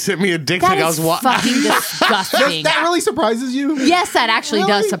 accidentally sent me a dick That pic. I is was fucking disgusting. That really surprises you? Yes, that actually does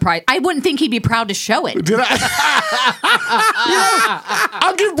Really? surprise. I wouldn't think he'd be proud to show it. Did I?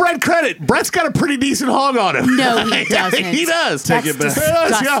 I'll give Brett credit. Brett's got a pretty decent hog on him. No, he doesn't. He does. That's it back. He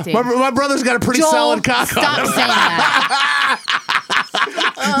does, yeah. disgusting. My brother's got a pretty Joel, solid cock stop on him. saying that.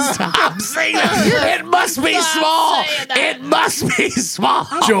 Stop saying that. It must be small. It must be small.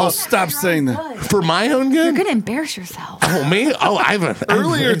 Joel, stop saying that. For my own You're good? gonna embarrass yourself. Oh, me? Oh,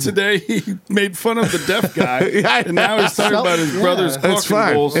 Earlier today, he made fun of the deaf guy, Yeah, and now he's talking about his brother's It's fucking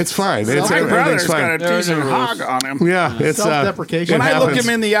fine. balls. It's fine. It's My brother's everything's got fine. a decent hog on him. Yeah, it's Self-deprecation. When it I look happens.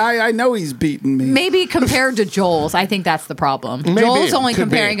 him in the eye, I know he's beating me. Maybe compared to Joel's, I think that's the problem. Maybe. Joel's only Could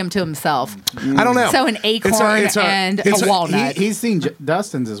be. comparing him to himself. I don't know. So an acorn and a walnut. He's seen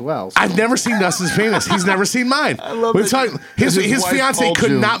Dustin's as well. I've never seen Dustin's penis. He's never seen mine. We've talked. His his wife fiance called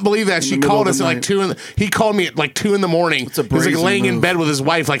could you not believe that. in She the middle called of us the at like night. 2 he called me at like 2 in the morning. It's a He was like brazen laying in move. bed with his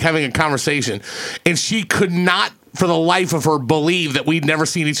wife, like having a conversation, and she could not for the life of her believe that we'd never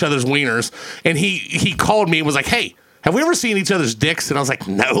seen each other's wieners. And he called me and was like, "Hey, have we ever seen each other's dicks?" And I was like,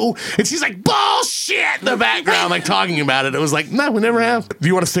 "No." And she's like, "Bullshit!" in the background, like talking about it. It was like, "No, we never have." Do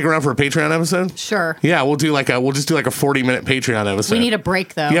you want to stick around for a Patreon episode? Sure. Yeah, we'll just do like a 40-minute Patreon episode. We need a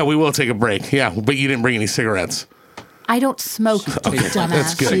break though. Yeah, we will take a break. Yeah, but you didn't bring any cigarettes. I don't smoke, dumbass.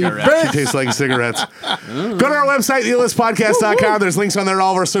 That's good. She tastes like cigarettes. Go to our website, theillictpodcast.com. There's links on there to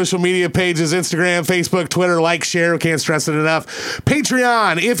all of our social media pages, Instagram, Facebook, Twitter. Like, share. We can't stress it enough.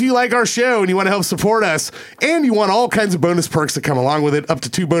 Patreon, if you like our show and you want to help support us, and you want all kinds of bonus perks that come along with it, up to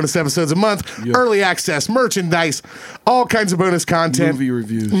 2 bonus episodes a month, early access, merchandise, all kinds of bonus content. Movie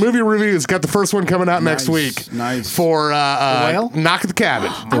reviews. Movie reviews. Got the first one coming out next week. Nice. For whale? Knock at the Cabin.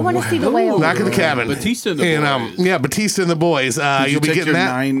 I want to see the whale. Knock at the Cabin. Batista and the And, Boys. yeah, Batista and the Boys. Did you You'll be take getting your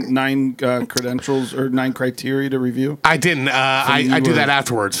that. nine credentials or 9 criteria to review? I didn't. I you do were that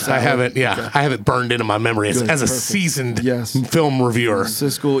afterwards. I have it. Yeah, I have it burned into my memory as, Good, as a perfect. seasoned Yes. film reviewer.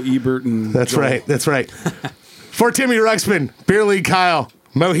 Siskel, Ebert, and That's Joel. right. That's right. For Timmy Ruxpin, Beer League Kyle,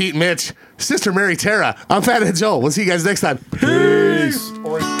 Mohit Mitch, Sister Mary Tara, I'm Fathead Joel. We'll see you guys next time. Peace.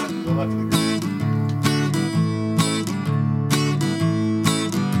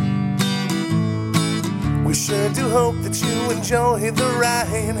 We sure do hope that you enjoy the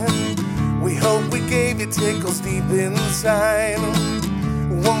ride. We hope we gave you tickles deep inside.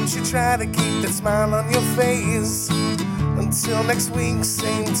 Won't you try to keep that smile on your face? Until next week,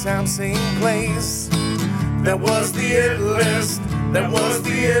 same time, same place. That was the hit list. That was the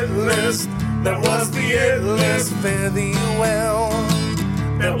hit list. That was the hit list. Fare thee well.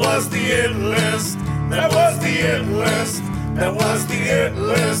 That was the hit list. That was the hit list. That was the hit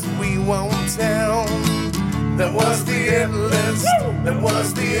list. We won't tell. That was the hit list. That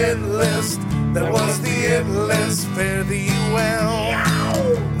was the hit list. That was the hit list. Fare thee well.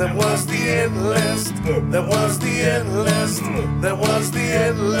 That was the hit list. That was the hit list. That was the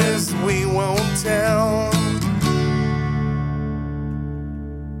hit list.